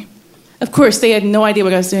punish me. Of course, they had no idea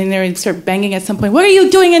what I was doing there. They'd start banging at some point. What are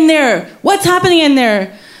you doing in there? What's happening in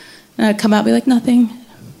there? And I'd come out and be like, nothing.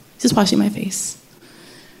 Just washing my face.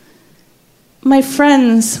 My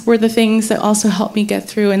friends were the things that also helped me get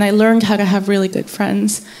through, and I learned how to have really good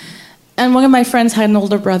friends. And one of my friends had an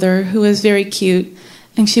older brother who was very cute,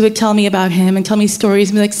 and she would tell me about him and tell me stories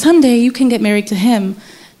and be like, someday you can get married to him.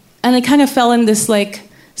 And I kind of fell in this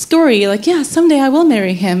story, yeah, someday I will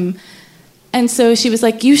marry him. And so she was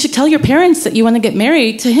like, you should tell your parents that you want to get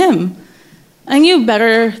married to him. I knew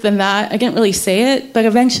better than that. I didn't really say it, but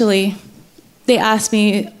eventually they asked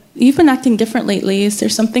me, you've been acting different lately. Is there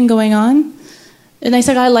something going on? And I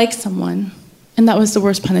said, I like someone. And that was the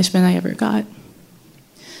worst punishment I ever got.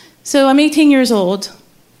 So I'm 18 years old.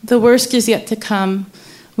 The worst is yet to come.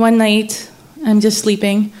 One night, I'm just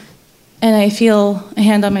sleeping, and I feel a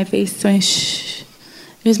hand on my face, so I shh.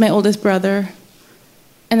 It was my oldest brother.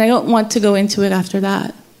 And I don't want to go into it after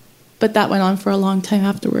that, but that went on for a long time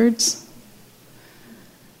afterwards.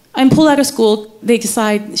 I'm pulled out of school. They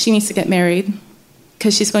decide she needs to get married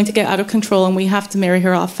because she's going to get out of control, and we have to marry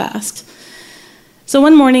her off fast. So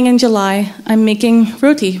one morning in July, I'm making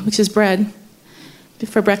roti, which is bread,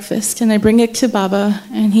 for breakfast, and I bring it to Baba,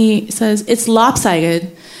 and he says, it's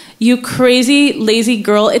lopsided. You crazy, lazy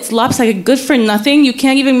girl, it's lopsided, good for nothing. You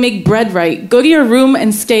can't even make bread right. Go to your room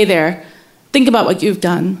and stay there. Think about what you've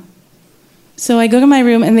done. So I go to my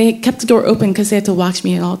room, and they kept the door open because they had to watch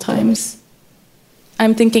me at all times.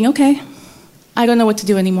 I'm thinking, okay, I don't know what to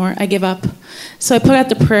do anymore. I give up. So I put out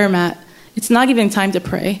the prayer mat. It's not even time to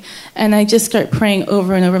pray. And I just start praying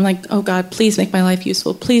over and over. I'm like, oh God, please make my life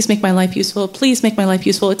useful. Please make my life useful. Please make my life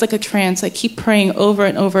useful. It's like a trance. I keep praying over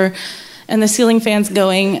and over. And the ceiling fan's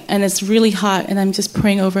going, and it's really hot. And I'm just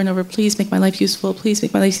praying over and over, please make my life useful. Please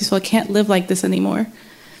make my life useful. I can't live like this anymore.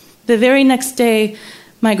 The very next day,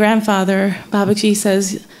 my grandfather, Babaji,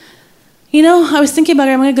 says, I was thinking about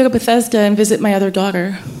it. I'm going to go to Bethesda and visit my other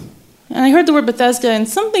daughter. And I heard the word Bethesda, and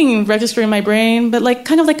something registered in my brain, but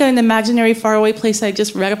kind of like an imaginary faraway place I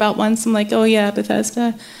just read about once. I'm like, oh yeah,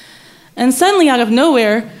 Bethesda. And suddenly, out of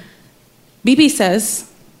nowhere, Bibi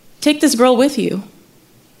says, take this girl with you.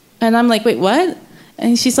 And I'm like, wait, what?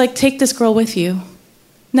 And she's like, take this girl with you.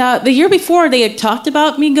 Now, the year before, they had talked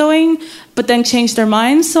about me going, but then changed their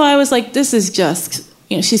minds. So I was like, this is just,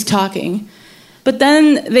 she's talking. But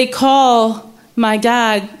then they call my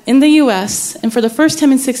dad in the U.S., and for the first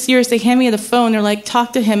time in 6 years, they hand me the phone. They're like,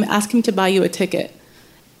 talk to him, ask him to buy you a ticket.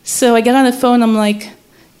 So I get on the phone, I'm like,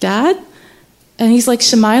 Dad? And he's like,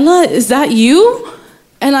 Shamila, is that you?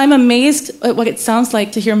 And I'm amazed at what it sounds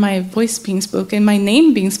like to hear my voice being spoken, my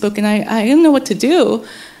name being spoken. I didn't know what to do.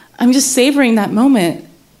 I'm just savoring that moment.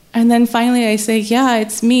 And then finally I say, yeah,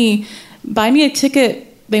 it's me. Buy me a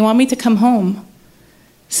ticket. They want me to come home.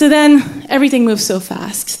 So then everything moves so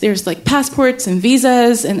fast. There's passports and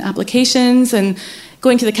visas and applications and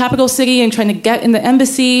going to the capital city and trying to get in the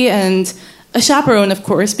embassy and a chaperone, of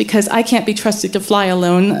course, because I can't be trusted to fly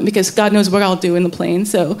alone because God knows what I'll do in the plane.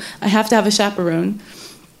 So I have to have a chaperone.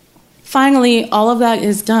 Finally, all of that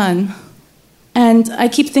is done. And I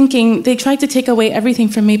keep thinking, they tried to take away everything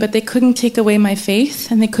from me, but they couldn't take away my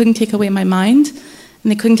faith, and they couldn't take away my mind,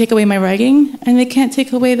 and they couldn't take away my writing, and they can't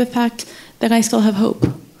take away the fact that I still have hope.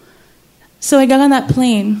 So I got on that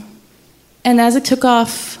plane, and as it took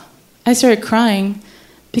off, I started crying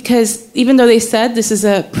Because even though they said this is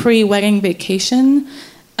a pre-wedding vacation,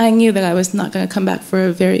 I knew that I was not going to come back for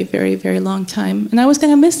a very, very, very long time. And I was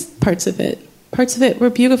going to miss parts of it. Parts of it were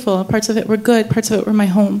beautiful, parts of it were good, parts of it were my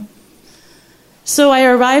home. So I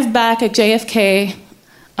arrived back at JFK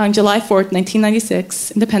on July 4th,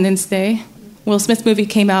 1996, Independence Day. Will Smith's movie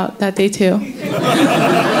came out that day too.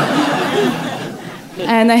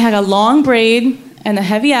 And I had a long braid and a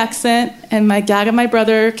heavy accent, and my dad and my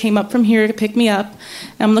brother came up from here to pick me up.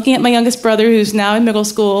 And I'm looking at my youngest brother, who's now in middle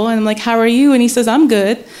school, and I'm like, how are you? And he says, I'm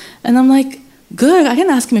good. And I'm like, good? I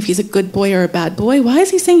didn't ask him if he's a good boy or a bad boy. Why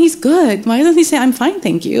is he saying he's good? Why doesn't he say, I'm fine,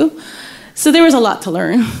 thank you? So there was a lot to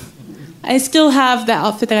learn. I still have the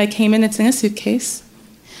outfit that I came in. It's in a suitcase.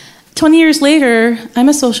 20 years later, I'm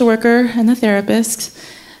a social worker and a therapist.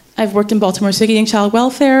 I've worked in Baltimore City in child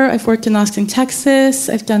welfare. I've worked in Austin, Texas.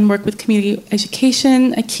 I've done work with community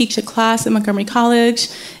education. I teach a class at Montgomery College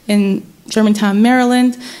in Germantown,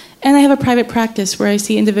 Maryland. And I have a private practice where I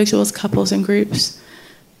see individuals, couples, and groups.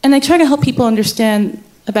 And I try to help people understand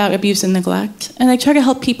about abuse and neglect. And I try to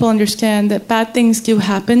help people understand that bad things do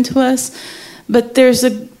happen to us, but there's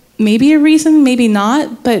maybe a reason, maybe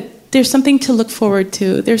not, but there's something to look forward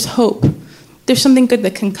to. There's hope. There's something good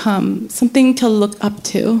that can come, something to look up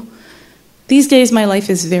to. These days, my life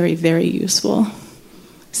is very, very useful.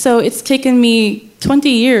 So it's taken me 20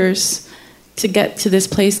 years to get to this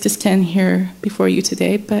place, to stand here before you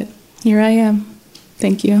today, but here I am.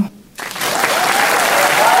 Thank you.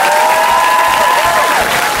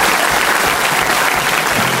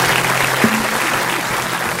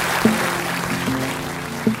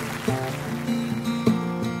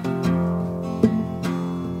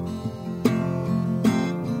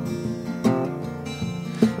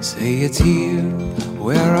 Say it's here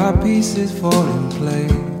where our pieces fall in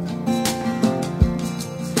place.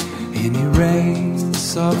 Any rain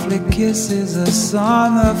softly kisses us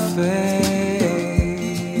on the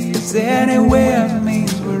face. Anywhere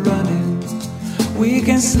means we're running. We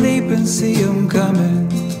can sleep and see them coming.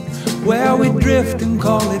 Where we drift and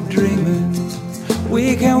call it dreaming.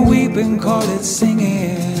 We can weep and call it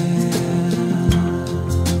singing.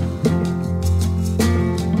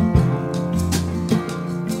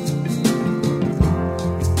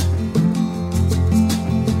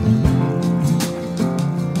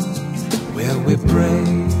 We pray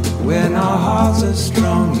when our hearts are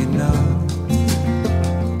strong enough.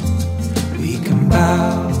 We can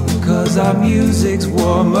bow because our music's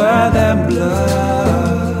warmer than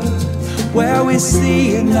blood. Where we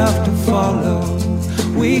see enough to follow.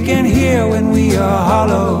 We can hear when we are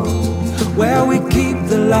hollow. Where we keep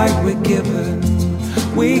the light we're given.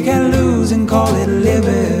 We can lose and call it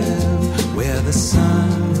living. Where the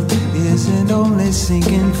sun isn't only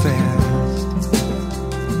sinking fast.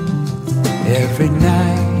 Every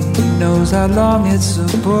night knows how long it's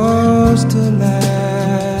supposed to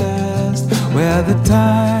last. Where the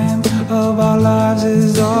time of our lives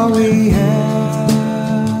is all we have.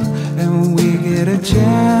 And we get a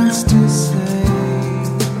chance to say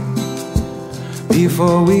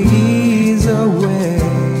before we ease away.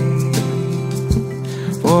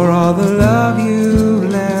 For all the love you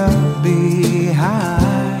left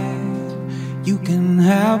behind, you can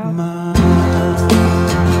have mine.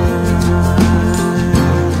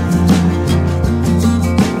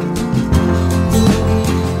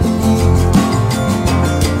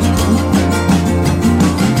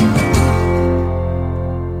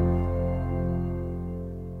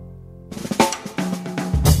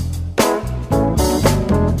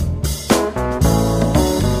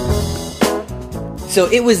 So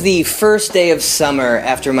it was the first day of summer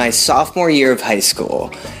after my sophomore year of high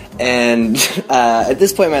school. And at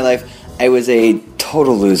this point in my life, I was a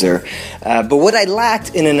total loser. But what I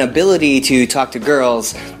lacked in an ability to talk to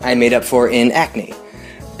girls, I made up for in acne.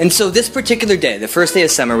 And so this particular day, the first day of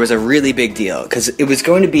summer, was a really big deal because it was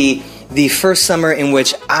going to be the first summer in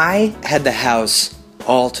which I had the house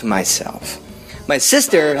all to myself. My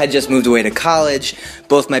sister had just moved away to college.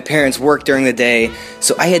 Both my parents worked during the day,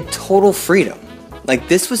 so I had total freedom. Like,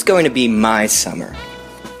 this was going to be my summer.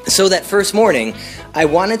 So that first morning, I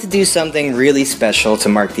wanted to do something really special to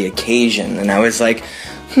mark the occasion. And I was like,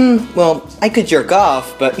 well, I could jerk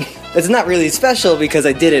off, but that's not really special because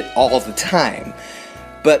I did it all the time.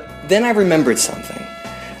 But then I remembered something.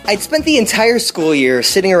 I'd spent the entire school year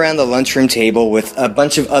sitting around the lunchroom table with a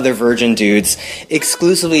bunch of other virgin dudes,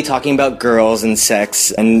 exclusively talking about girls and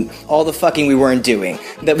sex and all the fucking we weren't doing.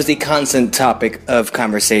 That was the constant topic of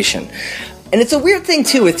conversation. And it's a weird thing,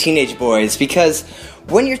 too, with teenage boys, because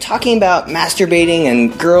when you're talking about masturbating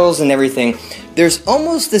and girls and everything, there's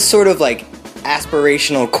almost this sort of, like,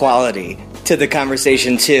 aspirational quality to to the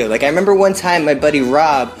conversation too. Like I remember one time my buddy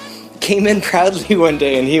Rob came in proudly one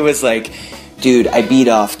day and he was like, dude, I beat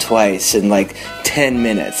off twice in like 10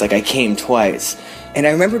 minutes. Like I came twice. And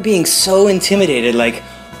I remember being so intimidated, like,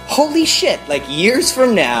 holy shit, like years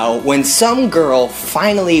from now, when some girl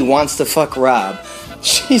finally wants to fuck Rob,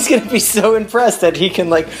 she's gonna be so impressed that he can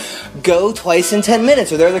like go twice in 10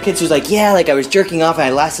 minutes. Or there are other kids who's like, yeah, like I was jerking off and I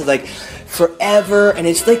lasted like forever. And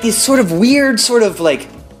it's like this sort of weird sort of like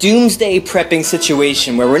doomsday prepping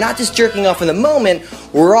situation where we're not just jerking off in the moment,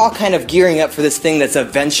 we're all kind of gearing up for this thing that's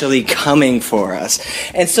eventually coming for us.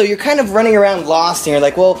 And so you're kind of running around lost and you're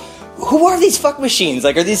like, well, who are these fuck machines?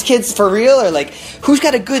 Like, are these kids for real? Or like, who's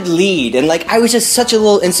got a good lead? And like, I was just such a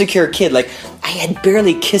little insecure kid. Like, I had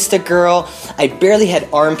barely kissed a girl. I barely had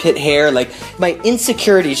armpit hair. Like, my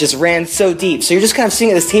insecurities just ran so deep. So you're just kind of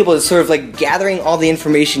sitting at this table, sort of like gathering all the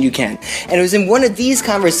information you can. And it was in one of these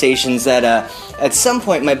conversations that at some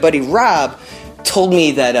point my buddy Rob told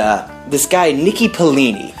me that this guy, Nicky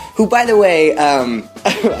Polini, who, by the way,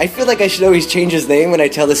 I feel like I should always change his name when I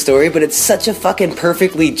tell the story, but it's such a fucking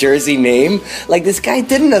perfectly Jersey name. Like, this guy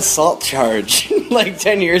did an assault charge like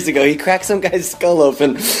 10 years ago. He cracked some guy's skull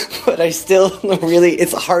open, but I still really,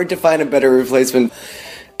 it's hard to find a better replacement.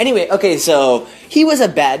 Anyway, okay, so he was a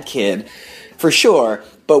bad kid, for sure,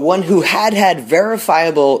 but one who had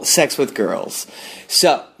verifiable sex with girls.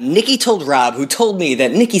 So, Nicky told Rob, who told me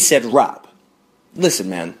that Nicky said, Rob, listen,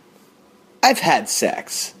 man, I've had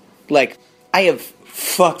sex. Like, I have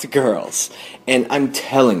fucked girls. And I'm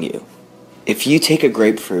telling you, if you take a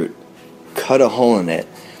grapefruit, cut a hole in it,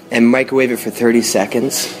 and microwave it for 30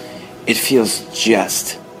 seconds, it feels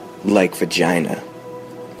just like vagina.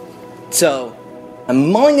 So, I'm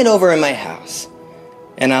mulling it over in my house,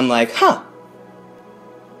 and I'm like,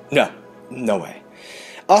 no way.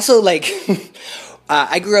 Also, like,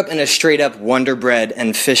 I grew up in a straight-up Wonder Bread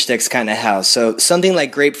and fish sticks kind of house, so something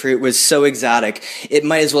like grapefruit was so exotic, it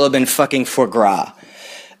might as well have been fucking foie gras.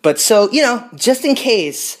 But so, you know, just in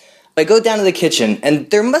case, I go down to the kitchen, and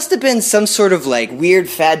there must have been some sort of, like, weird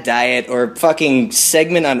fad diet or fucking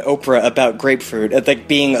segment on Oprah about grapefruit, like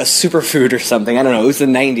being a superfood or something. I don't know, it was the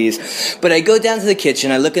 90s. But I go down to the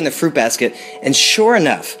kitchen, I look in the fruit basket, and sure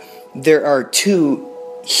enough, there are 2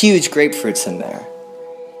 huge grapefruits in there.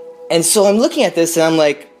 And so I'm looking at this and I'm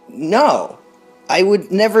like, no, I would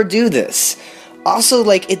never do this. Also,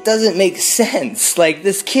 like, it doesn't make sense. Like,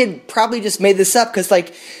 this kid probably just made this up because,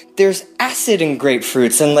 like, there's acid in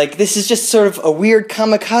grapefruits and, like, this is just sort of a weird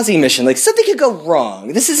kamikaze mission. Like, something could go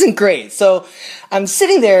wrong. This isn't great. So I'm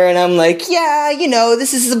sitting there and I'm like, yeah, you know,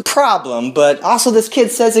 this is a problem. But also this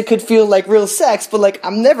kid says it could feel like real sex, but, like,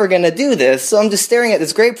 I'm never going to do this. So I'm just staring at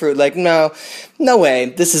this grapefruit like, no way.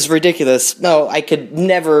 This is ridiculous. No, I could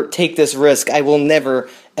never take this risk. I will never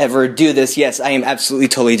ever do this. Yes, I am absolutely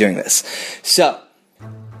totally doing this. So,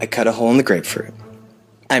 I cut a hole in the grapefruit.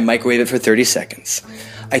 I microwave it for 30 seconds.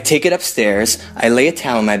 I take it upstairs. I lay a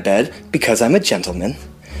towel on my bed because I'm a gentleman.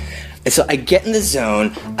 And so I get in the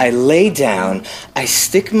zone. I lay down. I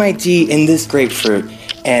stick my D in this grapefruit.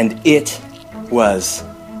 And it was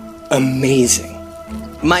amazing.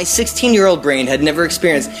 My 16-year-old brain had never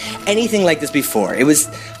experienced anything like this before. It was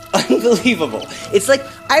unbelievable. It's like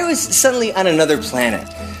I was suddenly on another planet.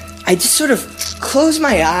 I just sort of closed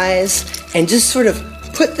my eyes and just sort of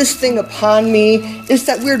put this thing upon me. It's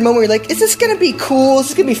that weird moment where you're like, is this gonna be cool? Is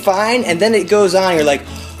this gonna be fine? And then it goes on, you're like,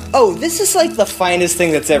 oh, this is like the finest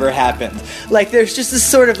thing that's ever happened. Like, there's just this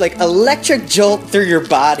sort of like electric jolt through your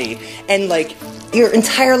body, and like, your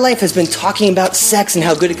entire life has been talking about sex and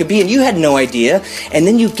how good it could be, and you had no idea. And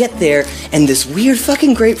then you get there, and this weird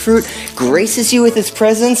fucking grapefruit graces you with its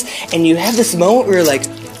presence, and you have this moment where you're like,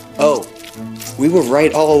 oh, we were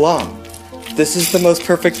right all along. This is the most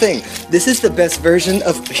perfect thing. This is the best version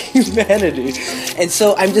of humanity. And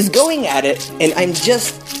so I'm just going at it, and I'm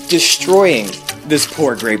just destroying this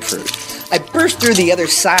poor grapefruit. I burst through the other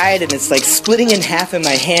side, and it's like splitting in half in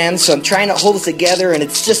my hand, so I'm trying to hold it together, and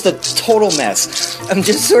it's just a total mess. I'm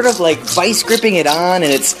just sort of like vice gripping it on,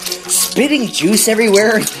 and it's spitting juice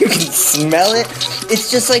everywhere, and you can smell it. It's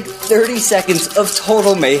just like 30 seconds of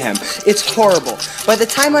total mayhem. It's horrible. By the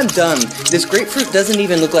time I'm done, this grapefruit doesn't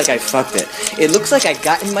even look like I fucked it. It looks like I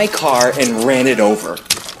got in my car and ran it over.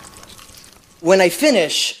 When I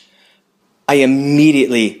finish, I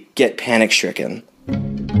immediately get panic-stricken.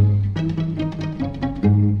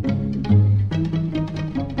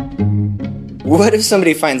 What if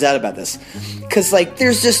somebody finds out about this? Because, like,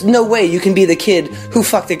 there's just no way you can be the kid who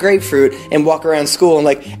fucked a grapefruit and walk around school and,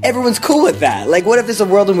 like, everyone's cool with that. Like, what if there's a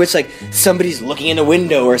world in which, like, somebody's looking in a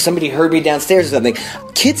window or somebody heard me downstairs or something?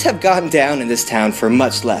 Kids have gone down in this town for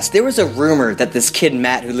much less. There was a rumor that this kid,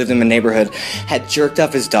 Matt, who lived in my neighborhood, had jerked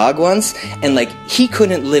off his dog once, and, like, he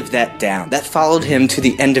couldn't live that down. That followed him to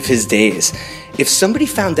the end of his days. If somebody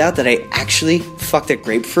found out that I actually fucked a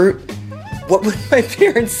grapefruit, what would my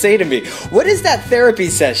parents say to me? What is that therapy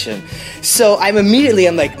session? So I'm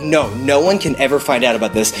like, no one can ever find out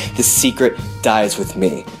about this. The secret dies with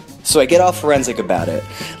me. So I get all forensic about it.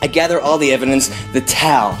 I gather all the evidence, the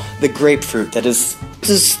towel, the grapefruit that is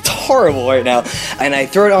just horrible right now, and I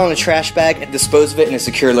throw it all in a trash bag and dispose of it in a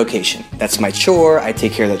secure location. That's my chore. I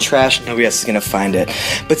take care of the trash. Nobody else is going to find it.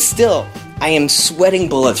 But still, I am sweating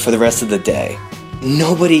bullets for the rest of the day.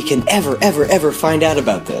 Nobody can ever find out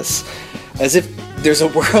about this. As if there's a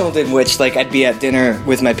world in which, like, I'd be at dinner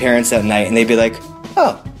with my parents that night and they'd be like,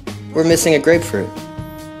 oh, we're missing a grapefruit.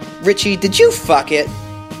 Richie, did you fuck it?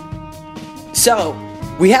 So,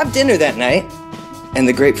 we have dinner that night, and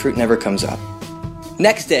the grapefruit never comes up.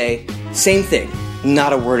 Next day, same thing,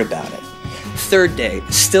 not a word about it. Third day,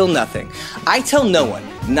 still nothing. I tell no one,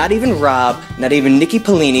 not even Rob, not even Nikki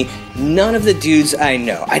Polini, none of the dudes I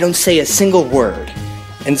know. I don't say a single word.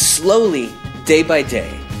 And slowly, day by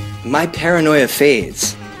day, my paranoia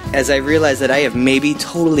fades as I realize that I have maybe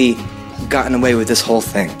totally gotten away with this whole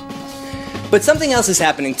thing. But something else is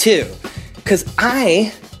happening too, because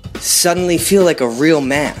I suddenly feel like a real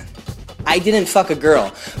man. I didn't fuck a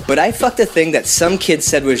girl, but I fucked a thing that some kid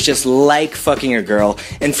said was just like fucking a girl,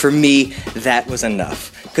 and for me, that was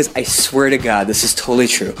enough. Because I swear to God, this is totally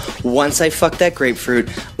true. Once I fucked that grapefruit,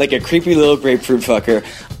 like a creepy little grapefruit fucker,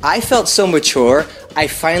 I felt so mature, I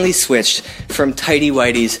finally switched from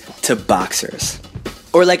tighty-whities to boxers.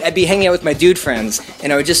 Or like I'd be hanging out with my dude friends,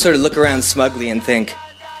 and I would just sort of look around smugly and think,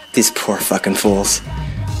 these poor fucking fools.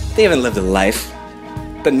 They haven't lived a life.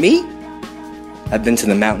 But me? I've been to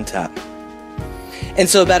the mountaintop. And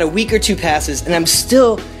so about a week or two passes, and I'm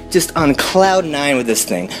still just on cloud 9 with this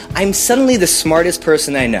thing. I'm suddenly the smartest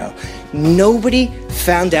person I know. Nobody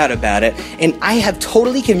found out about it, and I have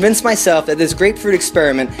totally convinced myself that this grapefruit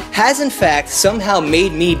experiment has in fact somehow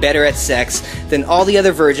made me better at sex than all the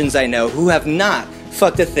other virgins I know who have not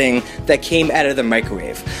fucked a thing that came out of the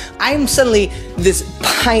microwave. I am suddenly this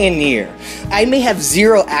pioneer. I may have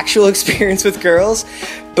zero actual experience with girls,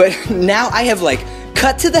 but now I have like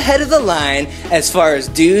cut to the head of the line as far as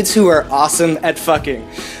dudes who are awesome at fucking.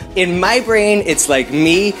 In my brain, it's like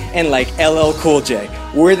me and like LL Cool J.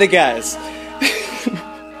 We're the guys.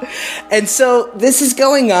 And so this is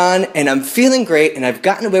going on, and I'm feeling great, and I've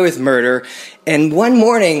gotten away with murder. And one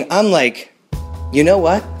morning, I'm like, you know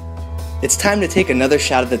what? It's time to take another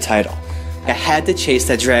shot at the title. I had to chase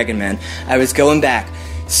that Dragon Man. I was going back.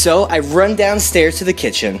 So I run downstairs to the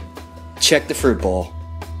kitchen, check the fruit bowl,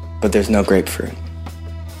 but there's no grapefruit.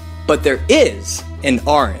 But there is an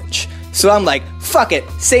orange. So I'm like, fuck it,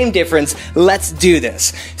 same difference, let's do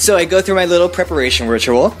this. So I go through my little preparation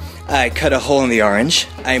ritual. I cut a hole in the orange.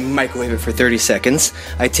 I microwave it for 30 seconds.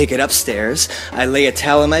 I take it upstairs. I lay a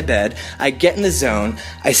towel on my bed. I get in the zone.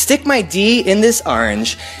 I stick my D in this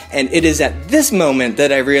orange. And it is at this moment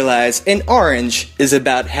that I realize an orange is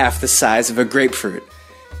about half the size of a grapefruit.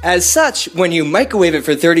 As such, when you microwave it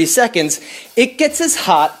for 30 seconds, it gets as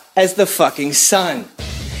hot as the fucking sun.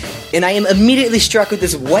 And I am immediately struck with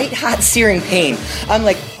this white-hot searing pain. I'm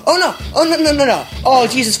like, oh no, oh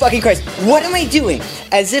Jesus fucking Christ, what am I doing?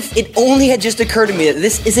 As if it only had just occurred to me that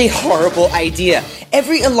this is a horrible idea.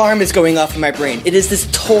 Every alarm is going off in my brain. It is this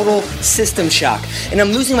total system shock. And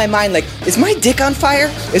I'm losing my mind like, is my dick on fire?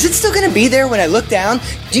 Is it still gonna be there when I look down?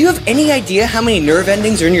 Do you have any idea how many nerve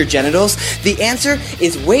endings are in your genitals? The answer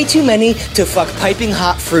is way too many to fuck piping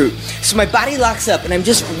hot fruit. So my body locks up and I'm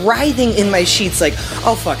just writhing in my sheets like,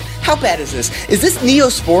 oh fuck, how bad is this? Is this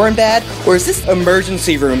Neosporin bad? Or is this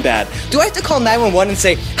emergency room bad? Do I have to call 911 and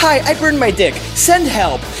say, hi, I burned my dick, send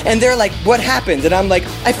help? And they're like, what happened? And I'm like,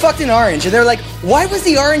 I fucked an orange. And they're like, why was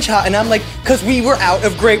the orange hot? And I'm like, because we were out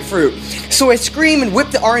of grapefruit. So I scream and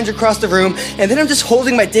whip the orange across the room, and then I'm just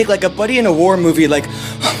holding my dick like a buddy in a war movie, like,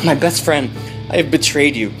 oh, my best friend, I have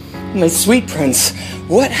betrayed you. My sweet prince,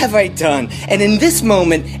 what have I done? And in this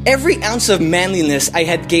moment, every ounce of manliness I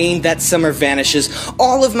had gained that summer vanishes.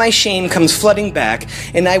 All of my shame comes flooding back,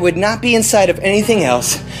 and I would not be inside of anything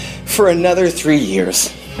else for another 3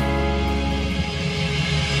 years.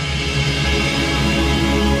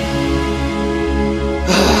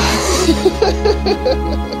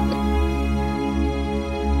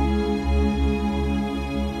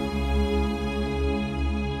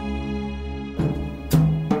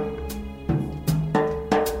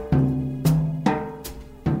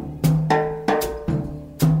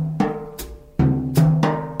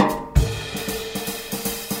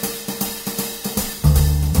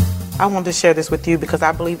 I wanted to share this with you because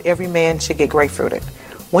I believe every man should get grapefruited.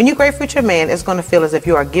 When you grapefruit your man, it's going to feel as if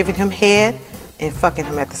you are giving him head and fucking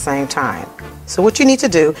him at the same time. So what you need to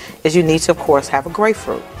do is you need to, of course, have a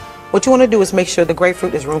grapefruit. What you want to do is make sure the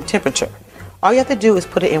grapefruit is room temperature. All you have to do is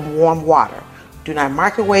put it in warm water. Do not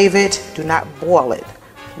microwave it. Do not boil it.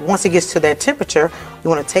 Once it gets to that temperature, you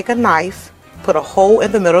want to take a knife, put a hole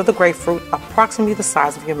in the middle of the grapefruit, approximately the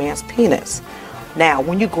size of your man's penis. Now,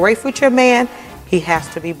 when you grapefruit your man, he has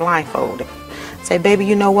to be blindfolded. Say, baby,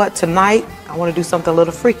 you know what? Tonight, I want to do something a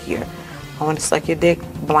little freakier. I want to suck your dick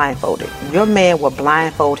blindfolded. Your man will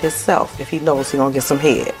blindfold himself if he knows he's going to get some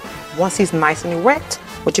head. Once he's nice and erect,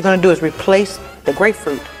 what you're going to do is replace the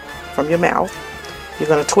grapefruit from your mouth. You're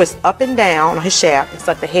going to twist up and down on his shaft and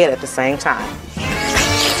suck the head at the same time.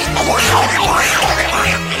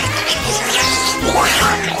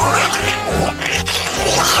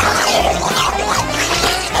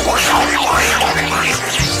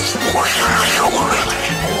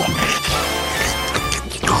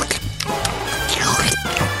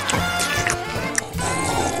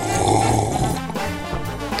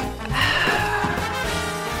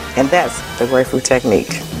 And that's the grapefruit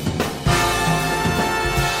technique.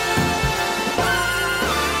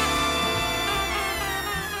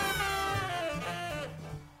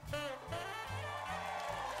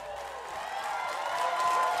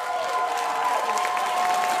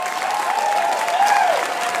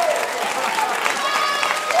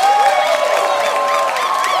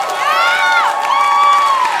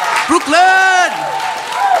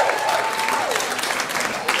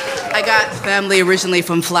 I got family originally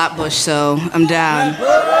from Flatbush, so I'm down.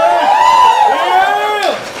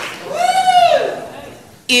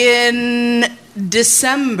 In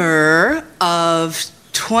December of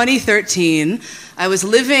 2013, I was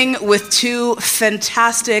living with two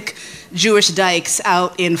fantastic Jewish dykes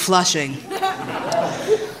out in Flushing.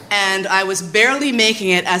 And I was barely making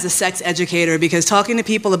it as a sex educator because talking to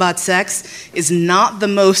people about sex is not the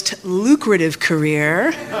most lucrative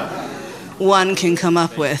career one can come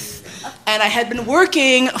up with. And I had been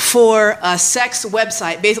working for a sex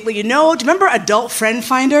website. Basically, do you remember Adult Friend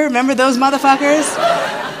Finder? Remember those motherfuckers?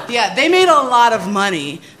 Yeah, they made a lot of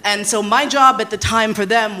money. And so my job at the time for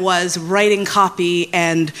them was writing copy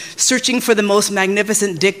and searching for the most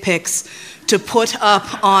magnificent dick pics to put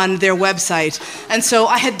up on their website. And so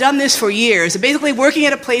I had done this for years. Basically working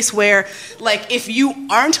at a place where, like, if you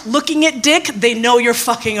aren't looking at dick, they know you're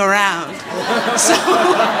fucking around.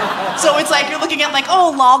 So it's like you're looking at, like,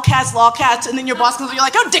 oh, lolcats, and then your boss comes and you're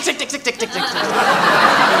like, oh, dick.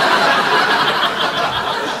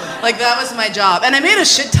 Like, that was my job. And I made a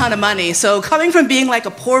shit ton of money. So coming from being like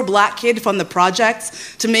a poor black kid from the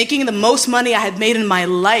projects to making the most money I had made in my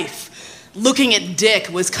life, looking at dick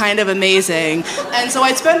was kind of amazing. And so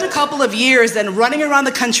I spent a couple of years then running around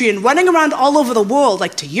the country and running around all over the world,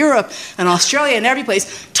 like to Europe and Australia and every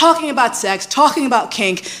place, talking about sex, talking about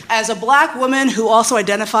kink. As a black woman who also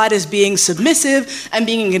identified as being submissive and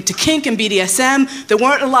being into kink and BDSM, there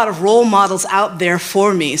weren't a lot of role models out there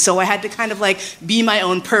for me. So I had to kind of like be my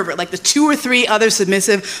own pervert. Like the 2 or 3 other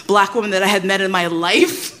submissive black women that I had met in my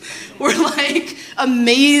life were like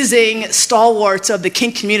amazing stalwarts of the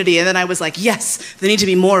kink community. And then I was like, yes, there need to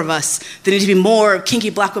be more of us. There need to be more kinky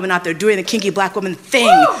black women out there doing the kinky black woman thing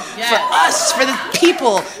for us, for the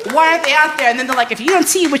people. Why aren't they out there? And then they're like, if you don't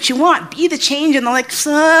see what you want, be the change. And they're like,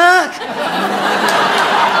 fuck.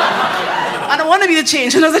 I don't want to be the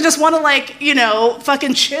change. Sometimes I just want to, like,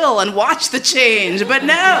 fucking chill and watch the change. But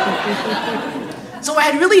no. So I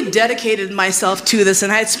had really dedicated myself to this,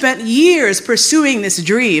 and I had spent years pursuing this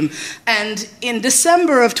dream. And in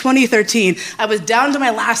December of 2013, I was down to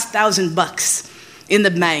my last $1,000 in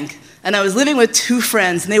the bank. And I was living with 2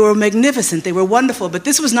 friends, and they were magnificent, they were wonderful, but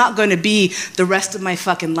this was not going to be the rest of my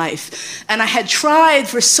fucking life. And I had tried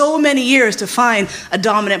for so many years to find a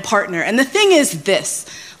dominant partner. And the thing is this,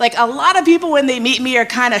 like, a lot of people when they meet me are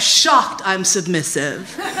kind of shocked I'm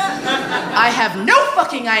submissive. I have no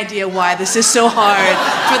fucking idea why this is so hard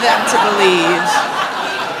for them to believe.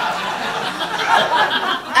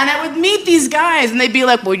 And I would meet these guys, and they'd be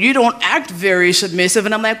like, well, you don't act very submissive.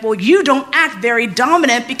 And I'm like, well, you don't act very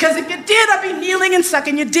dominant, because if you did, I'd be kneeling and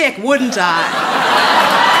sucking your dick, wouldn't I?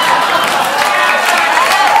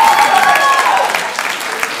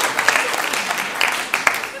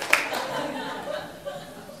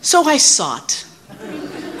 So I sought.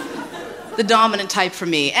 the dominant type for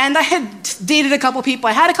me. And I had dated a couple people.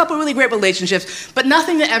 I had a couple really great relationships, but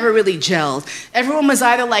nothing that ever really gelled. Everyone was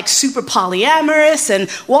either like super polyamorous, and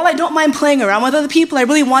while I don't mind playing around with other people, I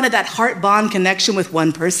really wanted that heart bond connection with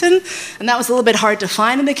one person, and that was a little bit hard to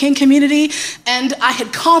find in the kink community. And I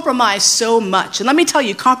had compromised so much. And let me tell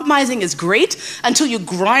you, compromising is great until you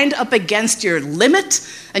grind up against your limit,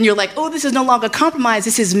 and you're like, oh, this is no longer compromise.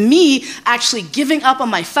 This is me actually giving up on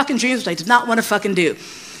my fucking dreams, which I did not want to fucking do.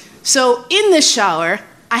 So in this shower,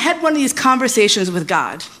 I had one of these conversations with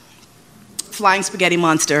God, flying spaghetti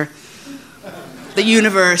monster, the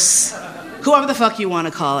universe, whoever the fuck you want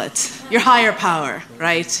to call it, your higher power,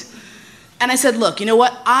 right? And I said, look, you know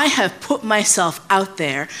what? I have put myself out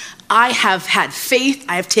there. I have had faith.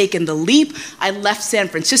 I have taken the leap. I left San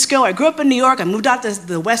Francisco. I grew up in New York. I moved out to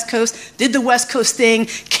the West Coast, did the West Coast thing,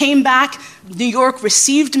 came back. New York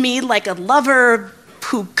received me like a lover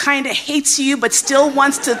who kind of hates you but still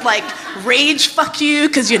wants to like rage fuck you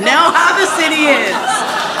because you know how the city is.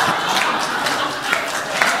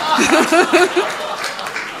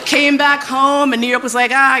 Came back home and New York was like,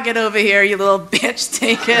 get over here, you little bitch,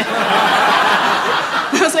 take it.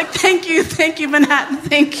 I was like, thank you, Manhattan,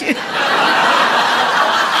 thank you.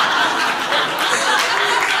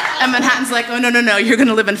 And Manhattan's like, oh, no, you're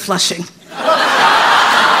gonna live in Flushing.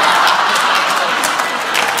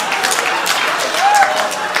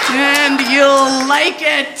 And you'll like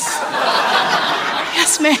it.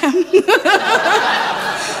 Yes, ma'am.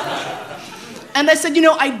 And I said,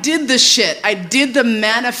 I did the shit. I did the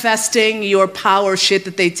manifesting your power shit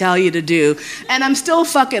that they tell you to do. And I'm still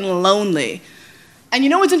fucking lonely. And you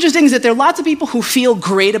know what's interesting is that there are lots of people who feel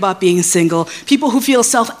great about being single, people who feel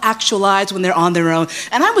self-actualized when they're on their own.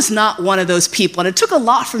 And I was not one of those people. And it took a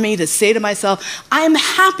lot for me to say to myself, I am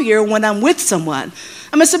happier when I'm with someone.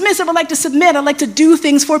 I'm a submissive. I like to submit. I like to do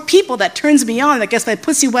things for people. That turns me on. That gets my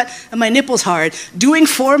pussy wet and my nipples hard. Doing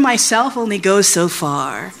for myself only goes so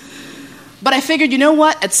far. But I figured, you know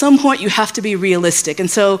what? At some point, you have to be realistic. And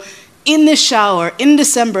so in this shower, in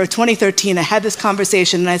December of 2013, I had this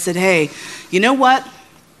conversation, and I said, hey, you know what?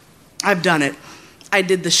 I've done it. I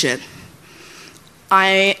did the shit.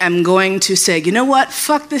 I am going to say, you know what?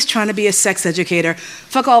 Fuck this trying to be a sex educator.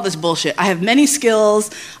 Fuck all this bullshit. I have many skills.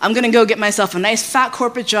 I'm going to go get myself a nice fat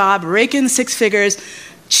corporate job, rake in 6 figures,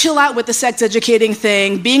 chill out with the sex educating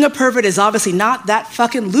thing. Being a pervert is obviously not that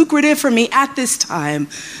fucking lucrative for me at this time.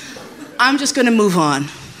 I'm just going to move on.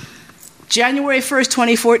 January 1st,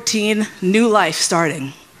 2014, new life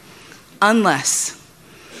starting. Unless,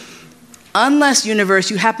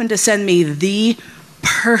 universe, you happen to send me the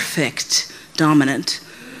perfect dominant.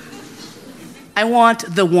 I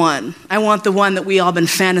want the one. I want the one that we all been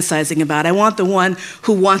fantasizing about. I want the one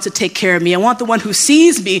who wants to take care of me. I want the one who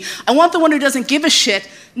sees me. I want the one who doesn't give a shit.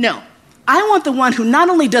 No. I want the one who not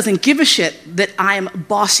only doesn't give a shit that I'm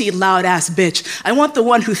bossy, loud-ass bitch. I want the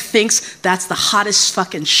one who thinks that's the hottest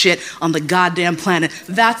fucking shit on the goddamn planet.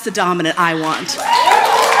 That's the dominant I want.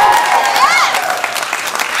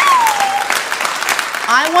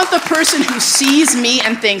 I want the person who sees me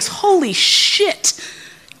and thinks, holy shit,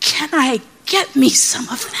 can I get me some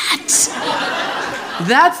of that?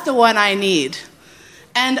 That's the one I need.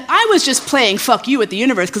 And I was just playing fuck you at the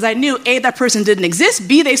universe because I knew A, that person didn't exist,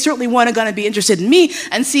 B, they certainly weren't going to be interested in me,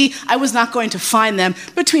 and C, I was not going to find them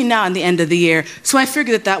between now and the end of the year. So I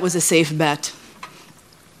figured that was a safe bet.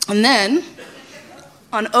 And then,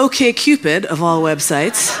 on OkCupid, of all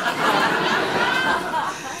websites,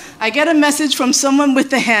 I get a message from someone with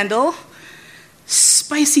the handle,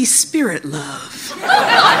 Spicy Spirit Love.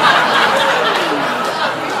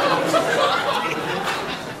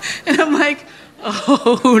 And I'm like,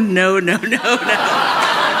 oh, no.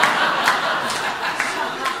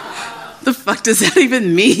 The fuck does that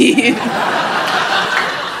even mean?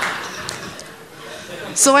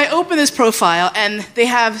 So I open this profile, and they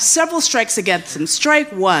have several strikes against them.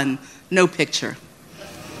 Strike 1, no picture.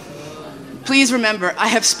 Please remember, I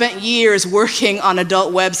have spent years working on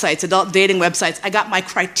adult websites, adult dating websites. I got my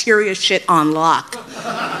criteria shit on lock.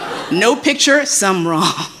 No picture, some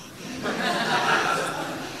wrong.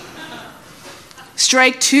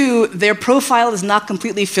 Strike 2, their profile is not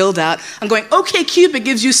completely filled out. I'm going, OkCupid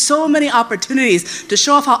gives you so many opportunities to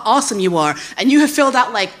show off how awesome you are, and you have filled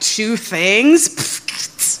out like 2 things.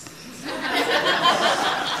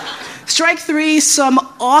 Strike 3, some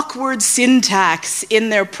awkward syntax in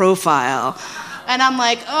their profile. And I'm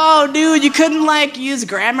like, oh, dude, you couldn't like use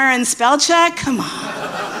grammar and spell check? Come on.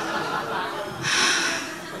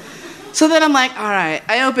 So then I'm like, all right,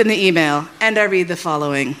 I open the email and I read the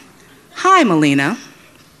following. Hi, Melina.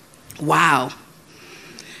 Wow.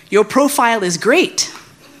 Your profile is great.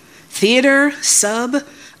 Theater, sub,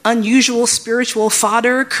 unusual spiritual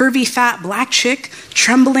fodder, curvy fat black chick,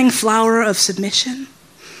 trembling flower of submission.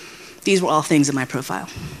 These were all things in my profile.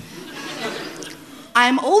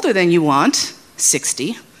 I'm older than you want,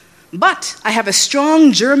 60, but I have a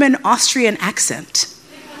strong German-Austrian accent.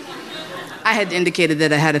 I had indicated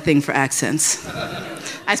that I had a thing for accents.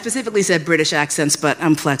 I specifically said British accents, but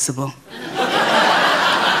I'm flexible.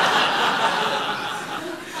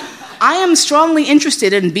 I am strongly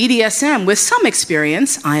interested in BDSM with some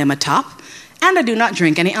experience. I am a top, and I do not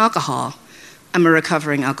drink any alcohol. I'm a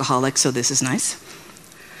recovering alcoholic, so this is nice.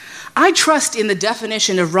 I trust in the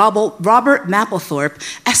definition of Robert Mapplethorpe,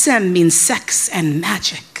 SM means sex and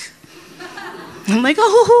magic. I'm like,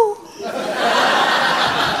 oh.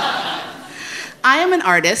 I am an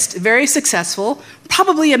artist, very successful,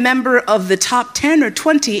 probably a member of the top 10 or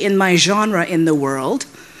 20 in my genre in the world.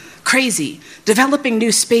 Crazy, developing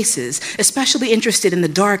new spaces, especially interested in the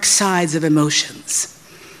dark sides of emotions.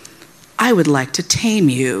 I would like to tame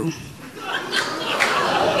you.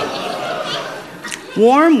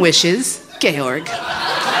 Warm wishes, Georg.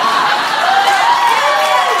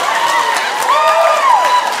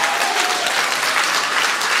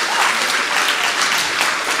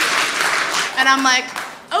 And I'm like,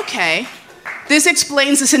 okay, this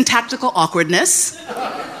explains the syntactical awkwardness.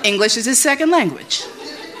 English is his second language.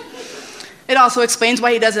 It also explains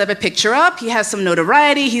why he doesn't have a picture up. He has some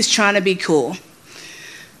notoriety. He's trying to be cool.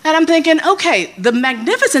 And I'm thinking, okay, the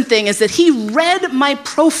magnificent thing is that he read my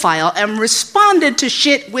profile and responded to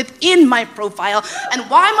shit within my profile. And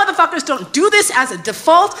why motherfuckers don't do this as a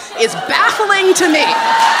default is baffling to me.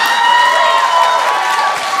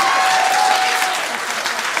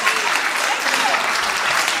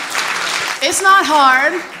 It's not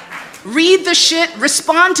hard. Read the shit,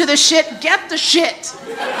 respond to the shit, get the shit.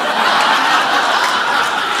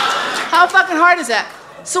 How fucking hard is that?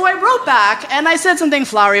 So I wrote back, and I said something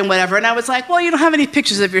flowery and whatever, and I was like, well, you don't have any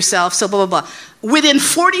pictures of yourself, so blah, blah, blah. Within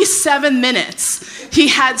 47 minutes, he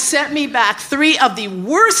had sent me back 3 of the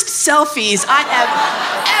worst selfies I have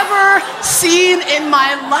ever seen in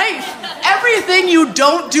my life. Everything you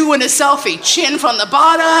don't do in a selfie. Chin from the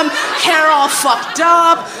bottom, hair all fucked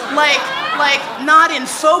up, like not in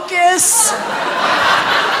focus.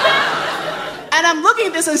 And I'm looking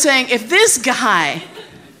at this and saying, if this guy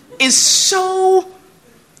is so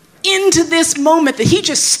into this moment that he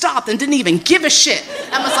just stopped and didn't even give a shit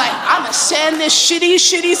and was like, I'm gonna send this shitty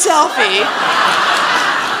selfie.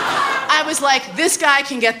 I was like, this guy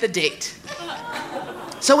can get the date.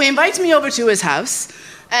 So he invites me over to his house,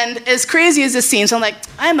 and as crazy as this seems, I'm like,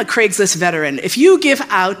 I'm a Craigslist veteran. If you give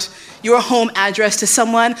out your home address to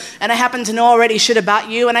someone, and I happen to know already shit about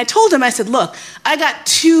you, and I told him, I said, look, I got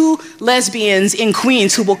 2 lesbians in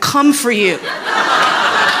Queens who will come for you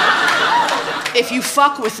if you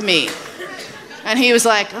fuck with me. And he was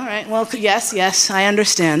like, all right, well, yes, I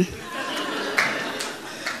understand.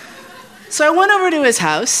 So I went over to his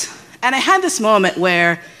house, and I had this moment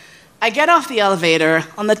where I get off the elevator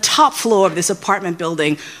on the top floor of this apartment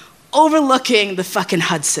building, overlooking the fucking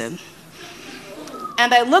Hudson.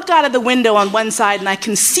 And I look out of the window on one side, and I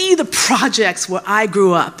can see the projects where I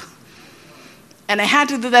grew up. And I had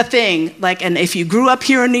to do that thing, like, and if you grew up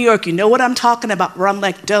here in New York, you know what I'm talking about, where I'm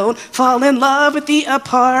like, don't fall in love with the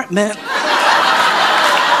apartment.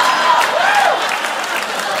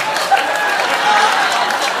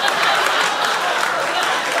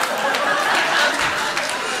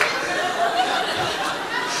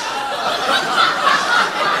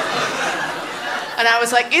 And I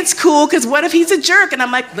was like, it's cool, because what if he's a jerk? And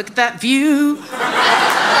I'm like, look at that view.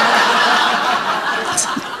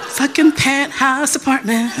 Fucking penthouse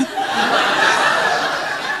apartment.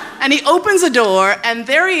 And he opens the door, and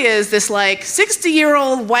there he is, this like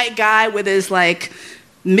 60-year-old white guy with his like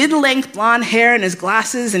mid-length blonde hair and his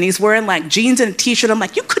glasses, and he's wearing like jeans and a t-shirt. I'm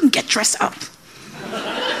like, you couldn't get dressed up.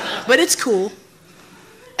 But it's cool.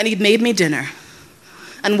 And he made me dinner.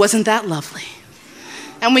 And wasn't that lovely?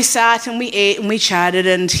 And we sat and we ate and we chatted,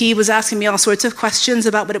 and he was asking me all sorts of questions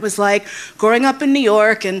about what it was like growing up in New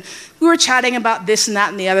York, and we were chatting about this and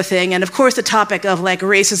that and the other thing, and of course the topic of like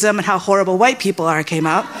racism and how horrible white people are came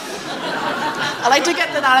out. I like to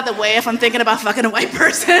get that out of the way if I'm thinking about fucking a white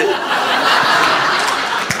person.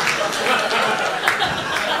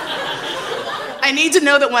 I need to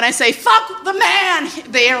know that when I say, fuck the man,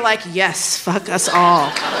 they are like, yes, fuck us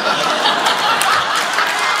all.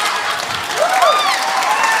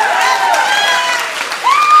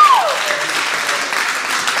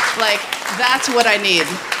 Like, that's what I need.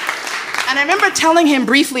 And I remember telling him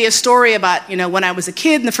briefly a story about, when I was a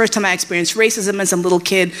kid and the first time I experienced racism and some little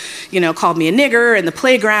kid, called me a nigger in the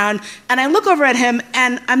playground. And I look over at him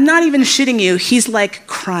and I'm not even shitting you. He's like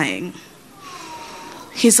crying.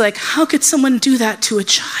 He's like, how could someone do that to a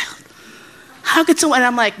child? How could someone? And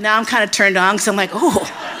I'm like, now I'm kind of turned on because I'm like, oh.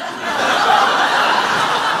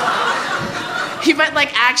 He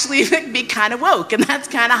might actually be kind of woke, and that's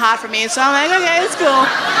kind of hot for me. So I'm like, okay, it's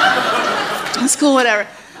cool. It's cool, whatever.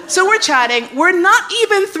 So we're chatting. We're not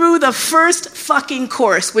even through the first fucking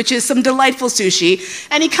course, which is some delightful sushi.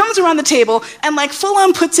 And he comes around the table and full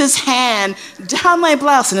on puts his hand down my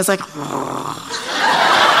blouse and is like,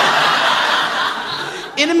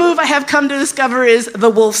 in a move I have come to discover is the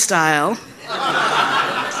wolf style.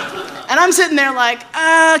 And I'm sitting there like,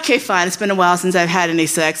 okay, fine. It's been a while since I've had any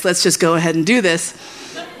sex. Let's just go ahead and do this.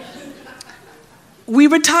 We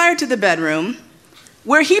retire to the bedroom,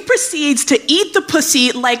 where he proceeds to eat the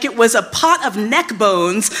pussy like it was a pot of neck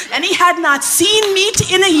bones, and he had not seen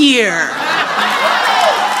meat in a year.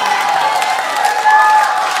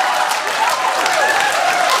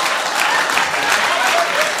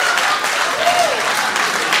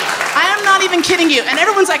 I am not even kidding you. And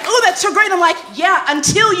everyone's like, oh, that's so great. I'm like, yeah,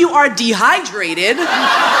 until you are dehydrated.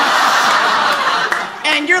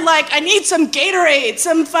 And you're like, I need some Gatorade,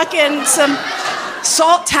 some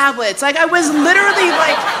salt tablets. I was literally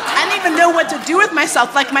I didn't even know what to do with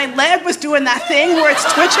myself. My leg was doing that thing where it's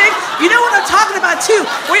twitching. You know what I'm talking about too,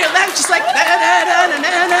 where your leg's just like, and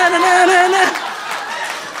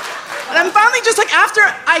I'm finally just after,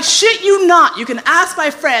 I shit you not, you can ask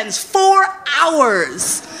my friends, 4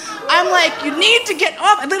 hours. I'm like, you need to get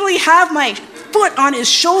off. I literally have my foot on his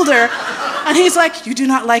shoulder, and he's like, you do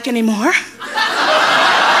not like anymore?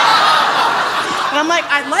 And I'm like,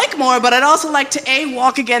 I'd like more, but I'd also like to A,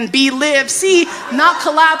 walk again, B, live, C, not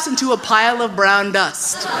collapse into a pile of brown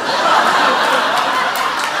dust.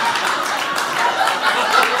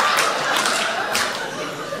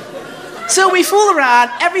 So we fool around,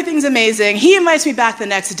 everything's amazing. He invites me back the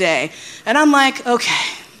next day, and I'm like,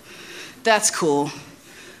 okay, that's cool.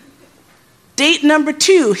 Date number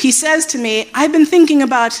 2, he says to me, I've been thinking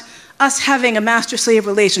about us having a master-slave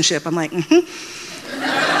relationship. I'm like,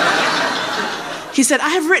 He said, I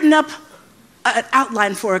have written up an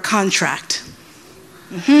outline for a contract.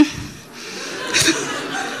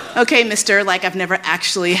 Okay, mister, I've never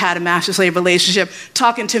actually had a master-slave relationship.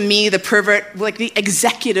 Talking to me, the pervert, the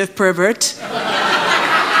executive pervert,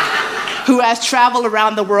 who has traveled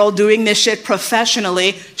around the world doing this shit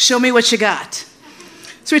professionally. Show me what you got.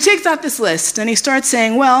 So he takes out this list, and he starts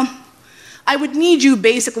saying, well, I would need you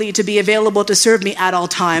basically to be available to serve me at all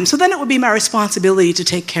times, so then it would be my responsibility to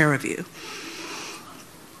take care of you.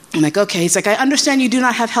 I'm like, okay. He's like, I understand you do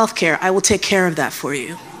not have health care. I will take care of that for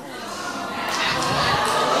you.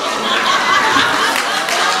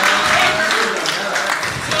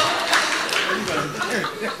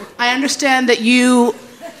 I understand that you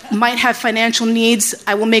might have financial needs.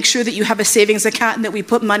 I will make sure that you have a savings account and that we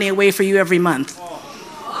put money away for you every month.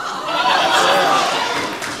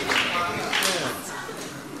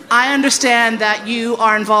 I understand that you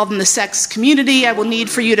are involved in the sex community. I will need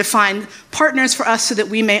for you to find partners for us so that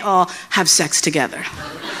we may all have sex together.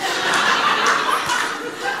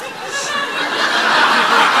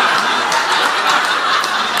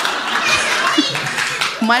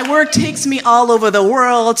 My work takes me all over the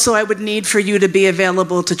world, so I would need for you to be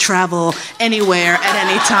available to travel anywhere at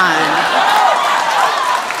any time.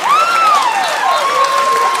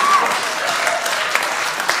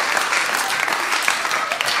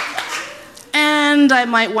 And I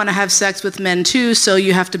might want to have sex with men too, so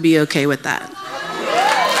you have to be okay with that.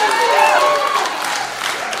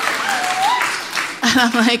 And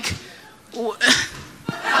I'm like,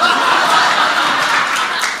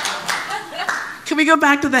 can we go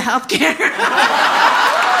back to the healthcare?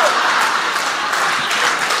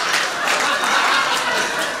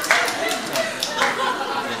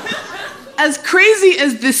 As crazy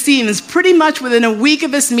as this seems, pretty much within a week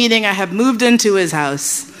of this meeting, I have moved into his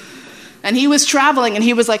house. And he was traveling, and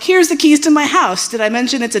he was like, here's the keys to my house. Did I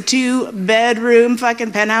mention it's a 2-bedroom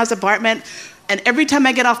fucking penthouse apartment? And every time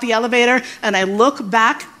I get off the elevator and I look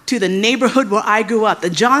back to the neighborhood where I grew up,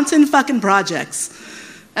 the Johnson fucking projects,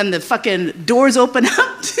 and the fucking doors open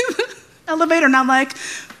up to the elevator, and I'm like,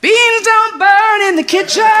 beans don't burn in the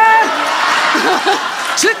kitchen.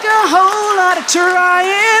 Took a whole lot of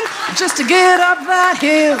trying just to get up that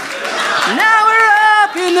hill. Now we're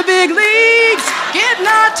up in the big leagues, getting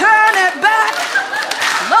our turn at bat.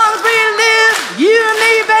 As long as we live, you and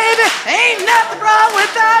me, baby, ain't nothing wrong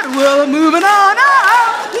with that. Well, we're moving on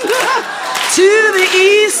up to the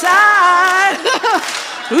east side.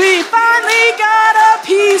 We finally got a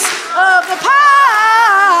piece of the pie.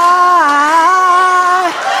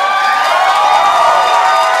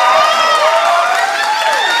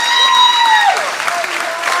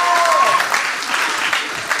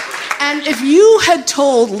 And if you had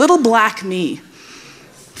told little black me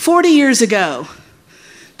 40 years ago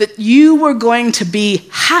that you were going to be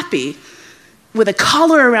happy with a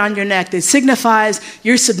collar around your neck that signifies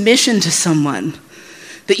your submission to someone,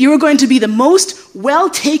 that you are going to be the most well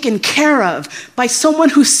taken care of by someone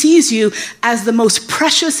who sees you as the most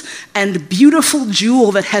precious and beautiful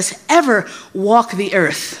jewel that has ever walked the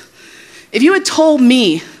earth. If you had told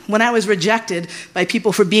me when I was rejected by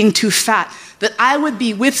people for being too fat that I would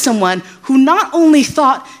be with someone who not only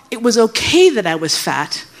thought it was okay that I was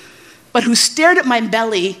fat, but who stared at my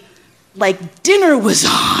belly like dinner was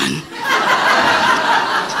on,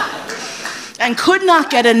 and could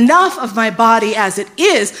not get enough of my body as it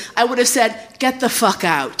is, I would have said, get the fuck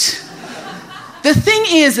out. The thing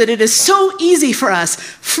is that it is so easy for us,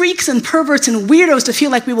 freaks and perverts and weirdos, to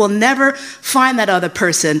feel like we will never find that other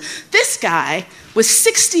person. This guy was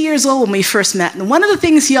 60 years old when we first met, and one of the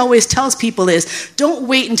things he always tells people is, don't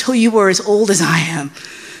wait until you are as old as I am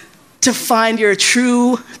to find your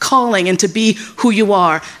true calling and to be who you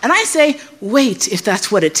are. And I say, wait if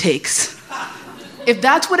that's what it takes. If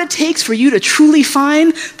that's what it takes for you to truly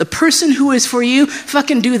find the person who is for you,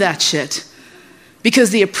 fucking do that shit. Because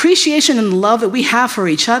the appreciation and love that we have for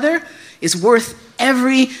each other is worth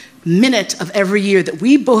every minute of every year that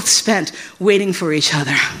we both spent waiting for each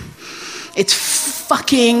other. It's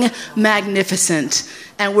fucking magnificent,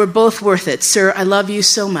 and we're both worth it. Sir, I love you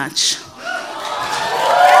so much.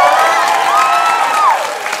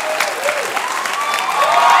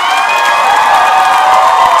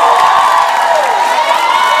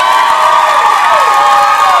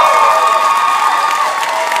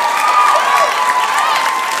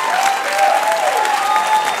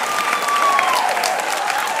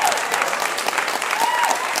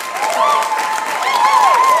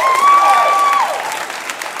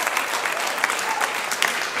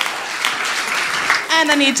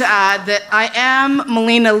 I need to add that I am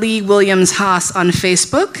Melina Lee Williams Haas on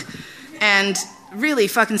Facebook, and really,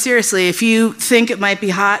 fucking seriously, if you think it might be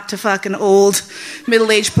hot to fuck an old,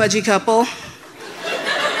 middle-aged, pudgy couple,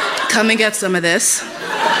 come and get some of this.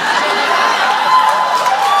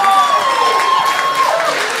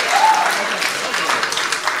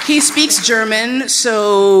 He speaks German,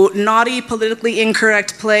 so naughty, politically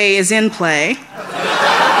incorrect play is in play.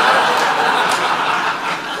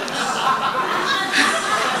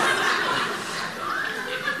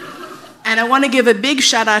 And I want to give a big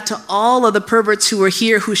shout out to all of the perverts who are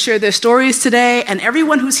here, who share their stories today, and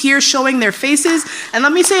everyone who's here showing their faces. And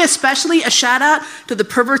let me say especially a shout out to the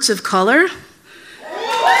perverts of color.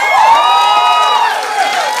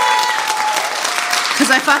 Because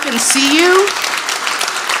I fucking see you,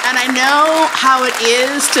 and I know how it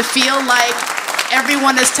is to feel like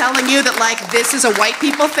everyone is telling you that, like, this is a white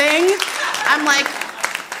people thing. I'm like,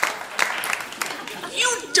 you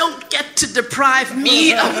don't get to deprive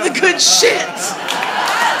me of the good shit.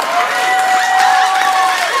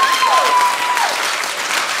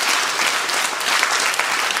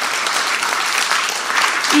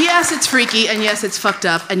 Yes, it's freaky, and yes, it's fucked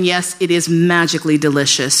up, and yes, it is magically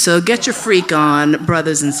delicious. So get your freak on,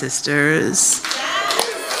 brothers and sisters.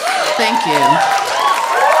 Thank you.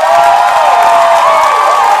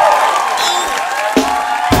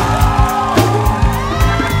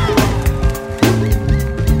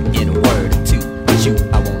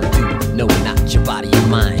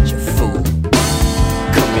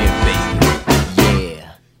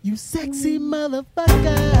 Sexy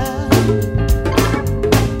motherfucker.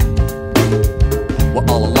 We're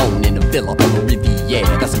all alone in a villa on the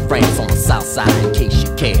Riviera. Got some friends on the south side in case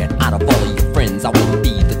you care. Out of all of your friends, I wanna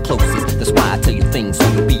be the closest. That's why I tell you things so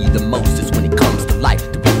you'll be the mostest. When it comes to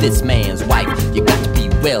life, to be this man's wife, you got to be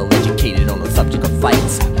well educated on the subject of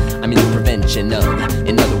fights. I mean the prevention of.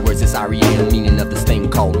 In other words, it's R.E.A. meaning of this thing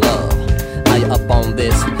called love. Are you up on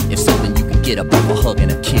this? If so, then you can get up off a hug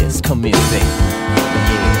and a kiss. Come here, baby.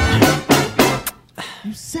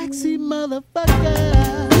 You sexy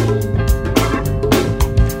motherfucker.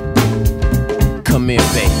 Come here,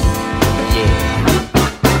 baby.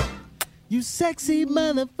 Yeah. You sexy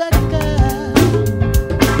motherfucker.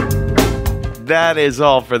 That is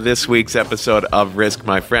all for this week's episode of Risk,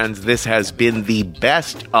 my friends. This has been the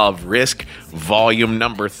Best of Risk, volume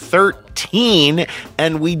number 13,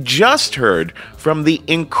 and we just heard from the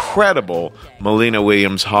incredible Melina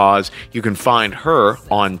Williams-Hawes. You can find her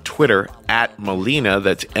on Twitter at Molina,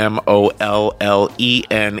 that's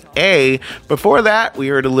Mollena. Before that, we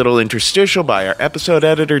heard a little interstitial by our episode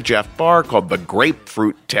editor, Jeff Barr, called The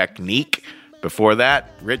Grapefruit Technique. Before that,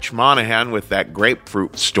 Rich Monahan with that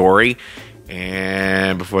grapefruit story.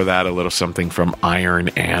 And before that, a little something from Iron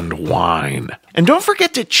and Wine. And don't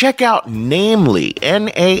forget to check out Namely,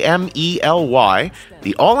 Namely,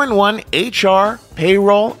 the all-in-one HR,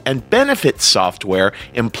 payroll, and benefits software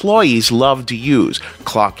employees love to use.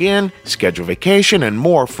 Clock in, schedule vacation, and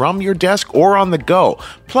more from your desk or on the go.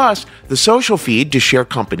 Plus, the social feed to share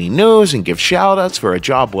company news and give shout-outs for a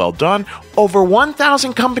job well done. Over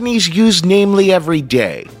 1,000 companies use Namely every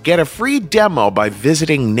day. Get a free demo by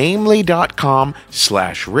visiting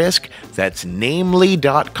namely.com/risk. That's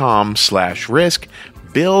namely.com/risk.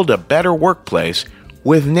 Build a better workplace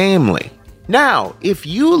with Namely. Now, if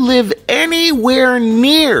you live anywhere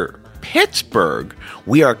near Pittsburgh,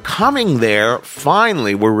 we are coming there.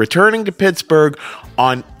 Finally, we're returning to Pittsburgh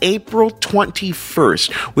on April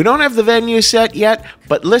 21st. We don't have the venue set yet,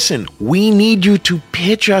 but listen, we need you to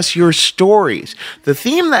pitch us your stories. The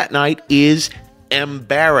theme that night is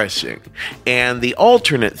embarrassing. And the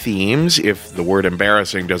alternate themes, if the word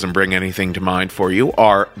embarrassing doesn't bring anything to mind for you,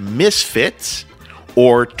 are misfits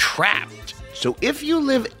or trapped. So if you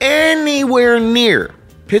live anywhere near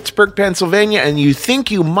Pittsburgh, Pennsylvania, and you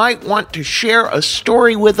think you might want to share a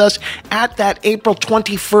story with us at that April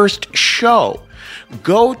 21st show,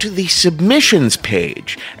 go to the submissions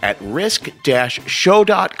page at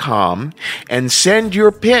risk-show.com and send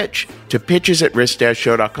your pitch to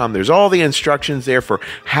pitches@risk-show.com. There's all the instructions there for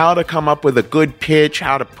how to come up with a good pitch,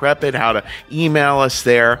 how to prep it, how to email us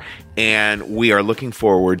there, and we are looking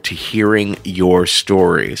forward to hearing your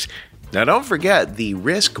stories. Now, don't forget, the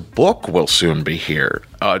Risk book will soon be here.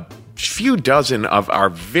 A few dozen of our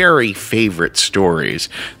very favorite stories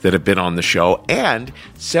that have been on the show, and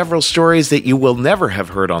several stories that you will never have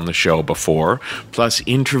heard on the show before, plus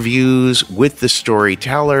interviews with the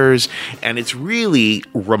storytellers, and it's really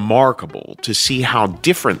remarkable to see how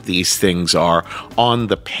different these things are on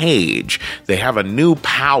the page. They have a new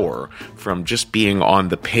power from just being on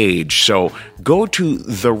the page, so go to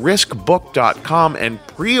theriskbook.com and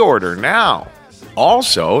pre-order now.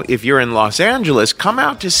 Also, if you're in Los Angeles, come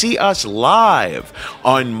out to see us live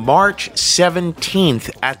on March 17th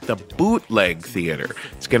at the Bootleg Theater.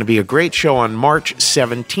 It's going to be a great show on March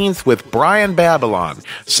 17th with Brian Babylon,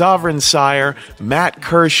 Sovereign Sire, Matt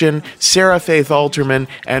Kirshen, Sarah Faith Alterman,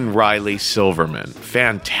 and Riley Silverman.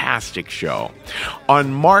 Fantastic show.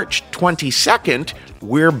 On March 22nd,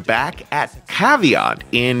 we're back at Caveat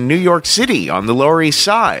in New York City on the Lower East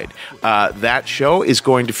Side. That show is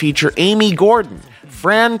going to feature Amy Gordon,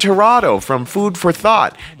 Fran Tirado from Food for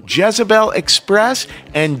Thought, Jezebel Express,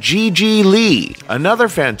 and Gigi Lee. Another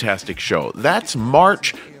fantastic show. That's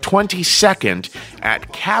March 22nd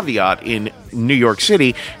at Caveat in New York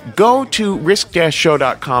City. Go to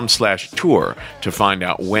risk-show.com/tour to find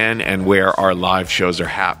out when and where our live shows are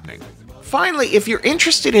happening. Finally, if you're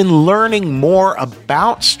interested in learning more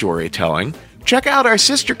about storytelling, check out our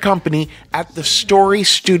sister company at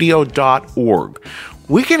thestorystudio.org.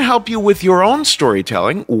 We can help you with your own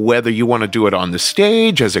storytelling, whether you want to do it on the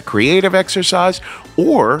stage as a creative exercise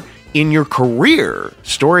or in your career,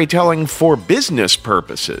 storytelling for business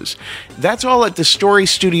purposes. That's all at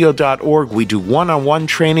thestorystudio.org. We do one-on-one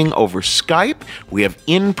training over Skype. We have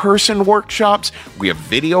in-person workshops. We have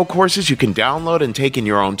video courses you can download and take in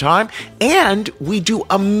your own time. And we do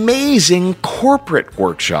amazing corporate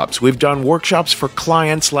workshops. We've done workshops for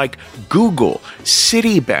clients like Google,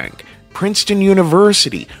 Citibank, Princeton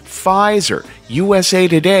University, Pfizer, USA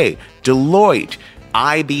Today, Deloitte,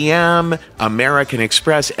 IBM, American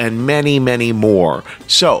Express, and many, many more.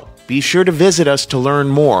 So be sure to visit us to learn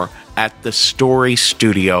more at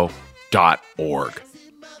thestorystudio.org.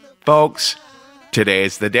 Folks,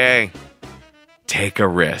 today's the day. Take a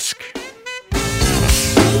risk.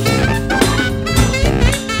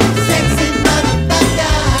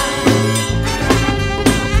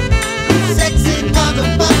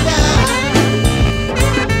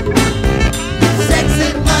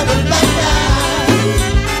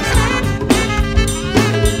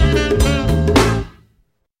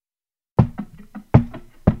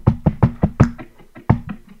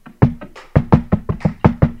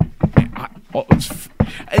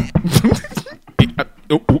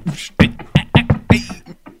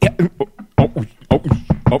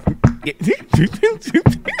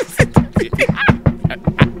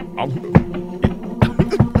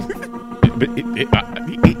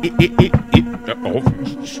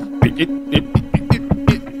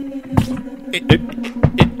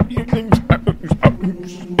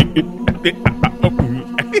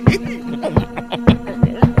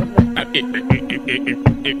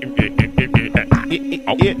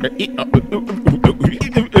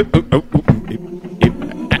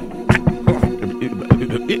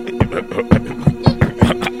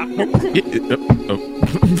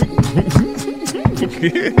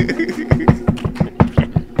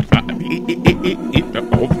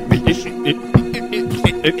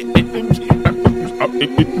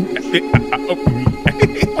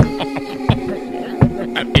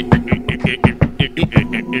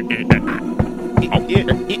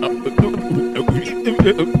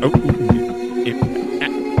 Oh,